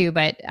saw that too,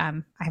 but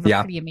I have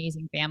a pretty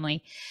amazing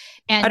family.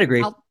 And I'd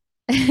agree.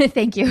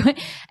 Thank you.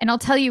 And I'll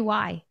tell you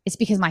why. It's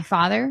because my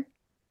father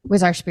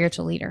was our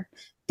spiritual leader.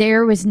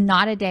 There was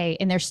not a day,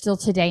 and there's still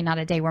today not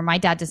a day, where my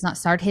dad does not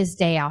start his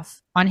day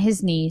off on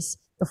his knees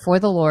before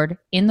the Lord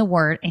in the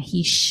word, and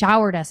he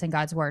showered us in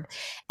God's word.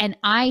 And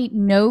I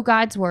know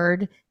God's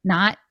word,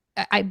 not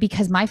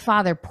because my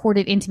father poured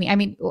it into me. I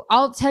mean,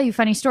 I'll tell you a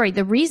funny story.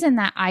 The reason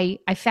that I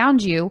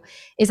found you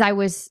is I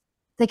was,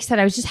 like I said,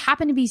 I was just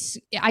happened to be,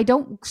 I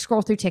don't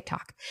scroll through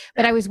TikTok,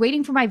 but I was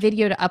waiting for my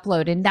video to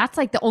upload. And that's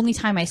like the only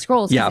time I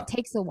scroll, because it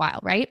takes a while,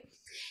 right?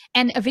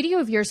 And a video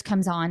of yours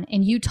comes on,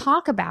 and you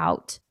talk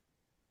about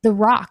the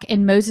rock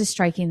and Moses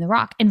striking the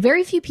rock. And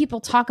very few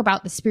people talk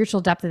about the spiritual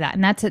depth of that.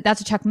 And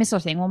that's a Chuck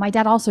Missler thing. Well, my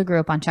dad also grew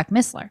up on Chuck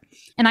Missler.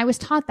 And I was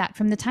taught that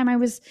from the time I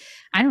was,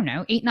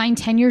 8, 9,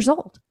 10 years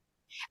old.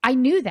 I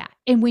knew that.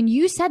 And when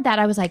you said that,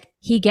 I was like,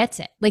 he gets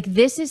it. Like,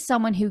 this is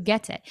someone who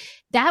gets it.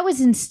 That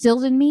was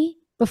instilled in me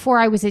before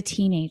I was a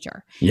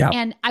teenager. Yeah.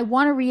 And I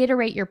want to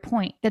reiterate your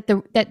point that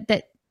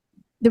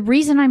the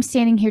reason I'm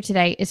standing here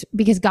today is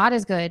because God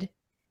is good.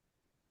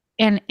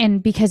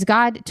 And because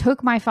God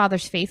took my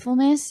father's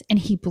faithfulness and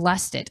he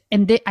blessed it.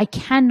 And I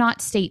cannot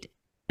state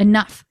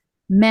enough,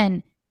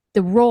 men,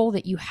 the role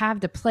that you have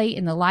to play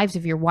in the lives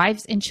of your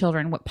wives and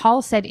children. What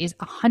Paul said is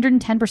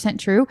 110%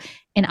 true.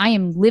 And I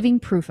am living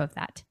proof of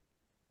that.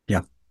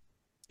 Yeah,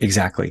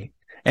 exactly.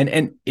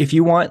 And if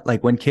you want,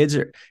 like, when kids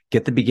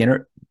get the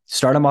beginner,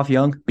 start them off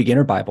young,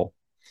 beginner Bible.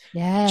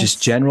 Yes.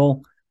 Just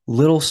general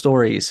little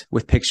stories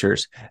with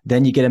pictures.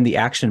 Then you get them the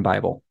action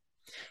Bible.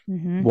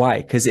 Mm-hmm. Why?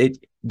 Because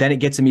then it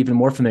gets them even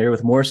more familiar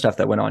with more stuff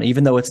that went on.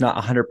 Even though it's not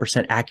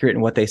 100% accurate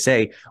in what they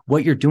say,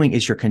 what you're doing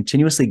is you're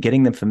continuously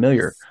getting them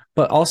familiar,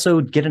 but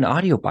also get an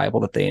audio Bible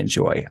that they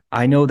enjoy.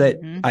 I know that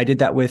I did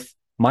that with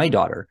my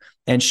daughter,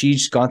 and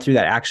she's gone through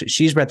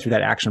she's read through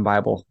that action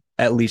Bible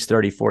at least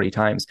 30, 40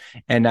 times.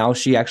 And now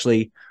she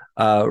actually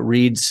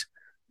reads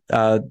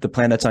the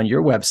plan that's on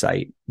your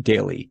website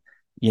daily,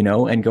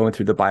 and going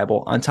through the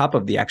Bible on top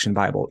of the action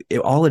Bible.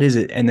 All it is,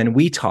 and then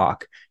we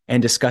talk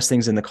and discuss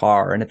things in the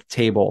car and at the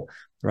table,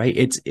 right?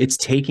 It's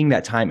taking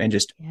that time and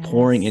just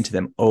pouring into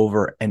them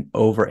over and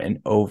over and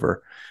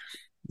over.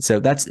 So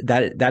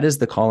that is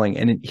the calling.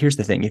 And here's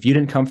the thing: if you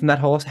didn't come from that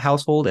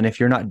household, and if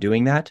you're not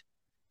doing that,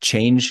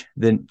 change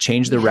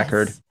the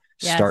record.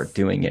 Start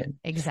doing it.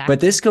 Exactly.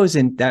 But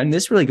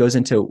this really goes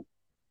into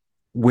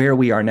where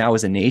we are now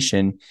as a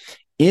nation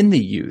in the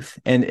youth,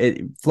 and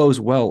it flows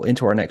well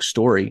into our next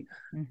story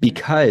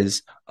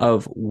because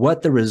of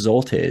what the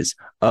result is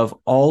of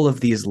all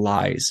of these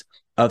lies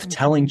of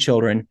telling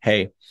children,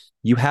 hey,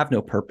 you have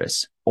no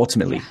purpose.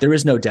 Ultimately, there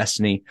is no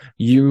destiny.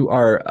 You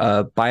are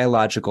a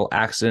biological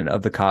accident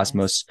of the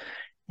cosmos.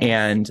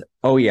 And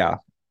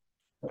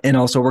and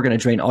also we're going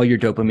to drain all your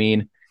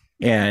dopamine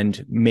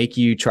and make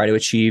you try to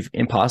achieve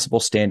impossible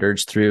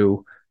standards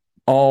through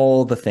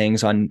all the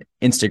things on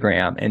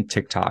Instagram and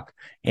TikTok.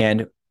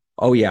 And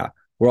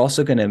we're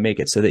also going to make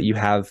it so that you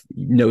have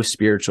no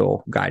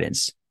spiritual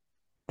guidance.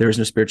 There is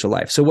no spiritual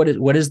life. So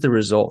what is the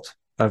result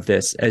of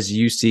this, as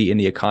you see in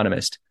the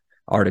Economist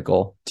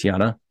article,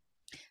 Tiana?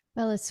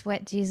 Well, it's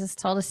what Jesus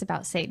told us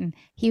about Satan.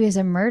 He was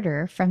a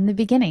murderer from the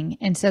beginning.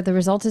 And so the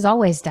result is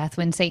always death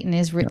when Satan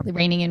is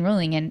reigning and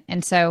ruling.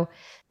 And so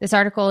this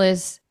article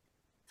is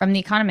from The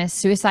Economist.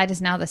 Suicide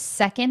is now the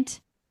second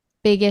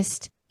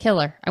biggest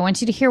killer. I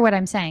want you to hear what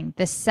I'm saying.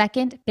 The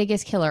second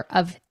biggest killer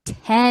of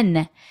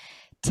 10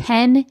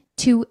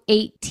 to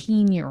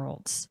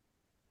 18-year-olds.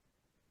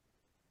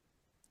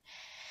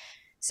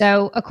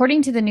 So,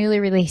 according to the newly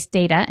released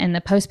data in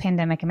the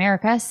post-pandemic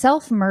America,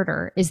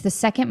 self-murder is the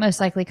second most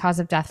likely cause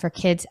of death for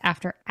kids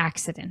after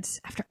accidents.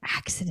 After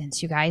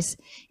accidents, you guys.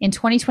 In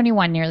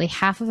 2021, nearly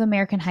half of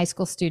American high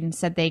school students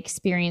said they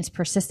experienced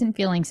persistent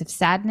feelings of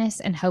sadness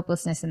and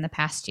hopelessness in the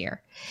past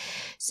year.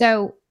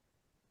 So,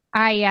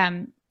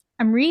 I'm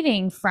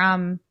reading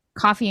from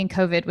Coffee and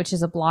COVID, which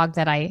is a blog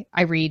that I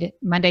read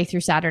Monday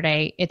through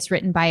Saturday. It's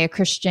written by a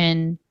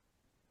Christian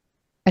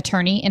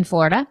attorney in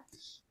Florida.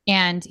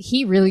 And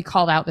he really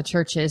called out the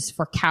churches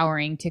for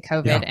cowering to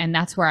COVID. Yeah. And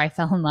that's where I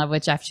fell in love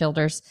with Jeff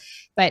Childers.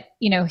 But,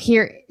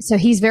 so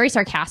he's very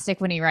sarcastic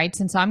when he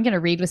writes. And so I'm going to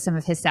read with some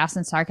of his sass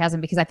and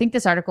sarcasm because I think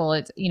this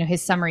article,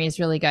 his summary is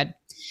really good.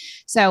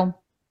 So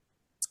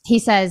he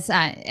says,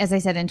 as I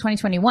said, in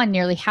 2021,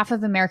 nearly half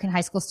of American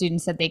high school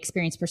students said they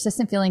experienced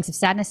persistent feelings of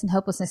sadness and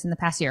hopelessness in the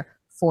past year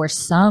for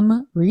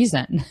some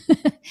reason.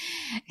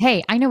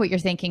 Hey, I know what you're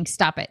thinking.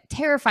 Stop it.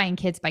 Terrifying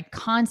kids by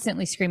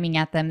constantly screaming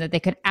at them that they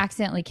could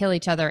accidentally kill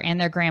each other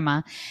and their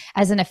grandma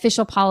as an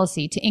official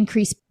policy to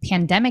increase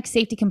pandemic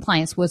safety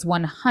compliance was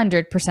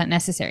 100%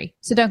 necessary.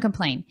 So don't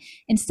complain.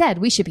 Instead,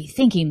 we should be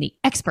thanking the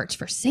experts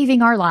for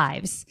saving our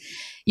lives.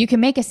 You can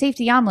make a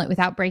safety omelet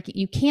without breaking.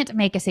 You can't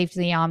make a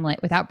safety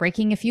omelet without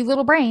breaking a few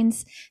little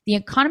brains. The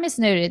Economist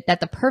noted that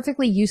the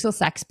perfectly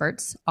useless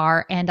experts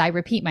are, and I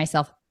repeat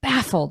myself,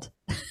 baffled.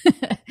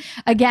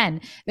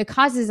 Again, the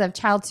causes of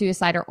child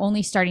suicide are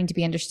only starting to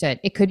be understood.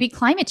 It could be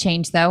climate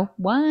change, though.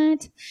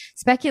 What?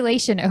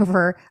 Speculation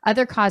over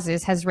other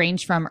causes has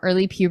ranged from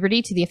early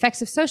puberty to the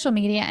effects of social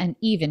media and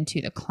even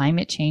to the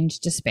climate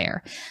change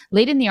despair.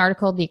 Late in the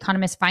article, The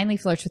Economist finally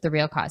flirts with the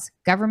real cause: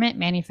 government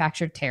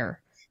manufactured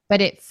terror. But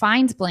it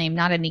finds blame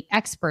not in the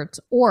experts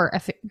or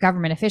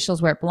government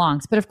officials where it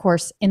belongs, but of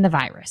course in the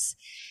virus.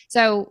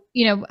 So,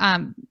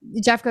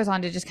 Jeff goes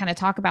on to just kind of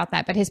talk about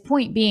that. But his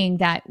point being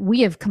that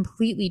we have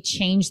completely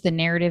changed the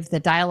narrative, the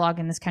dialogue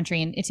in this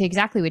country. And it's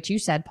exactly what you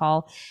said,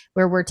 Paul,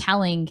 where we're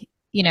telling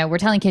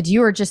kids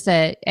you are just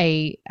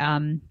a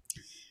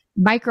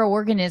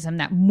microorganism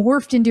that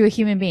morphed into a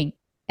human being,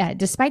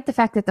 despite the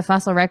fact that the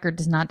fossil record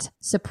does not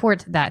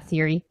support that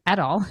theory at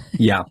all.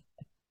 Yeah.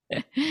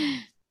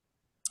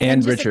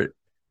 And Richard,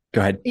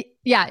 go ahead.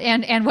 Yeah.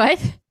 And what?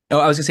 Oh,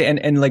 I was gonna say,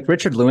 and like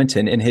Richard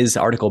Lewontin in his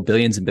article,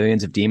 Billions and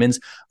Billions of Demons,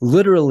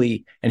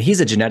 literally, and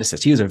he's a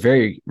geneticist, he was a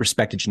very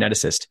respected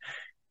geneticist,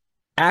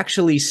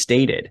 actually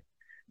stated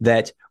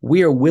that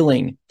we are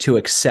willing to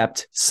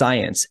accept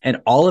science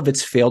and all of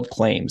its failed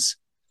claims,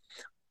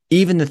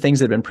 even the things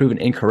that have been proven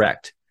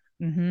incorrect,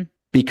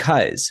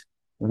 because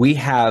we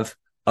have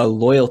a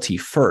loyalty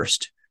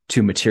first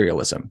to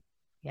materialism.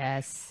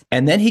 Yes.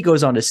 And then he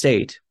goes on to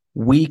state,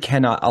 we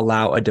cannot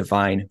allow a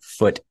divine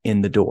foot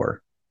in the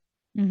door.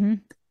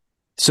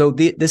 So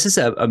this is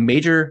a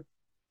major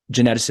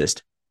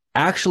geneticist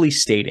actually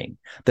stating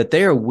that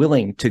they are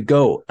willing to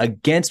go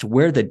against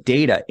where the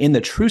data in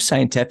the true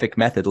scientific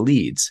method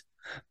leads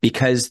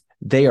because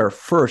they are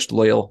first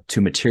loyal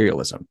to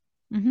materialism.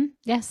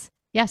 Yes.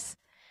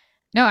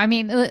 No, I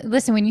mean,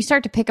 listen, when you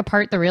start to pick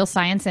apart the real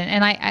science,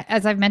 and I,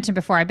 as I've mentioned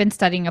before, I've been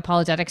studying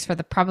apologetics for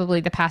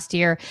probably the past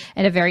year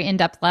at a very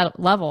in-depth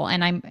level.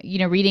 And I'm,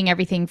 reading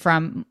everything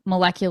from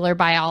molecular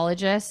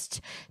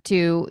biologists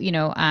to,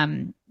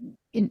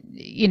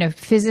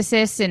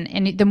 physicists.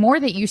 And the more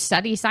that you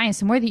study science,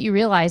 the more that you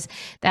realize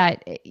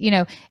that,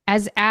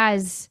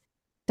 as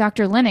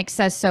Dr. Lennox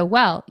says so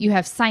well, you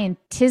have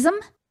scientism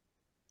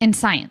and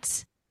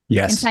science.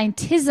 Yes. And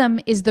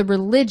scientism is the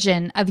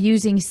religion of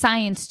using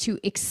science to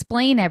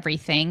explain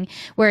everything,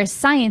 whereas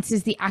science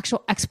is the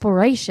actual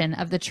exploration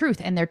of the truth.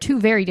 And they're two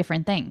very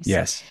different things.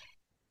 Yes.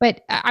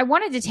 But I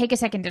wanted to take a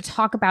second to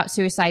talk about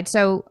suicide.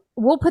 So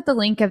we'll put the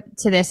link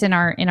to this in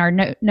our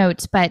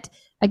notes. But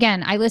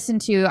again, I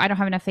listened to I Don't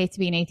Have Enough Faith to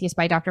Be an Atheist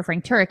by Dr.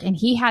 Frank Turek, and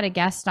he had a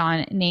guest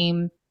on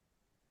named,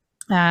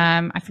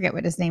 I forget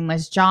what his name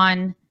was,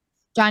 John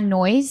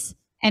Noyes.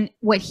 And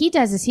what he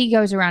does is he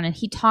goes around and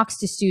he talks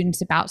to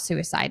students about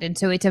suicide. And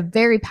so it's a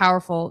very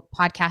powerful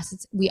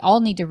podcast. We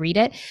all need to read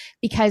it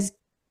because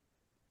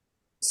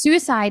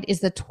suicide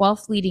is the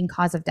 12th leading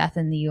cause of death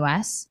in the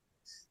US.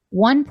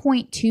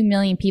 1.2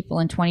 million people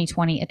in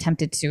 2020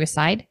 attempted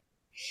suicide.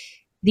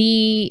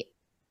 The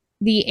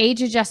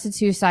age-adjusted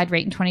suicide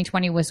rate in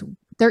 2020 was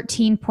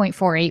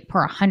 13.48 per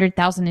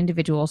 100,000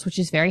 individuals, which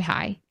is very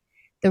high.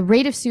 The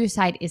rate of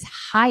suicide is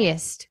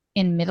highest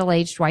in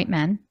middle-aged white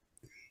men.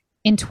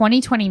 In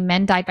 2020,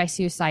 men died by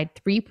suicide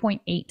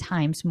 3.8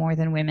 times more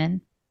than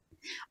women.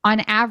 On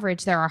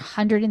average, there are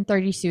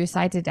 130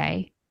 suicides a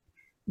day.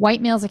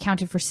 White males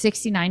accounted for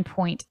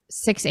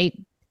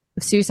 69.68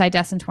 of suicide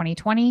deaths in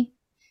 2020.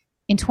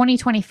 In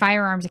 2020,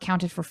 firearms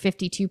accounted for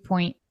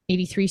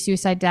 52.83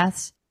 suicide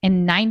deaths.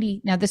 And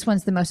now this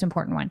one's the most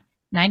important one,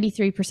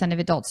 93% of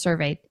adults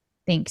surveyed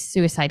thinks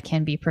suicide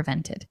can be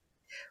prevented,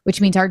 which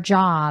means our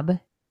job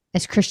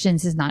as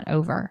Christians is not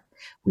over.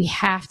 we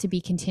have to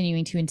be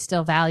continuing to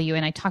instill value.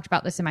 And I talked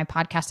about this in my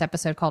podcast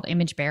episode called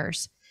Image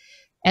Bearers.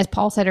 As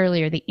Paul said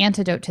earlier, the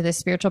antidote to this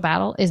spiritual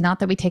battle is not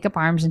that we take up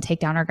arms and take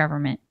down our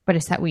government, but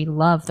it's that we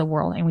love the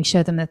world and we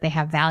show them that they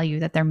have value,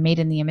 that they're made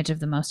in the image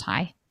of the Most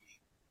High.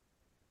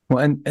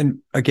 Well, and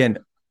again,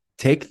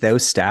 take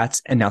those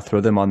stats and now throw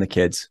them on the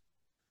kids.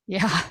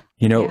 Yeah.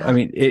 You know, Yeah. I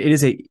mean,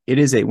 it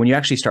is a, when you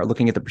actually start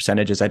looking at the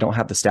percentages, I don't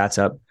have the stats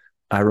up.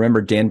 I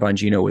remember Dan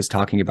Bongino was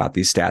talking about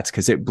these stats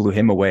because it blew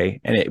him away,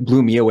 and it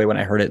blew me away when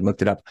I heard it and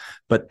looked it up.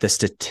 But the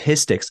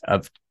statistics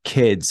of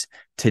kids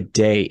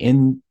today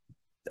in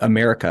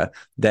America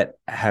that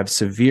have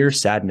severe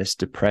sadness,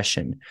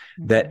 depression,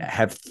 that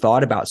have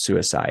thought about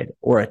suicide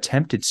or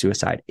attempted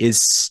suicide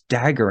is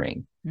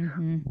staggering.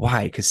 Mm-hmm.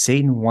 Why? Because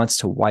Satan wants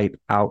to wipe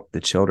out the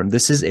children.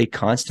 This is a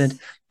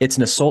constant. It's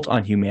an assault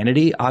on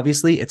humanity.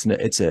 Obviously, it's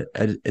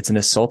an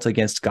assault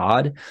against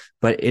God,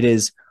 but it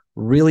is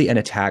really an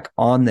attack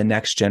on the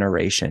next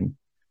generation.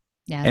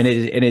 Yes. And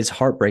it is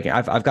heartbreaking.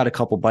 I've got a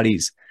couple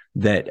buddies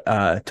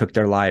that took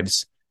their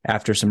lives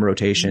after some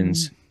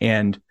rotations,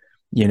 and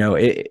you know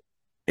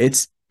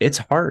it's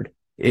hard.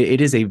 It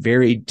is a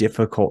very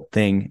difficult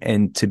thing,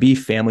 and to be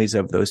families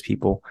of those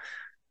people,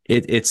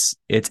 it's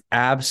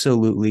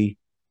absolutely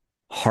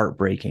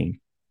heartbreaking.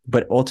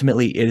 But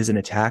ultimately, it is an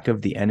attack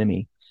of the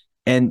enemy,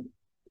 and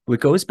it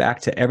goes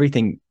back to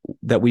everything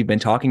that we've been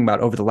talking about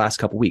over the last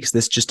couple of weeks.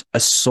 This just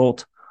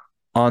assault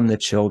on the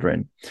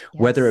children,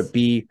 whether it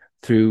be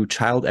through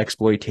child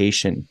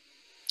exploitation,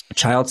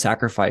 child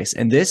sacrifice,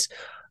 and this,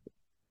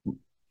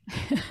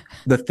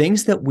 the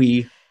things that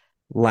we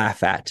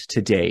laugh at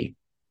today,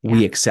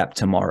 we accept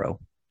tomorrow.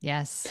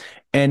 Yes.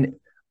 And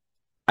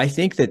I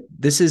think that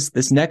this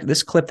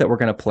clip that we're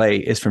going to play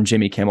is from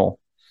Jimmy Kimmel.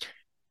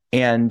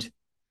 And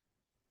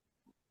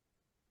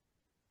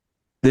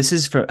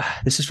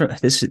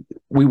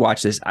we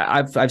watched this.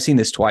 I've seen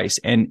this twice,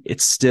 and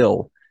it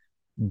still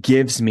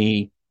gives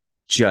me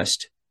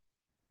just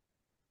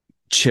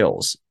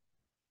chills.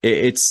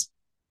 It's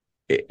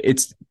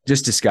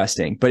just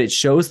disgusting, but it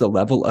shows the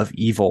level of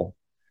evil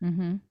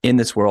in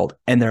this world,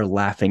 and they're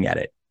laughing at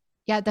it.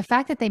 Yeah, the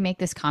fact that they make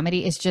this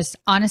comedy is just,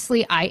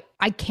 honestly, I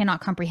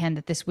cannot comprehend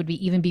that this would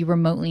even be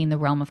remotely in the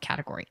realm of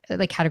category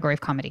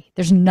of comedy.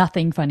 There's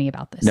nothing funny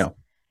about this. No.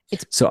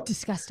 It's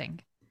disgusting.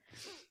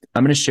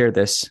 I'm going to share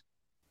this.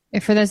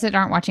 If for those that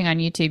aren't watching on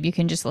YouTube, you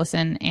can just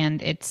listen,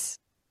 and it's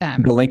the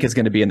link is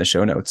going to be in the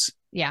show notes.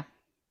 Yeah.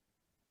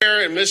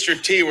 And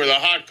Mr. T were the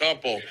hot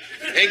couple.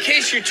 In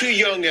case you're too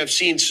young to have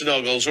seen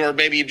Snuggles, or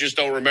maybe you just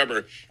don't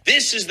remember,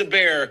 this is the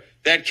bear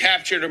that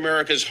captured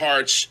America's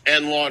hearts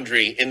and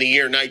laundry in the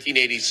year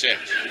 1986.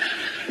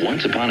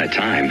 Once upon a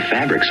time,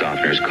 fabric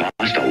softeners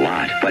cost a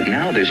lot, but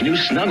now there's new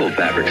Snuggle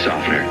fabric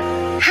softener.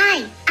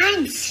 Hi,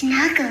 I'm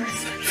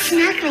Snuggles.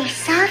 Snuggly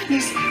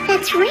softness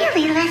that's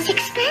really less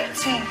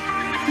expensive.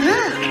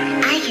 Look,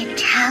 I get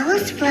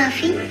towels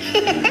fluffy,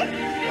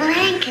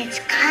 blankets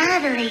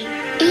cuddly,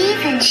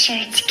 even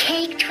shirts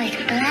caked with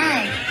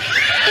blood.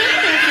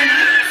 It was an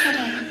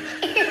accident.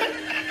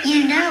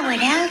 You know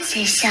what else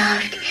is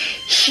soft?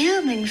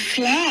 Human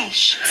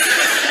flesh.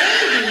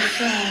 Baby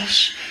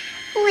flesh.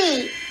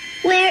 Wait,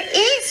 where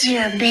is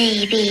your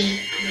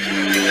baby?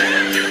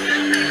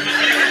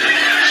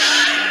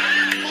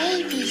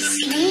 Baby's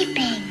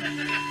sleeping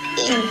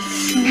in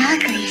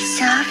snuggly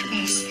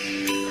softness.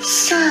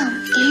 So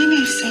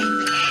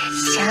innocent,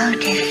 so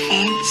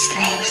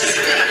defenseless.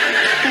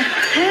 The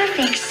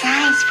perfect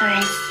size for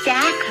a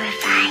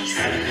sacrifice.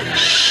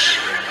 Shh.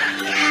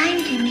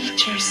 Time to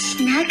meet your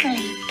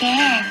snuggly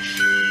death.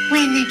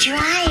 When the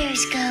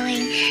dryer's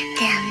going,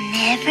 they'll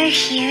never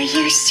hear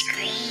you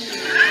scream.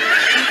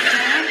 The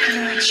Dark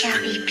Lord shall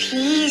be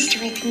pleased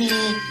with me.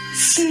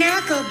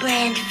 Snuggle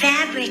brand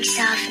fabric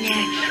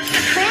softener,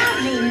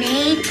 proudly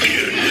made.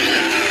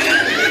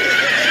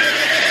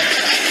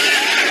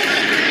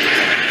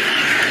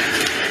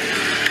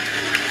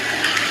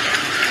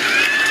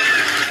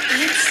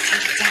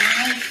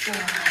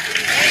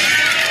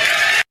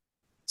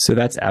 So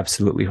that's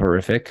absolutely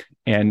horrific.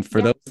 And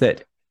for those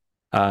that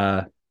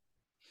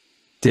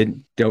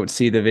don't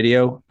see the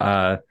video,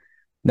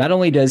 not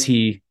only does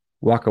he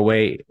walk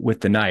away with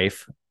the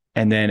knife,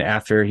 and then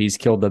after he's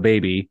killed the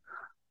baby,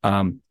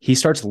 he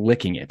starts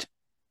licking it,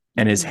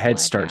 and his head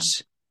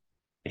starts.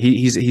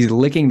 He's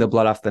licking the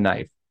blood off the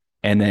knife,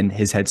 and then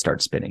his head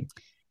starts spinning.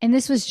 And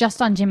this was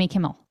just on Jimmy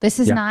Kimmel. This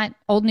is not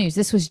old news.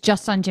 This was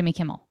just on Jimmy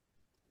Kimmel,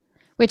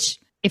 which,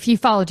 if you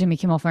follow Jimmy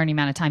Kimmel for any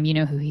amount of time, you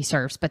know who he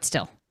serves, but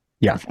still.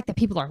 Yeah. The fact that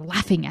people are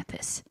laughing at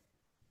this.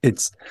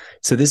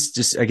 So this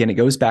just, again, it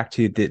goes back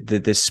to the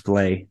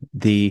display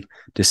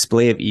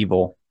of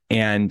evil.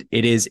 And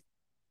it is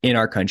in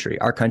our country.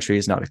 Our country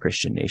is not a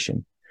Christian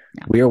nation.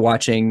 No. We are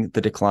watching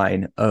the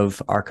decline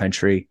of our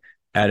country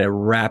at a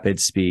rapid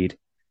speed.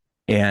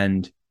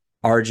 And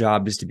our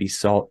job is to be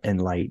salt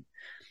and light.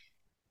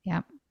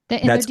 Yeah.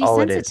 That's they're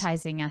all it is.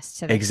 Desensitizing us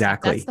to this.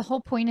 Exactly. That's the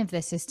whole point of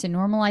this, is to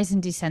normalize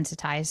and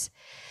desensitize.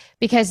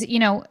 Because,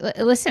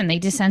 listen, they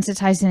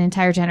desensitized an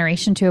entire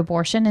generation to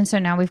abortion. And so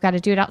now we've got to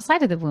do it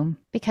outside of the womb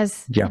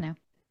because,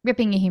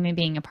 ripping a human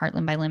being apart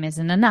limb by limb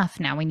isn't enough.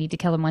 Now we need to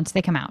kill them once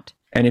they come out.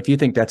 And if you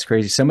think that's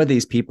crazy, some of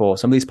these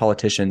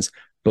politicians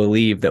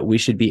believe that we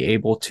should be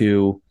able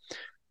to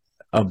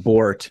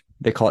abort.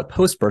 They call it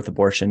post-birth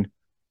abortion.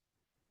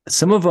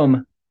 Some of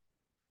them,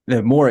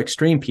 the more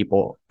extreme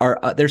people,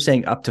 they're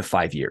saying up to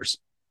 5 years.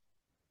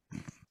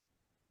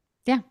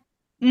 Yeah.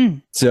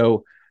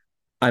 So,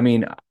 I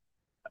mean,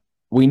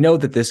 we know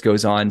that this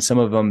goes on. Some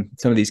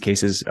of these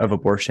cases of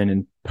abortion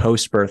and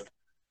post-birth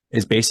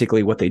is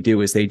basically what they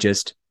do is they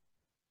just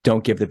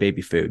don't give the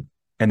baby food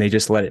and they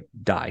just let it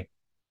die.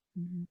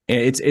 Mm-hmm.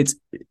 And it's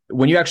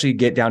when you actually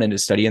get down into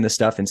studying this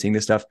stuff and seeing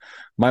this stuff.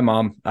 My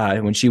mom,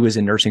 when she was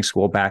in nursing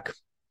school back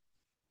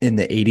in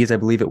the 80s, I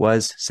believe it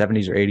was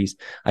 70s or 80s.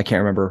 I can't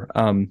remember.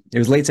 It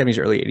was late 70s,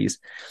 early 80s.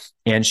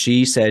 And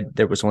she said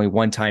there was only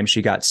one time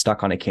she got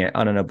stuck on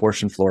an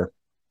abortion floor.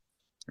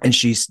 And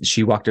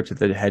she walked up to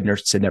the head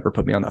nurse and said, "Never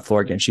put me on that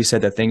floor again." She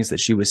said the things that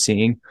she was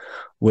seeing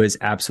was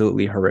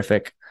absolutely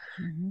horrific.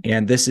 Mm-hmm.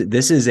 And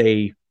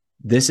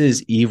this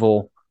is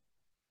evil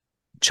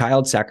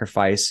child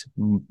sacrifice,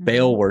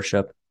 Baal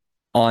worship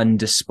on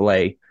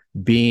display,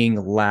 being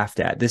laughed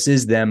at. This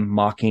is them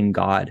mocking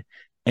God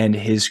and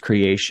his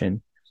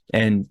creation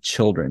and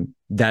children.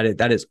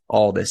 That is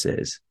all this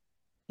is.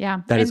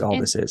 Yeah. That is all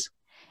this is.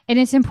 And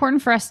it's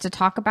important for us to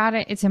talk about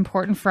it. It's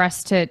important for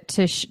us to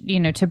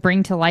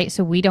bring to light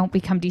so we don't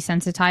become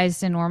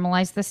desensitized and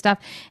normalize this stuff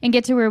and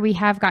get to where we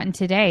have gotten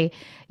today.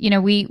 You know,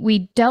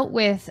 we dealt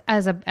with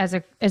as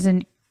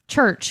a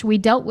church, we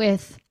dealt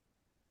with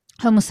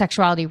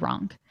homosexuality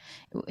wrong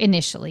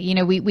initially. You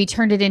know, we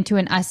turned it into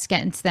an us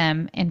against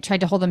them and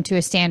tried to hold them to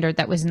a standard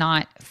that was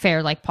not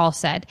fair, like Paul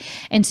said.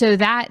 And so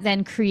that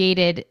then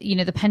created,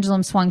 the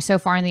pendulum swung so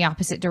far in the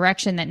opposite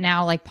direction that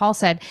now, like Paul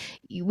said,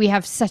 we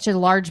have such a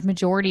large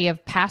majority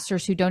of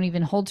pastors who don't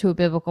even hold to a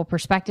biblical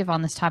perspective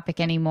on this topic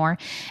anymore.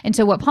 And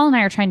so what Paul and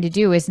I are trying to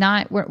do is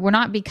we're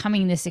not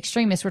becoming this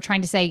extremist. We're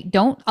trying to say,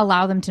 don't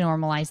allow them to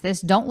normalize this.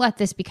 Don't let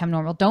this become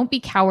normal. Don't be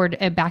coward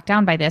and back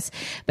down by this.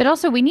 But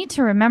also we need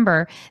to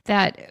remember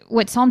that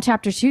what Psalm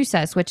chapter 2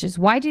 says, which is,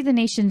 why do the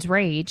nations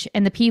rage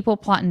and the people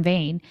plot in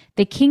vain?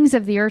 The kings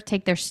of the earth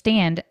take their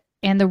stand,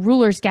 and the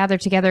rulers gather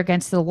together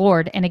against the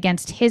Lord and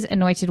against his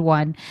anointed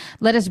one.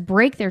 Let us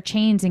break their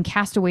chains and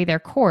cast away their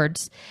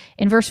cords.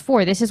 In verse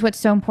 4, this is what's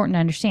so important to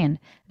understand.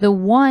 The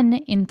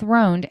one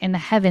enthroned in the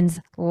heavens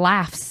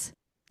laughs.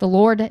 The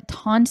Lord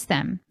taunts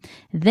them.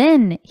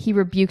 Then he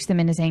rebukes them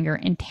in his anger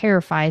and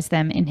terrifies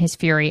them in his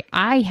fury.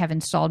 I have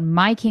installed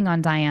my king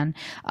on Zion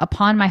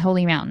upon my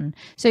holy mountain.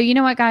 So you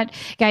know what,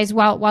 guys,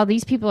 while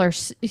these people are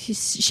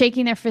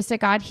shaking their fists at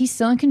God, he's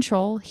still in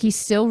control. He's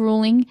still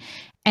ruling,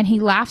 and he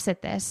laughs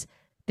at this.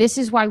 This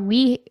is why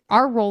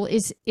our role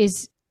is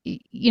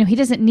he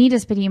doesn't need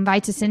us, but he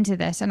invites us into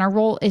this, and our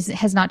role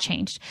has not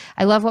changed.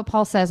 I love what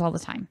Paul says all the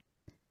time.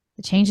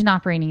 The change in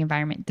operating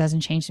environment doesn't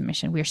change the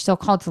mission. We are still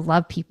called to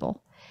love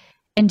people.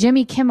 And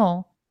Jimmy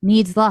Kimmel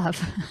needs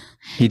love.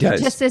 He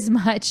does. Just as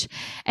much.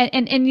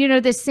 And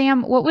this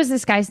Sam, what was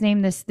this guy's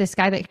name? This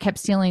guy that kept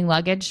stealing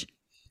luggage?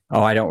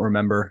 Oh, I don't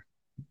remember.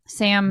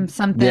 Sam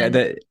something.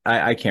 Yeah,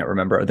 I can't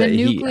rember. The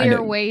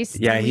nuclear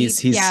waste. Yeah,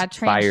 he's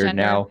fired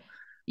now.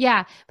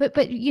 Yeah,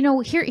 but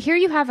here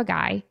you have a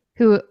guy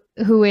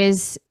who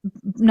is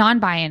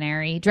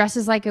non-binary,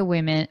 dresses like a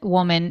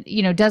woman,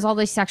 does all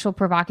these sexual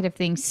provocative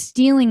things,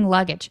 stealing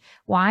luggage.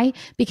 Why?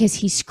 Because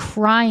he's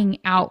crying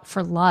out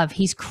for love.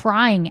 He's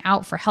crying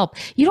out for help.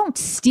 You don't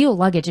steal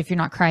luggage if you're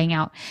not crying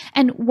out.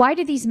 And why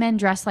do these men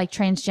dress like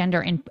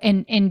transgender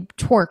and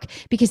twerk?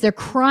 Because they're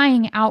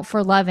crying out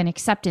for love and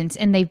acceptance,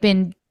 and they've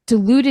been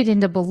deluded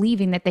into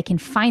believing that they can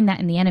find that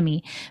in the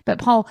enemy. But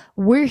Paul,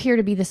 we're here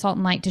to be the salt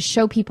and light, to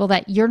show people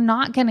that you're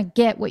not going to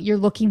get what you're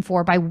looking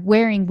for by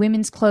wearing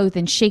women's clothes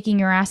and shaking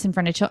your ass in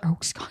front of children. Oh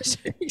gosh.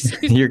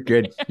 You're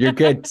good. You're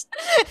good.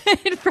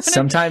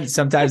 Sometimes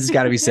it's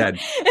got to be said.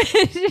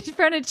 In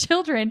front of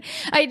children.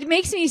 It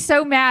makes me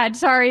so mad.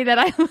 Sorry that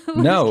I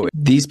No,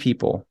 these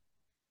people,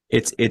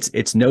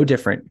 it's no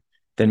different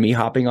than me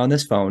hopping on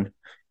this phone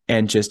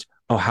and just,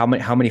 oh, how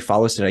many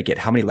follows did I get?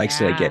 How many likes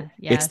did I get?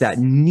 Yes. It's that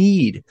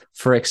need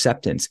for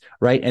acceptance,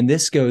 right? And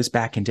this goes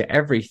back into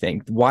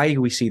everything. Why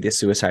we see the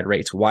suicide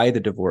rates, why the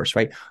divorce,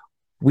 right?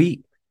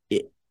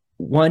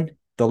 One,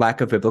 the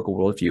lack of biblical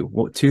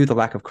worldview. 2, the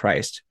lack of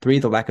Christ. 3,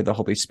 the lack of the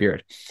Holy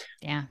Spirit.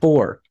 Yeah.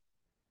 4,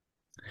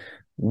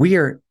 we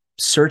are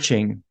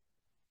searching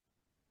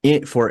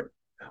and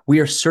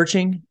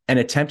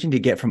attempting to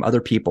get from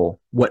other people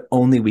what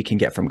only we can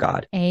get from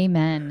God.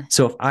 Amen.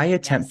 So if I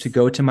attempt to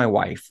go to my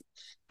wife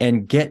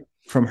and get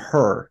from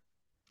her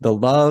the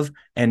love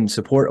and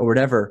support or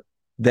whatever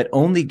that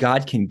only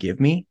God can give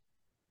me,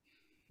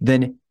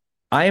 then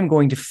I am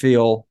going to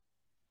feel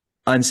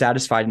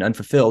unsatisfied and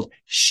unfulfilled.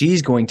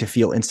 She's going to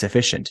feel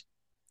insufficient.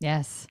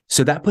 Yes.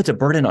 So that puts a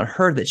burden on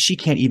her that she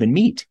can't even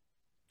meet.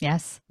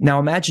 Yes. Now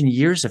imagine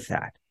years of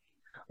that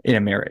in a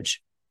marriage.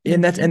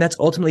 And that's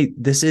ultimately,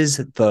 this is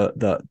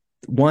the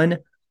one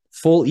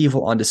full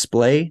evil on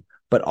display,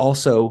 but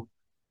also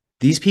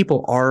these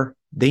people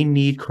they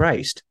need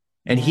Christ.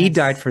 And he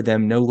died for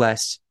them no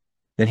less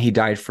then he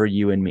died for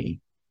you and me.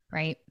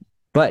 Right.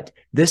 But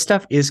this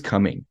stuff is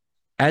coming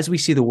as we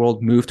see the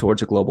world move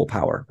towards a global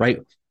power, right?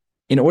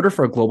 In order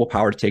for a global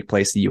power to take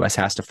place, the US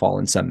has to fall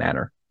in some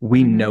manner.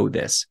 We know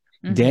this.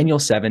 Daniel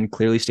 7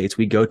 clearly states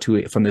we go to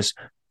it from this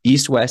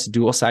east-west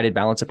dual-sided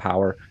balance of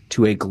power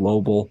to a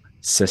global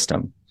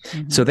system.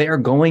 So they are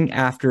going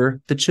after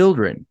the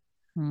children.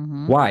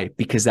 Why?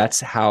 Because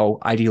that's how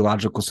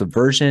ideological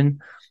subversion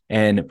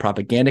and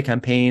propaganda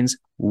campaigns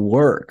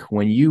work.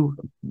 When you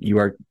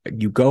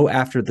go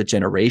after the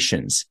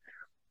generations,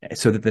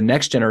 so that the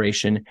next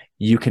generation,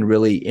 you can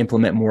really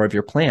implement more of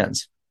your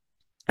plans.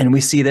 And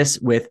we see this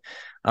with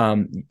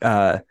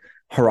Yuval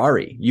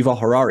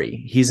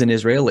Harari. He's an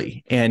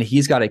Israeli, and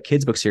he's got a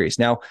kids book series.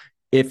 Now,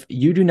 if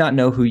you do not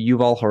know who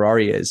Yuval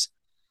Harari is,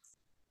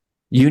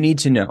 you need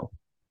to know.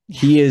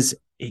 He is,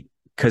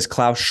 because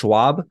Klaus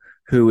Schwab,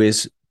 who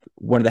is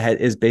one of the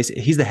head,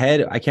 he's the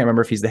head. I can't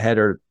remember if he's the head,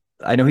 or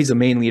I know he's a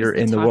main leader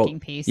in the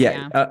world. Piece,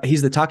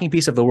 he's the talking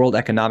piece of the World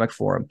Economic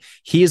Forum.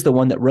 He is the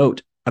one that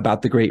wrote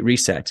about the Great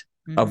Reset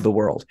of the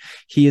world.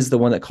 He is the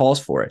one that calls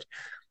for it.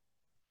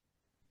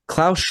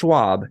 Klaus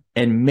Schwab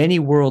and many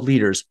world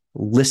leaders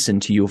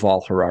listen to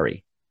Yuval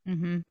Harari.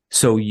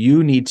 So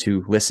you need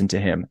to listen to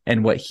him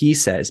and what he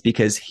says,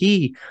 because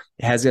he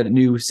has got a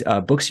new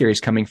book series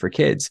coming for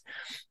kids.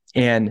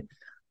 And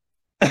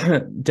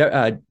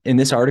in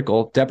this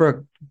article,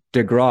 Deborah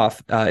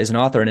DeGroff is an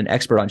author and an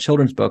expert on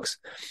children's books,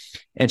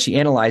 and she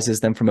analyzes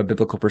them from a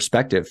biblical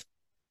perspective.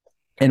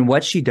 And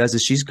what she does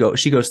is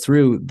she goes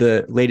through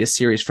the latest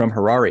series from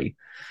Harari,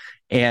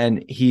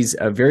 and he's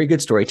a very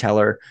good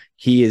storyteller.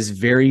 He is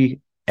very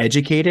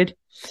educated,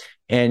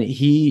 and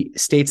he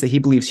states that he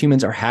believes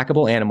humans are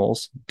hackable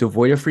animals,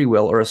 devoid of free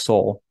will or a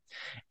soul,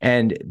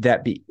 and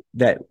that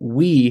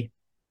we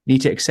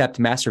need to accept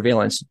mass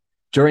surveillance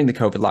during the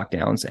COVID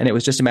lockdowns. And it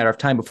was just a matter of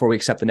time before we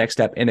accept the next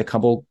step in a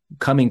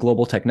coming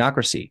global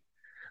technocracy,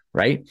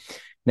 right?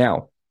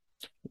 Now,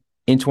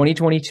 in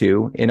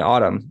 2022, in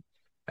autumn,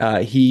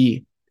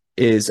 he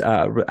is,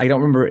 I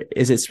don't remember,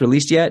 is it's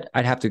released yet?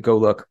 I'd have to go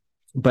look,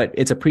 but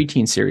it's a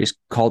preteen series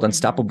called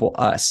Unstoppable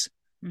Us.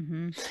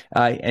 And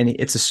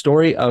it's a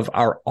story of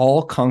our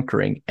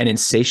all-conquering and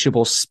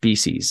insatiable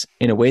species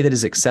in a way that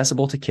is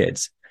accessible to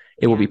kids.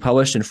 It will be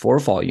published in 4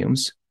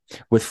 volumes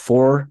with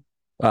 4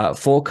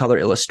 full-color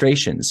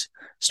illustrations,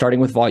 starting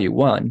with Volume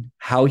 1,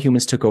 How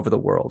Humans Took Over the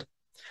World.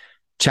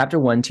 Chapter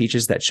 1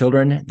 teaches that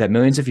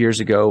millions of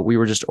years ago, we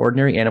were just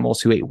ordinary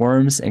animals who ate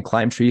worms and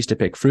climbed trees to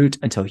pick fruit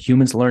until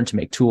humans learned to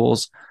make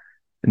tools,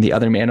 and the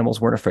other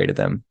animals weren't afraid of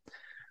them.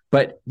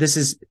 But this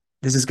is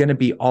going to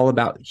be all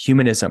about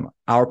humanism,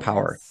 our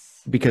power,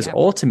 because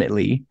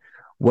ultimately,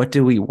 what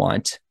do we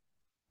want?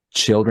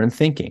 Children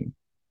thinking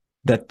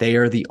that they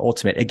are the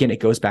ultimate. Again, it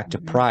goes back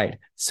to pride,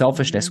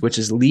 selfishness, which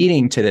is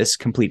leading to this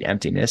complete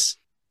emptiness.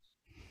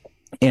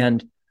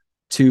 And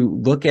to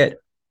look at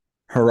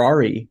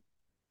Harari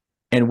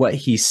and what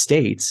he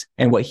states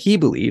and what he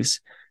believes,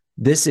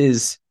 this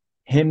is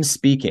him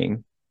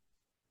speaking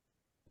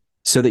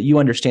so that you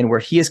understand where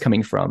he is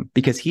coming from,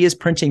 because he is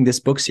printing this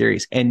book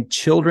series and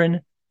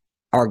children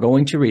are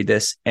going to read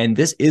this, and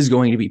this is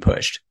going to be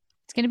pushed.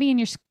 It's going to be in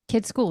your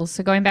kids' schools.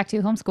 So going back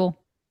to homeschool.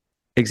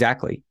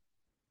 Exactly.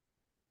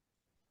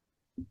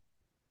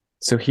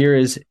 So here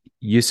is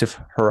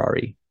Yuval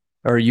Harari.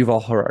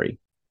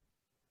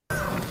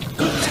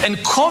 And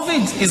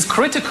COVID is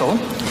critical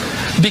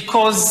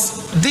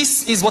because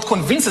this is what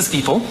convinces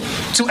people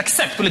to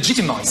accept, to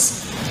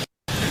legitimize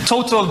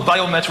total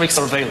biometric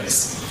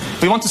surveillance.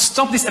 We want to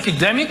stop this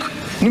epidemic.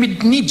 We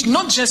need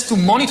not just to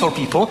monitor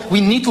people,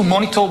 we need to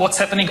monitor what's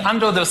happening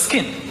under their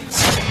skin.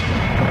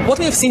 What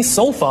we have seen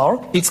so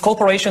far is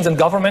corporations and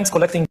governments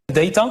collecting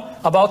data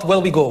about where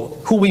we go,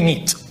 who we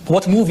meet,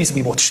 what movies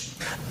we watch.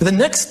 The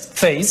next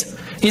phase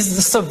is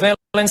the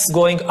surveillance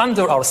going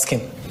under our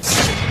skin.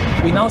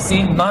 We now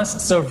see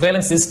mass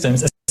surveillance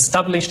systems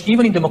established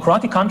even in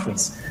democratic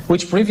countries,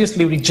 which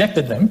previously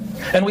rejected them.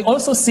 And we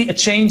also see a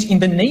change in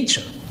the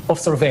nature of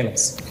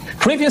surveillance.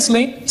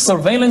 Previously,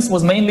 surveillance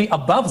was mainly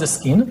above the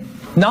skin.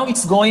 Now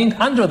it's going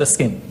under the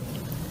skin.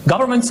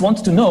 Governments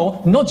want to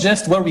know not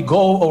just where we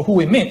go or who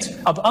we meet.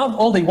 Above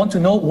all, they want to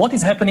know what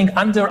is happening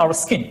under our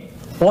skin.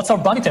 What's our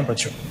body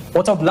temperature?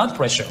 What's our blood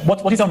pressure?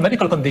 What is our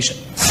medical condition?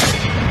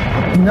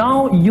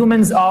 Now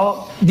humans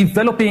are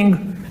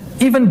developing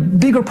even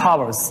bigger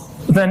powers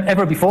than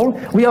ever before.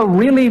 We are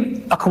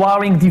really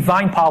acquiring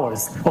divine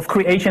powers of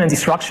creation and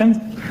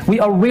destruction. We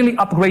are really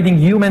upgrading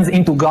humans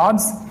into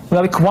gods. We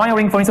are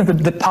acquiring, for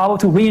instance, the power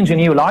to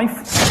re-engineer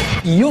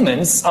life.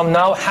 Humans are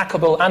now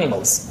hackable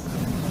animals.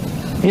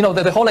 You know,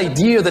 the whole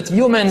idea that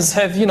humans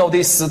have, you know,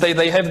 they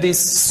have this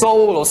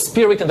soul or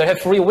spirit and they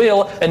have free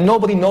will and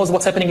nobody knows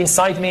what's happening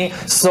inside me.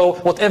 So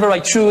whatever I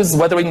choose,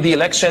 whether in the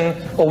election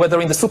or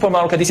whether in the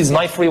supermarket, this is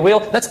my free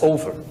will, that's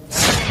over.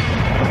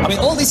 I mean,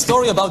 all this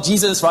story about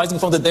Jesus rising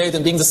from the dead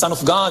and being the Son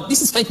of God,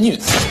 this is fake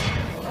news.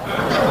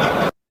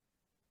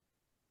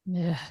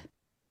 Yeah.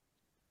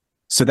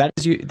 So that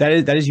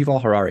is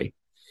Yuval Harari.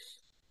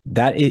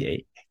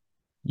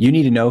 You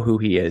need to know who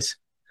he is.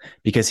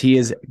 because he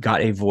has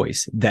got a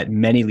voice that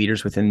many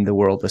leaders within the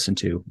world listen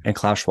to, and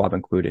Klaus Schwab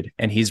included.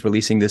 And he's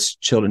releasing this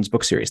children's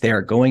book series. They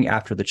are going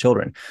after the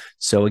children.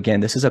 So again,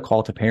 this is a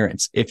call to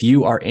parents. If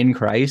you are in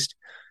Christ,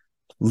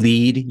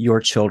 lead your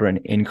children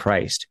in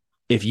Christ.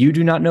 If you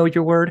do not know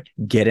your word,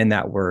 get in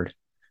that word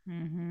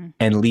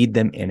and lead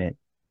them in it.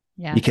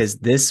 Yeah. Because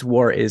this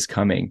war is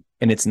coming,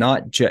 and it's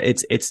not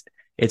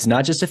it's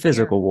not just a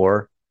physical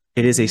war.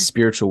 It is a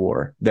spiritual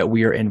war that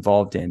we are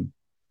involved in.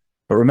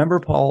 But remember,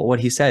 Paul, what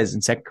he says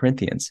in 2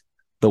 Corinthians,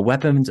 the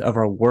weapons of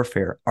our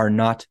warfare are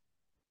not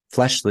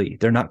fleshly.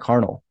 They're not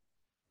carnal.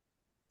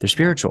 They're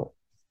spiritual.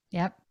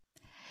 Yep.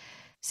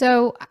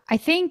 So I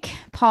think,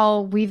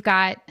 Paul, we've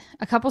got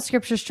a couple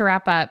scriptures to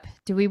wrap up.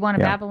 Do we want a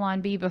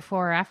Babylon Bee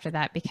before or after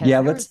that? Because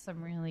there was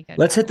some really good.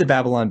 Let's hit the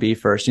Babylon Bee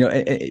first.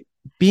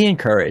 Be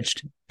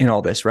encouraged in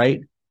all this,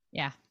 right?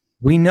 Yeah.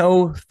 We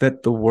know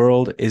that the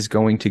world is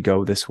going to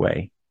go this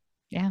way.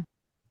 Yeah.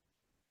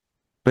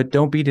 But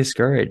don't be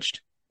discouraged.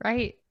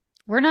 Right.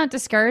 We're not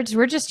discouraged.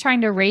 We're just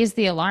trying to raise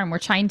the alarm. We're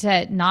trying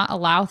to not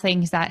allow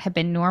things that have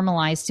been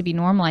normalized to be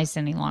normalized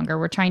any longer.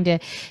 We're trying to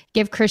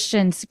give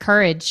Christians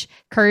courage.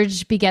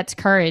 Courage begets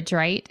courage,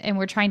 right? And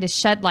we're trying to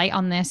shed light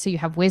on this so you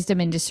have wisdom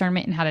and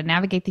discernment and how to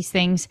navigate these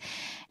things.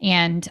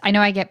 And I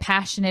know I get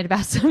passionate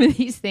about some of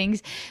these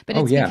things, but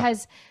it's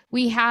because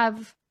we've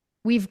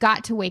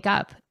got to wake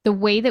up. The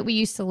way that we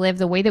used to live,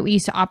 the way that we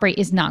used to operate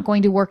is not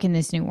going to work in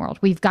this new world.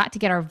 We've got to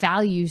get our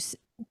values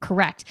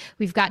correct.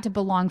 We've got to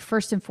belong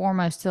first and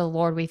foremost to the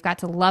Lord. We've got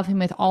to love him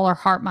with all our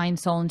heart, mind,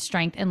 soul, and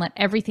strength, and let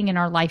everything in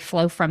our life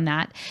flow from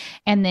that.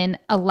 And then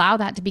allow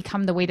that to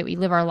become the way that we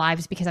live our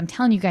lives. Because I'm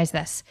telling you guys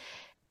this,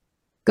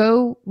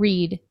 go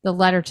read the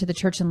letter to the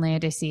church in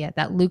Laodicea,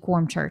 that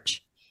lukewarm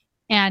church.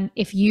 And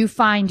if you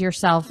find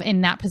yourself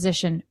in that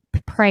position,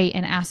 pray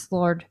and ask the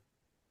Lord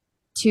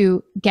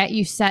to get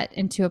you set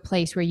into a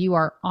place where you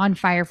are on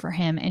fire for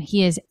him and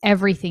he is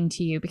everything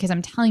to you. Because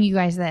I'm telling you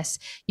guys this,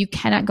 you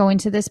cannot go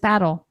into this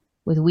battle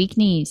with weak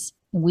knees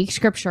and weak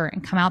scripture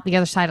and come out the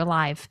other side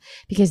alive,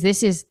 because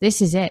this is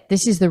it.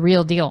 This is the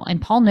real deal.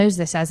 And Paul knows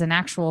this as an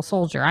actual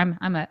soldier. I'm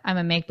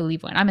a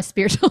make-believe one. I'm a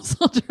spiritual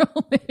soldier.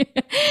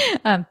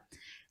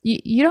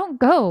 You don't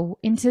go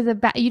into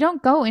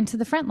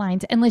the front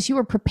lines unless you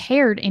are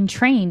prepared and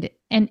trained,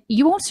 and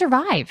you won't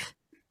survive.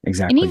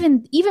 Exactly.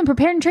 And even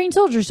prepared and trained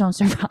soldiers don't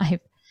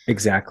survive.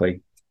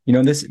 Exactly.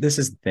 This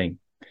is the thing.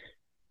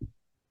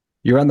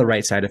 You're on the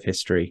right side of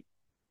history.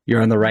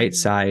 You're on the right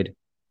side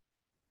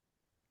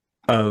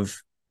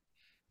of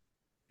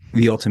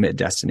the ultimate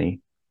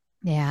destiny.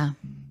 Yeah.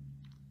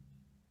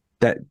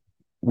 That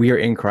we are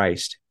in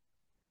Christ.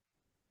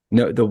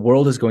 No, the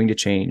world is going to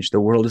change.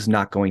 The world is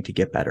not going to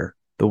get better.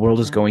 The world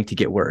is going to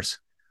get worse.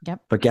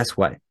 Yep. But guess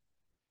what?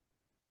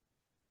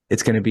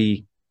 It's going to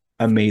be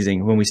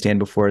amazing when we stand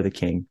before the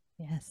King.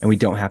 Yes. And we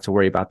don't have to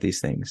worry about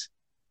these things.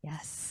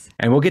 Yes.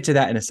 And we'll get to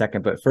that in a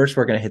second, but first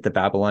we're going to hit the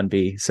Babylon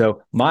Bee.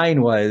 So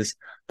mine was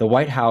the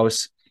White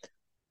House.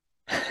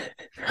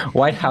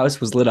 White House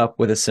was lit up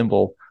with a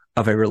symbol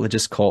of a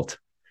religious cult.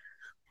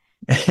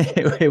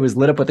 It was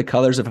lit up with the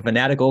colors of a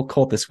fanatical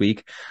cult this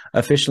week,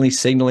 officially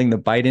signaling the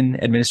Biden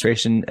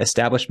administration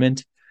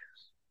establishment.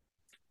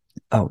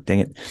 Oh, dang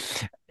it.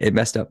 It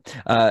messed up.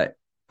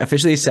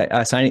 Officially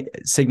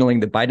signaling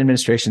the Biden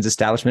administration's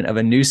establishment of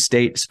a new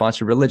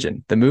state-sponsored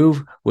religion. The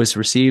move was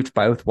received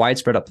with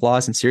widespread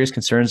applause and serious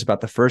concerns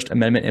about the First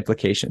Amendment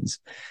implications.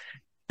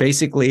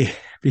 Basically,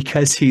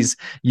 because he's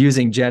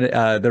using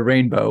the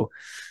rainbow,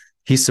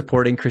 he's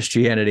supporting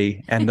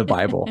Christianity and the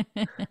Bible.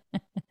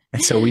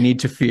 And so we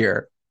need to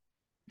fear.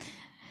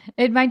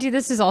 Mind you,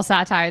 this is all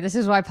satire. This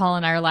is why Paul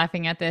and I are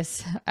laughing at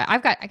this.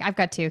 I've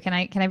got two. Can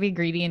I be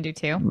greedy and do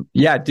two?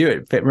 Yeah, do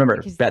it.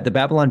 Remember, the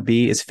Babylon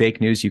Bee is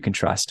fake news you can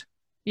trust.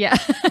 Yeah.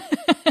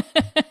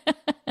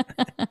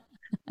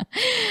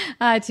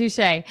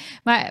 Touche.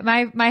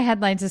 My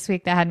headlines this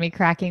week that had me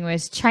cracking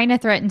was China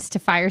threatens to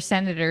fire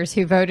senators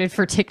who voted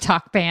for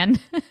TikTok ban.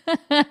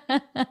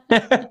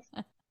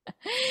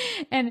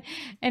 And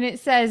it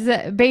says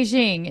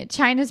Beijing,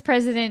 China's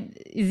President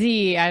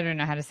Xi, I don't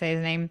know how to say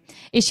his name,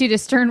 issued a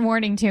stern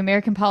warning to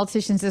American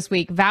politicians this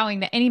week,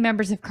 vowing that any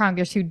members of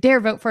Congress who dare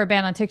vote for a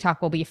ban on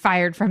TikTok will be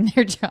fired from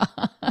their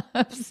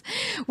jobs.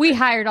 We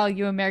hired all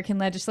you American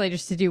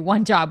legislators to do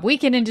one job: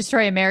 weaken and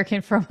destroy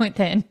American from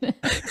within.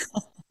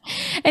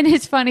 And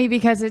it's funny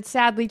because it's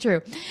sadly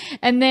true.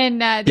 And then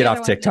get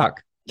off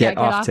TikTok. Get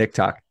off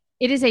TikTok.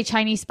 It is a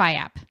Chinese spy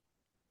app.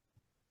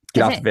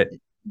 Get off of it.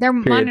 They're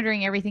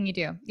monitoring everything you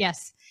do.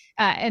 Yes.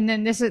 And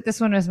then this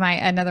one was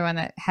another one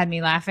that had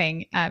me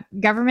laughing.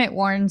 Government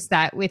warns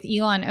that with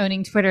Elon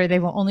owning Twitter, they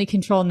will only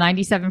control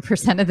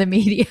 97% of the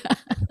media.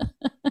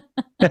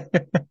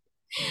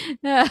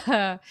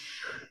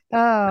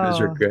 Those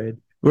are good.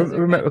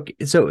 Remember,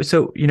 so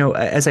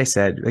as I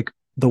said, like,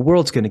 the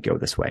world's going to go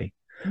this way,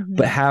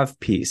 but have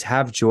peace,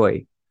 have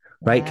joy.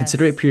 Right? Yes.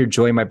 Consider it pure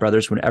joy, my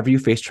brothers, whenever you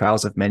face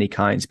trials of many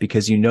kinds,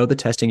 because you know the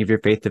testing of your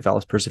faith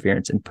develops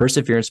perseverance, and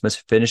perseverance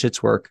must finish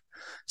its work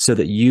so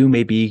that you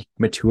may be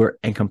mature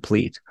and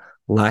complete,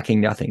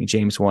 lacking nothing.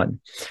 James 1.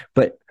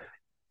 But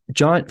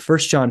 1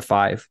 John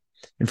 5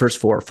 and verse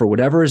 4, for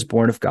whatever is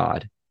born of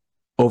God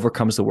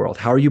overcomes the world.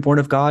 How are you born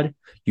of God?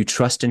 You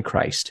trust in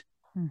Christ.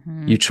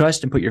 Mm-hmm. You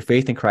trust and put your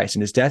faith in Christ,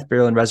 in his death,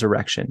 burial, and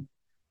resurrection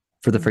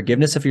for the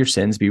forgiveness of your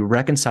sins, be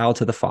reconciled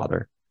to the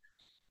Father.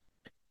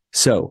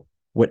 So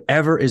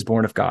whatever is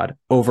born of God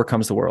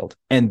overcomes the world.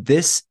 And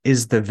this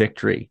is the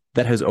victory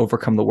that has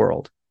overcome the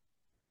world,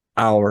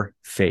 our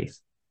faith.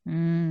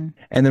 And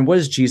then what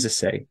does Jesus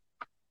say?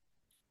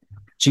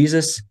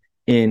 Jesus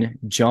in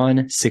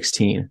John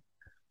 16,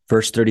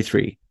 verse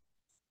 33,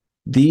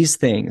 these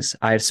things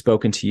I have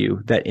spoken to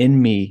you, that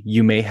in me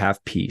you may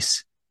have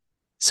peace.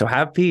 So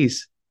have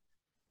peace.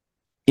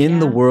 In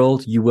the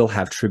world you will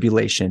have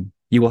tribulation,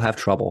 you will have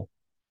trouble.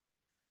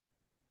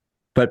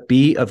 But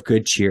be of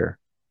good cheer.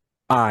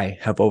 I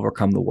have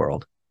overcome the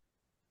world.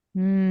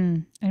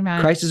 Amen.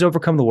 Christ has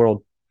overcome the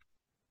world.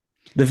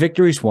 The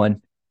victory's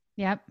won.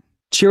 Yep.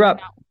 Cheer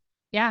up.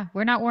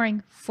 We're not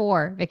warring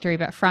for victory,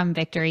 but from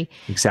victory.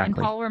 Exactly. And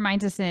Paul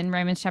reminds us in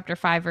Romans chapter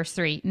 5, verse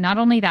 3, not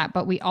only that,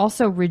 but we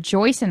also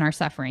rejoice in our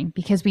suffering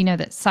because we know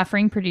that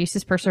suffering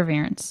produces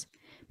perseverance,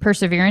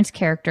 perseverance,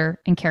 character,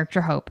 and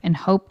character, hope. And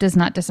hope does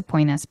not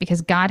disappoint us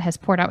because God has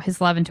poured out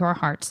his love into our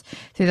hearts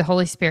through the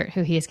Holy Spirit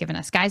who he has given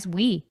us. Guys,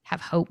 we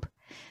have hope.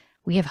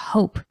 We have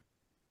hope.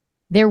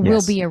 There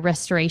will be a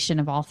restoration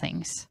of all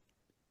things.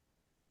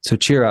 So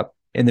cheer up.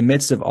 In the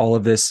midst of all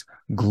of this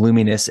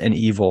gloominess and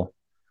evil,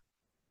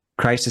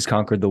 Christ has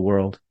conquered the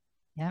world.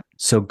 Yep.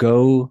 So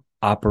go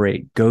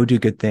operate, go do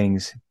good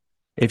things.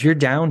 If you're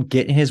down,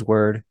 get in his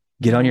word,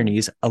 get on your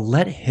knees,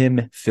 let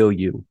him fill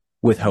you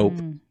with hope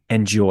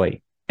and joy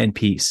and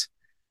peace.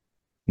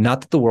 Not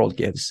that the world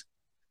gives,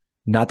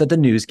 not that the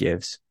news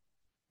gives,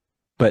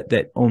 but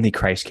that only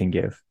Christ can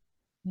give.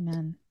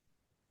 Amen.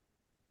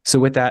 So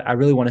with that, I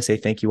really want to say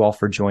thank you all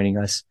for joining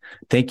us.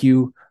 Thank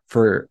you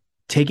for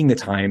taking the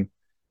time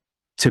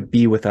to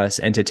be with us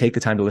and to take the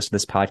time to listen to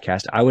this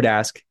podcast. I would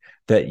ask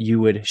that you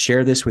would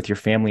share this with your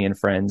family and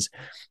friends.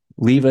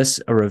 Leave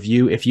us a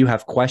review. If you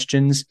have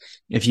questions,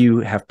 if you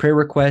have prayer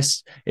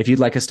requests, if you'd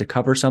like us to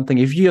cover something,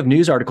 if you have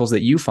news articles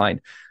that you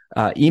find,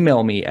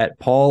 email me at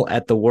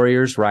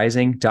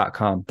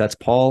paul@thewarriorsrising.com. That's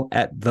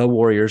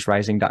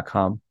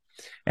paul@thewarriorsrising.com.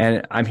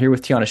 And I'm here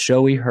with Tiana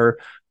Shoei. Her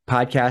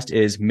podcast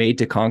is Made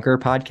to Conquer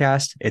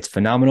podcast. It's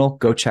phenomenal.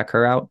 Go check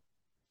her out.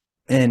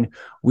 And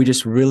we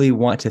just really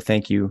want to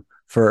thank you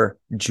for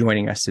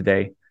joining us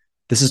today.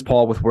 This is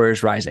Paul with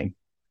Warriors Rising.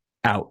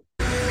 Out.